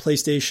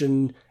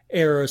 PlayStation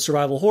era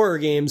survival horror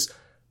games.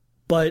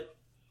 But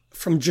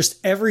from just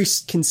every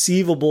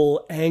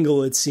conceivable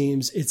angle, it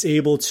seems it's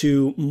able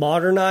to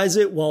modernize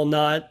it while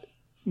not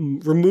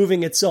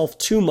removing itself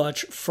too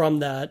much from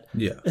that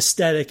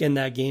aesthetic and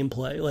that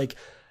gameplay. Like,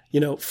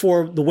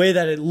 for the way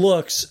that it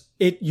looks,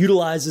 it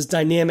utilizes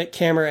dynamic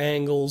camera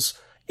angles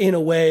in a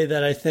way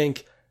that I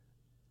think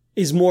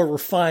is more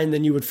refined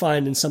than you would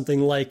find in something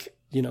like,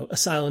 a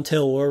Silent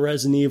Hill or a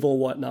Resident Evil,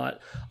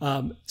 whatnot.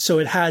 So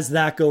it has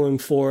that going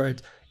for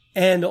it.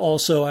 And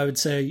also, I would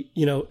say,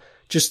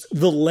 just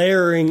the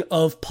layering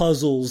of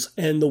puzzles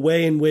and the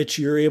way in which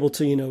you're able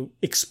to,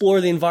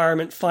 explore the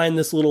environment, find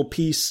this little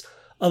piece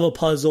of a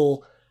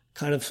puzzle,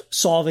 kind of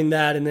solving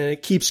that, and then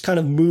it keeps kind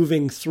of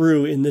moving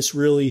through in this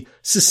really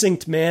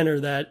succinct manner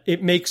that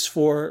it makes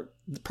for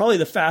probably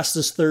the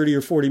fastest 30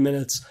 or 40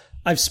 minutes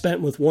I've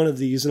spent with one of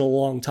these in a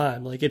long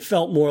time. Like, it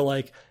felt more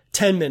like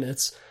 10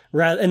 minutes.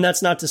 And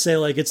that's not to say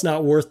like it's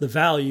not worth the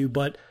value,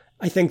 but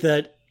I think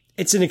that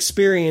it's an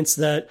experience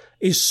that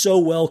is so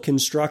well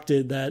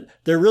constructed that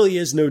there really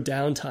is no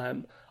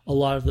downtime a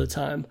lot of the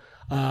time.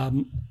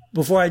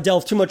 Before I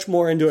delve too much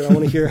more into it, I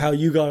want to hear how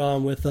you got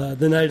on with the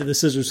Knight of the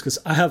Scissors, because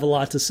I have a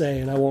lot to say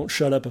and I won't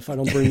shut up if I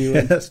don't bring you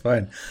in. That's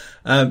fine.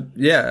 I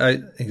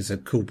think it's a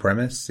cool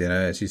premise,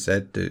 as you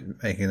said,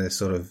 making this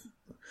sort of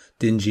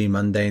dingy,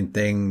 mundane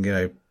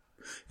thing,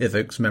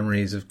 evokes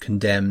memories of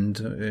Condemned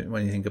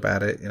when you think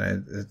about it.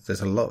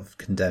 There's a lot of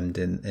Condemned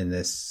in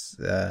this,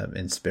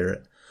 in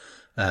spirit,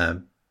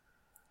 that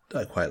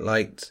I quite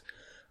liked.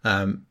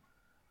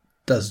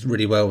 Does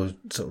really well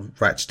with sort of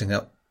ratcheting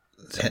up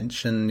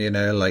tension,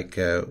 like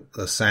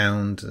the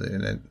sound,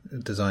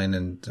 design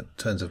in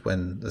terms of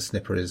when the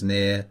Snipper is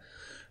near,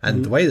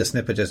 and the way the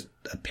Snipper just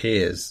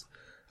appears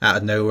out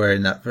of nowhere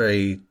in that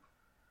very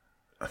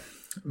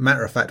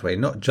matter of fact way,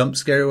 not jump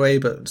scare way,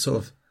 but sort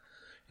of,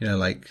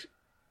 like,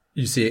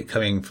 you see it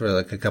coming for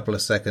like a couple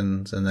of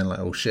seconds and then like,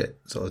 oh shit,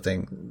 sort of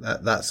thing.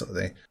 That sort of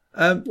thing.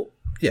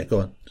 Yeah, go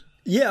on.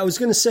 Yeah, I was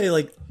going to say,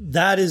 like,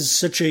 that is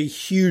such a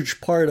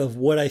huge part of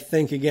what I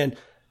think, again,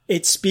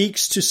 it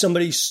speaks to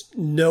somebody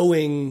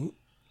knowing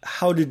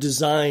how to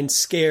design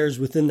scares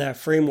within that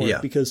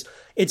framework, because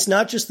it's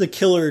not just the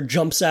killer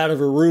jumps out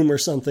of a room or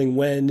something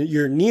when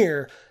you're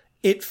near.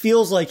 It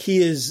feels like he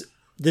is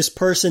this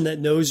person that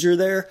knows you're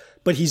there,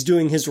 but he's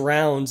doing his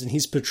rounds and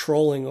he's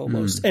patrolling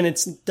almost. And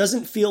it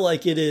doesn't feel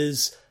like it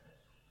is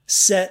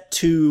set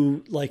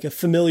to like a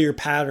familiar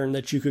pattern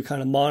that you could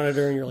kind of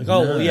monitor, and you're like,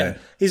 oh, well, yeah,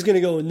 he's going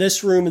to go in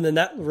this room and then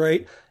that,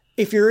 right?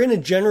 If you're in a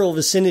general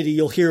vicinity,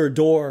 you'll hear a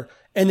door,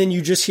 and then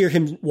you just hear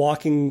him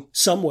walking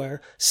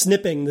somewhere,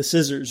 snipping the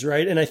scissors,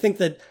 right? And I think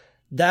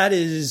that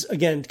is,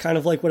 again, kind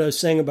of like what I was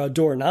saying about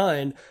Door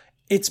 9.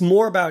 It's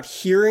more about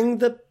hearing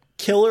the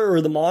killer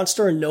or the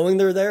monster and knowing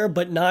they're there,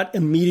 but not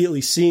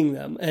immediately seeing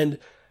them. And,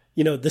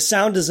 the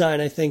sound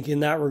design, I think, in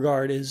that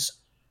regard is,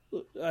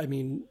 I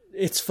mean,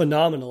 it's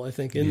phenomenal, I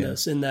think, in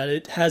this, in that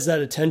it has that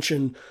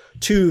attention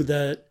to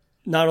that.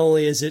 Not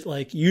only is it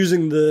like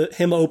using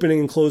him opening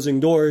and closing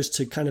doors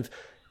to kind of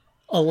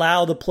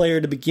allow the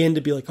player to begin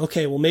to be like,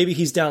 okay, well, maybe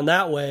he's down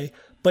that way,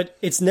 but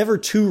it's never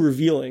too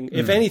revealing.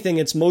 If anything,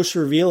 it's most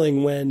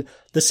revealing when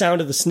the sound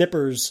of the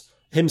snippers,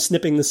 him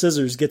snipping the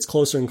scissors, gets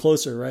closer and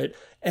closer, right?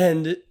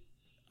 And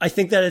I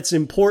think that it's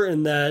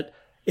important that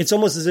it's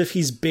almost as if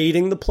he's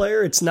baiting the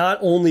player. It's not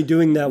only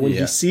doing that when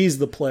he sees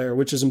the player,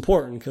 which is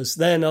important, because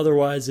then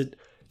otherwise it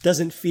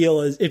doesn't feel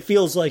it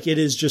feels like it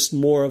is just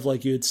more of,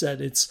 like you had said,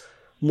 it's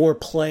more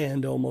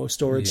planned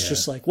almost, or it's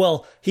just like,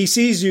 well, he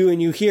sees you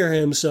and you hear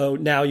him, so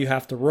now you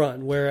have to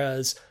run.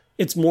 Whereas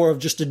it's more of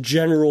just a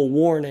general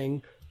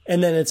warning,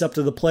 and then it's up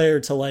to the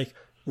player to like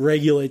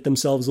regulate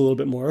themselves a little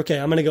bit more. Okay,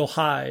 I'm going to go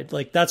hide.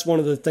 Like that's one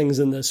of the things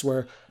in this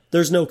where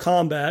there's no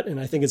combat,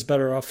 and I think it's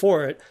better off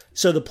for it.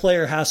 So the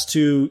player has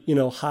to,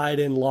 hide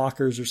in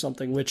lockers or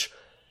something, which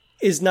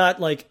is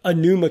not like a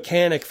new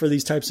mechanic for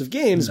these types of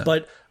games,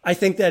 but I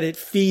think that it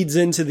feeds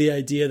into the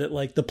idea that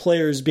like the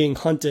player is being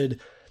hunted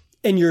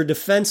and you're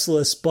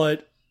defenseless,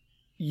 but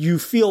you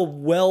feel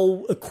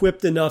well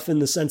equipped enough in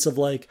the sense of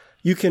like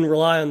you can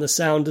rely on the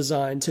sound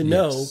design to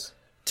know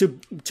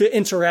to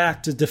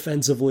interact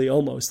defensively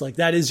almost. Like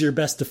that is your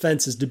best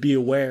defense, is to be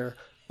aware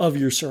of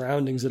your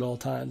surroundings at all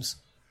times.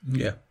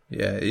 Yeah.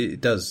 Yeah,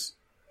 it does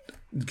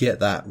get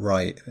that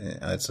right,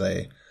 I'd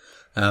say.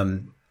 I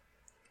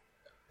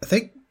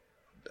think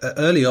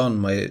early on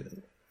my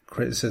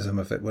criticism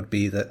of it would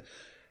be that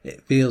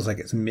it feels like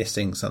it's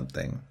missing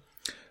something,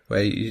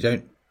 where you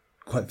don't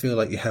quite feel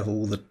like you have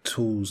all the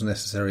tools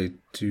necessary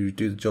to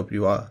do the job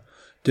you are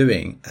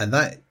doing. And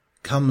that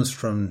comes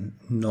from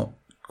not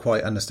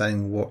quite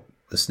understanding what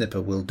the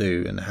snipper will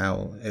do and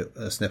how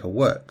a snipper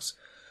works.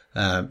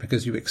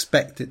 Because you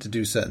expect it to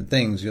do certain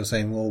things. You're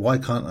saying, well, why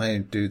can't I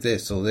do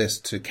this or this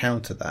to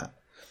counter that?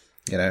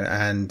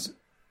 And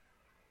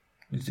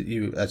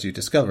you, as you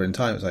discover in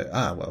time, it's like,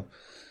 well,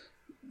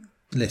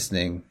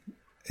 listening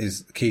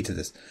is key to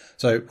this.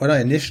 So when I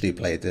initially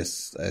played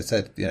this, I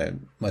said,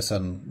 my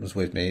son was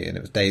with me and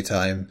it was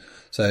daytime.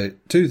 So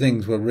two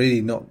things were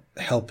really not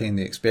helping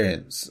the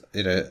experience.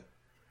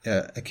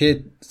 A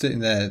kid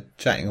sitting there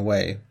chatting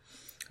away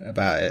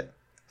about it,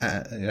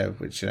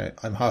 which,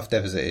 I'm half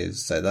deaf as it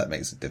is, so that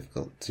makes it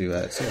difficult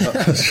to sort of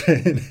up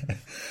screen.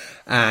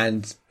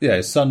 And,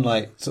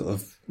 sunlight sort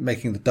of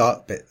making the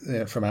dark bit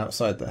from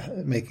outside,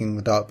 making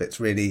the dark bits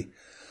really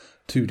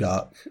too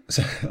dark.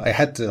 So I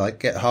had to like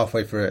get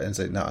halfway through it and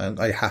say, no,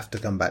 I have to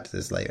come back to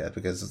this later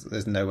because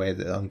there's no way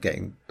that I'm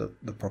getting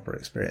the proper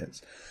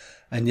experience.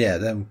 And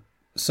then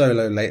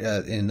solo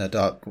later in a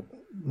dark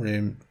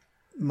room,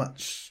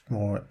 much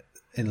more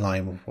in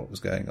line with what was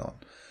going on.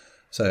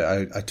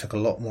 So I took a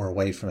lot more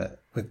away from it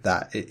with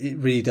that. It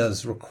really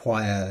does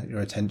require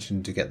your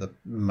attention to get the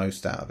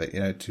most out of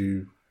it,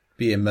 to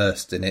be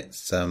immersed in it.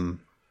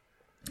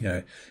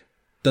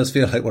 Does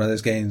feel like one of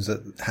those games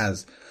that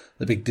has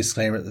the big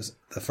disclaimer at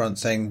the front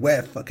saying,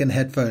 wear fucking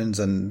headphones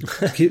and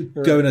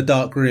go in a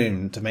dark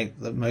room to make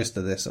the most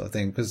of this sort of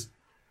thing. Because,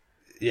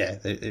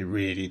 it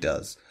really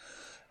does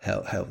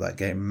help that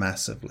game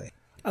massively.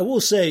 I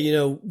will say,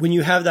 when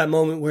you have that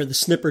moment where the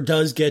snipper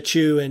does get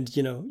you and,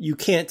 you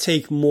can't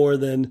take more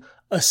than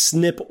a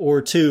snip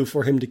or two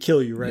for him to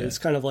kill you, right? Yeah. It's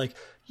kind of like,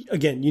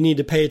 again, you need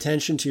to pay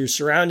attention to your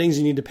surroundings.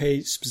 You need to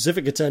pay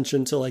specific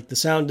attention to like the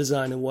sound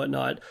design and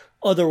whatnot.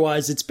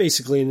 Otherwise, it's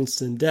basically an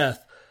instant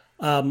death.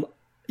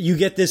 You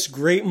get this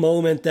great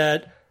moment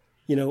that,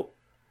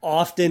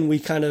 often we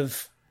kind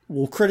of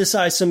will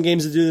criticize some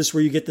games that do this,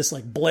 where you get this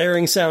like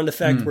blaring sound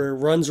effect where it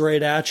runs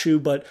right at you.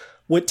 But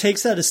what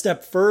takes that a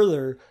step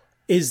further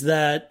is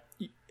that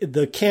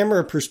the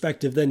camera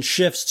perspective then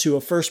shifts to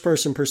a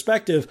first-person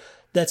perspective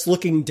that's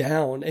looking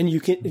down, and you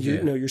can,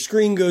 your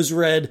screen goes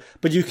red,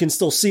 but you can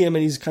still see him,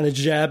 and he's kind of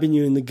jabbing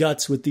you in the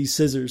guts with these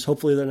scissors.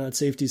 Hopefully they're not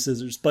safety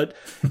scissors, but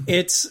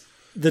it's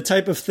the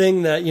type of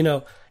thing that,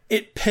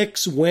 it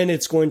picks when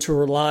it's going to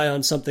rely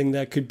on something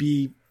that could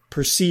be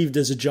perceived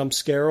as a jump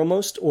scare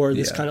almost, or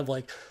this kind of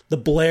like the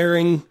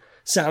blaring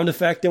sound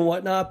effect and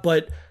whatnot.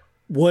 But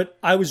what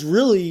I was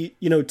really,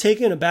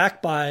 taken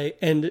aback by,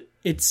 and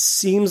it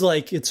seems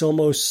like it's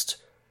almost,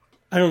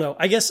 I don't know,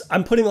 I guess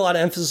I'm putting a lot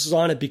of emphasis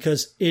on it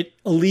because it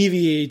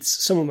alleviates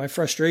some of my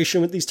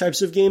frustration with these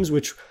types of games,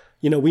 which,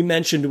 we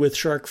mentioned with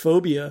Shark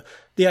Phobia,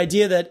 the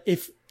idea that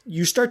if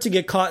you start to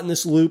get caught in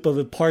this loop of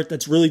a part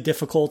that's really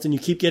difficult and you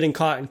keep getting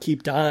caught and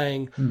keep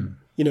dying,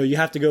 you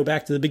have to go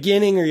back to the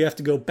beginning or you have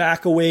to go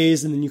back a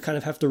ways, and then you kind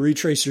of have to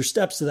retrace your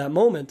steps to that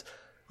moment.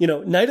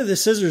 Night of the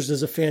Scissors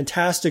does a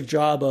fantastic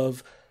job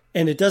of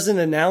And it doesn't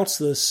announce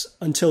this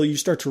until you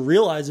start to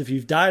realize if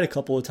you've died a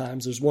couple of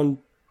times. There's one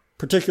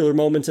particular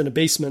moment in a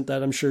basement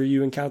that I'm sure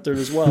you encountered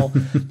as well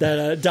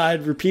that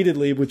died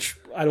repeatedly, which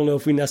I don't know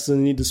if we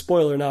necessarily need to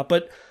spoil or not.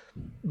 But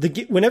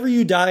whenever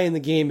you die in the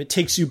game, it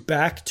takes you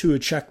back to a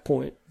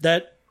checkpoint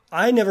that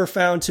I never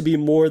found to be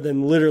more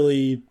than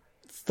literally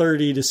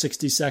 30 to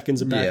 60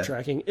 seconds of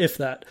backtracking, if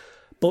that.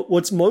 But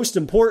what's most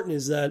important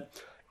is that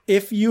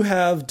if you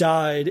have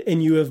died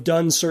and you have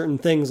done certain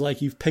things,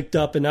 like you've picked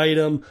up an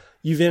item,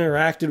 you've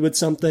interacted with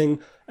something,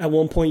 at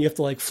one point you have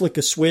to like flick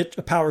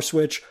a power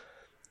switch.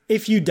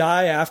 If you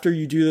die after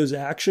you do those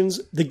actions,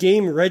 the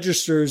game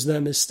registers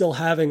them as still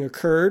having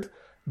occurred,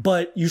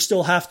 but you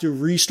still have to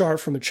restart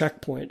from a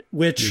checkpoint,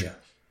 which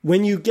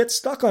when you get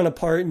stuck on a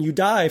part and you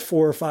die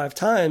 4 or 5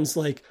 times,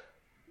 like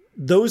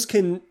those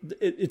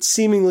it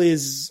seemingly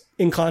is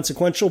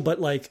inconsequential, but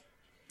like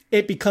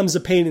it becomes a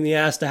pain in the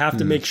ass to have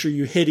to make sure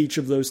you hit each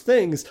of those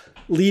things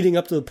leading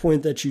up to the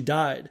point that you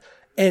died.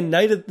 And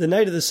the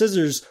Night of the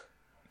Scissors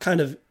kind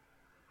of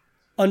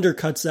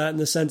undercuts that in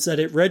the sense that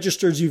it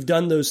registers you've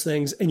done those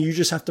things and you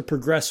just have to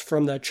progress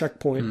from that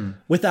checkpoint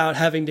without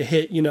having to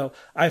hit,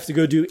 I have to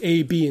go do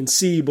A, B, and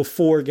C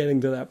before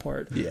getting to that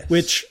part. Yes.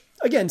 Which,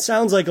 again,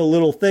 sounds like a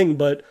little thing,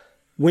 but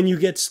when you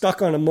get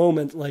stuck on a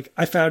moment, like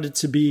I found it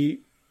to be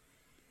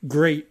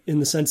great in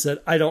the sense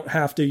that I don't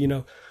have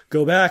to,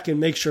 go back and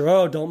make sure,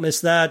 oh, don't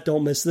miss that,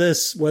 don't miss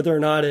this, whether or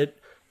not it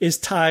is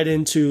tied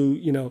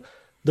into,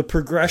 the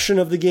progression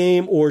of the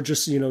game or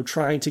just,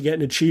 trying to get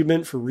an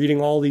achievement for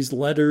reading all these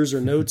letters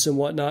or notes and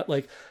whatnot.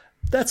 Like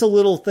that's a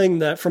little thing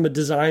that from a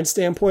design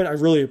standpoint, I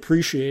really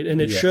appreciate.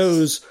 And it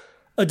shows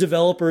a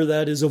developer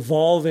that is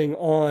evolving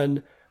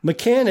on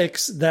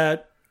mechanics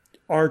that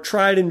are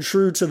tried and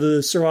true to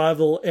the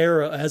survival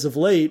era as of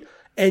late.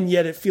 And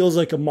yet it feels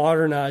like a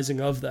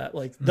modernizing of that.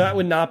 Like that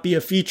would not be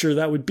a feature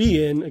that would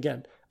be in,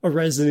 again, a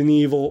Resident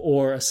Evil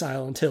or a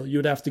Silent Hill. You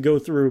would have to go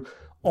through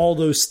all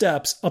those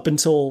steps up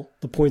until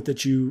the point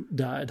that you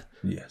died.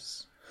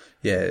 Yes.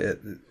 Yeah,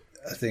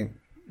 I think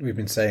we've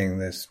been saying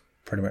this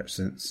pretty much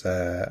since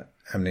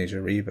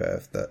Amnesia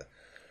Rebirth, that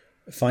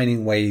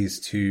finding ways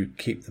to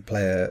keep the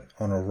player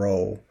on a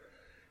roll,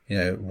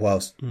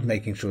 whilst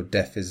making sure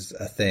death is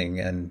a thing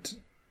and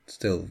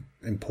still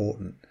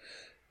important,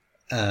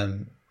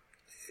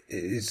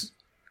 is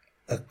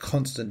a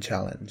constant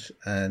challenge.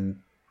 And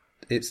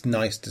it's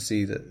nice to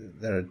see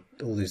that there are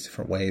all these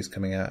different ways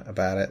coming out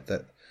about it,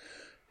 that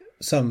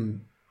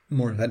some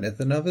more inventive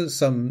than others,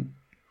 some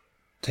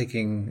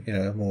taking,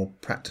 a more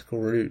practical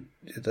route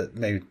that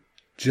may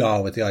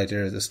jar with the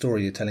idea of the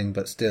story you're telling,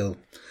 but still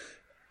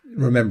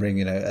remembering,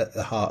 at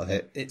the heart of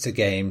it, it's a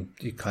game.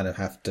 You kind of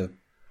have to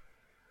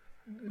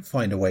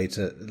find a way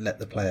to let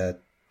the player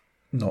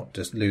not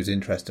just lose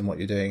interest in what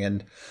you're doing.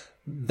 And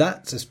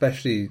that's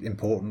especially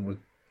important with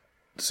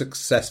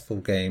successful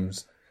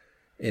games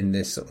in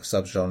this sort of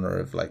subgenre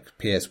of like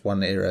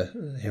PS1 era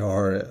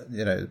horror,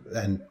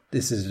 and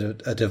this is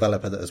a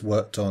developer that has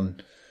worked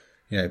on,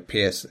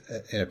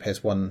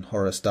 PS1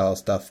 horror style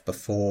stuff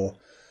before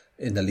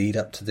in the lead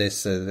up to this.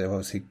 So they've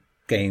obviously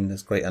gained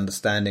this great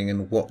understanding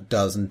in what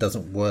does and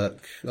doesn't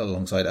work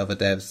alongside other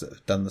devs that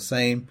have done the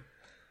same.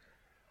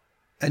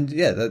 And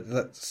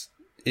that's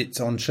it's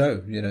on show,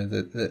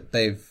 that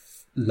they've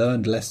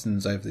learned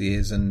lessons over the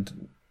years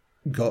and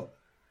got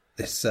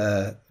this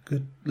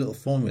good little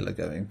formula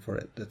going for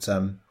it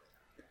that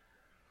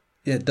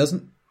it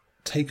doesn't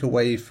take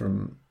away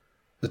from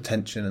the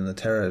tension and the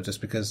terror,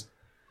 just because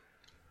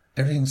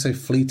everything's so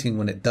fleeting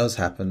when it does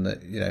happen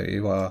that you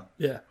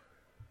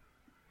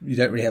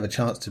don't really have a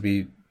chance to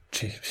be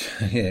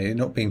you're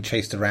not being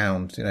chased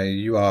around.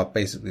 You are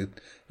basically,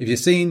 if you're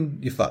seen,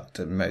 you're fucked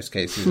in most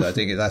cases. I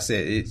think that's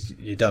it.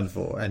 You're done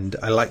for. And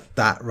I like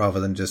that rather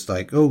than just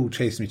like, oh,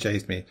 chase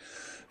me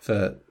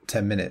for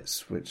 10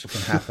 minutes, which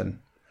can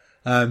happen.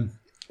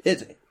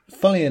 It's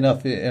funny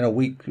enough, in a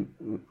week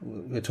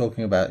we're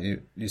talking about,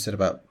 you said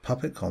about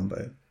Puppet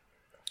Combo,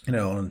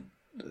 on,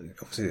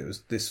 obviously it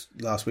was this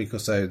last week or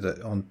so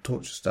that on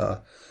Torture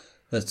Star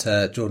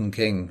that Jordan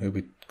King, who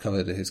we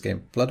covered his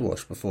game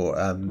Bloodwash before,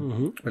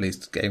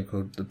 released a game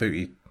called The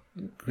Booty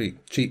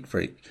Cheat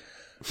Freak,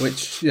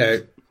 which,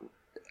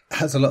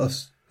 has a lot of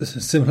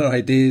similar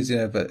ideas,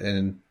 but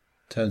in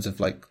terms of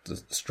like the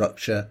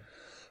structure,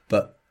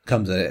 but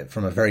comes at it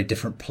from a very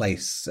different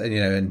place,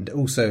 and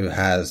also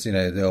has,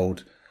 the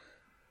old,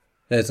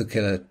 there's a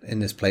killer in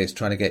this place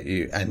trying to get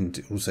you,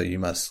 and also you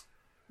must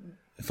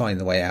find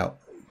the way out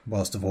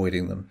whilst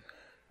avoiding them.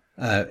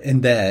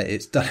 In there,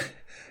 it's done.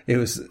 It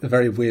was a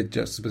very weird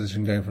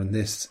juxtaposition going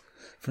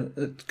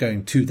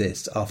to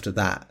this after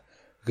that,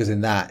 because in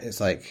that it's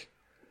like,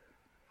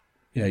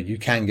 you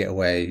can get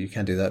away, you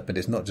can do that, but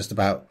it's not just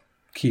about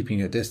keeping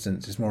your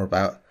distance. It's more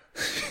about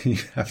you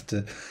have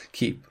to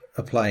keep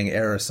applying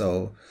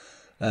aerosol,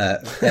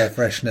 air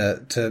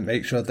freshener to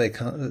make sure they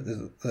can't,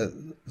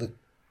 the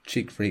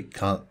cheek freak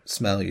can't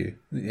smell you,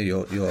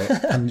 your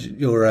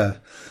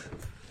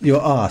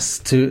ass,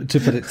 to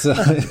put it to.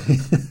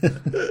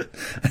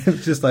 I'm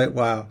just like,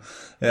 wow.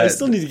 I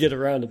still need to get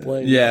around to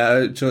playing.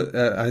 Yeah,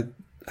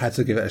 had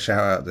to give it a shout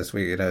out this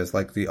week. It's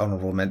like the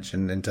honourable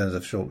mention in terms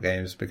of short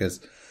games, because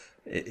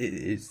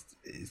it's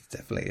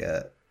definitely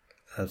an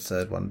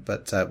absurd one.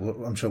 But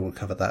I'm sure we'll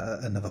cover that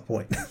at another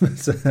point.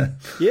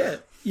 Yeah.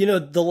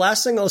 The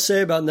last thing I'll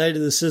say about Night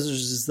of the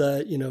Scissors is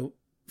that,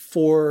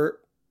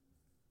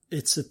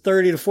 it's a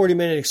 30 to 40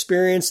 minute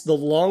experience. The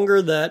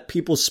longer that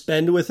people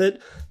spend with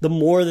it, the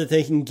more that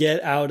they can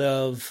get out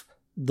of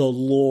the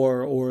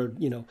lore or,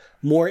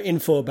 more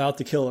info about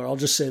the killer. I'll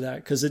just say that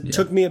because it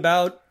took me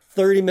about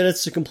 30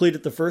 minutes to complete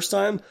it the first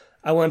time.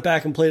 I went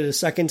back and played it a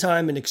second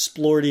time and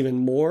explored even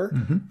more.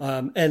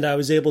 Mm-hmm. And I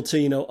was able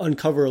to,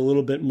 uncover a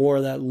little bit more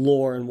of that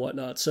lore and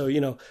whatnot. So,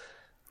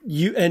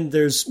 and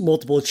there's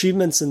multiple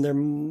achievements,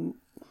 and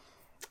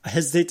I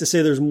hesitate to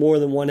say there's more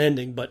than one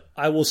ending, but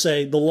I will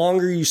say the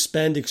longer you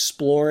spend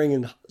exploring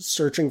and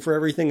searching for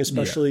everything,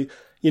 especially,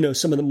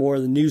 some of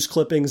the news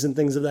clippings and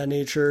things of that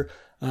nature,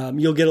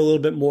 you'll get a little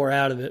bit more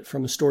out of it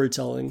from a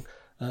storytelling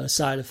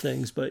side of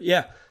things. But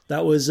yeah,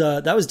 that was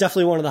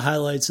definitely one of the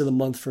highlights of the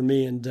month for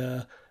me.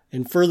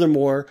 And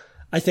furthermore,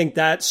 I think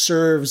that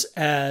serves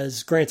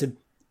as, granted,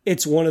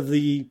 it's one of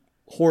the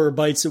horror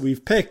bites that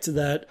we've picked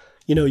that,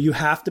 you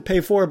have to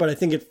pay for, but I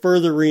think it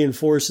further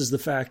reinforces the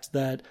fact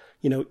that,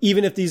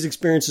 even if these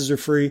experiences are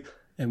free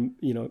and,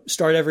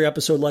 start every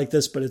episode like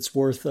this, but it's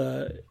worth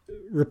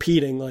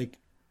repeating, like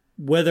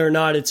whether or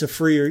not it's a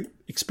free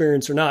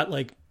experience or not,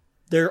 like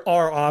there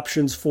are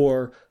options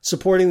for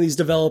supporting these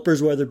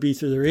developers, whether it be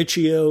through their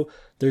itch.io,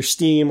 their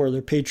Steam, or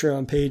their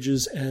Patreon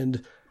pages.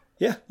 And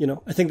yeah,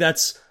 I think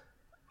that's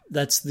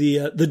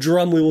the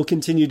drum we will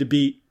continue to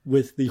beat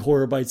with the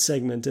Horror Bites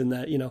segment, in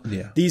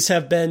that, these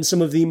have been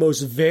some of the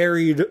most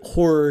varied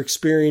horror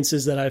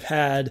experiences that I've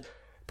had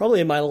probably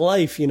in my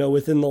life,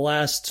 within the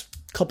last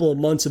couple of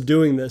months of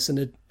doing this.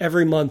 And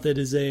every month it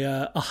is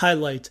a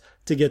highlight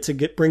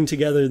to bring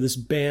together this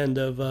band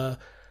of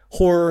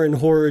horror and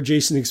horror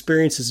adjacent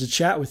experiences to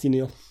chat with you,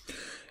 Neil.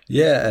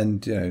 Yeah.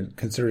 And,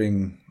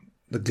 considering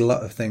the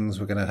glut of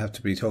things we're going to have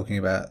to be talking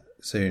about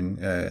soon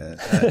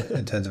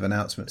in terms of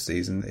announcement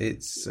season,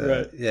 it's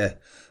right.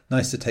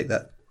 Nice to take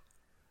that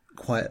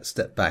quiet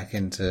step back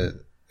into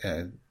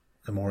a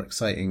more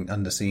exciting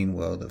underseen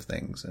world of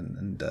things,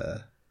 and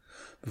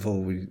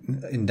before we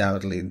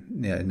undoubtedly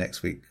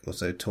next week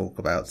also talk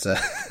about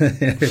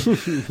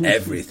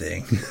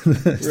everything.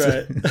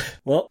 Right.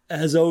 Well,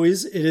 as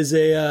always, it is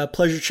a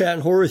pleasure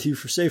chatting horror with you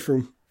for Safe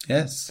Room.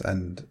 Yes,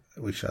 and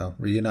we shall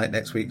reunite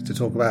next week to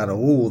talk about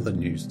all the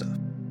new stuff.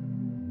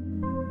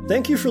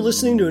 Thank you for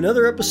listening to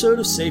another episode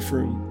of Safe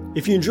Room.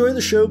 If you enjoy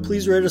the show,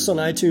 please rate us on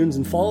iTunes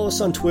and follow us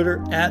on Twitter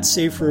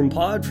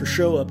 @SafeRoomPod for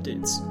show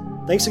updates.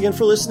 Thanks again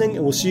for listening,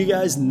 and we'll see you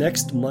guys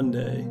next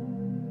Monday.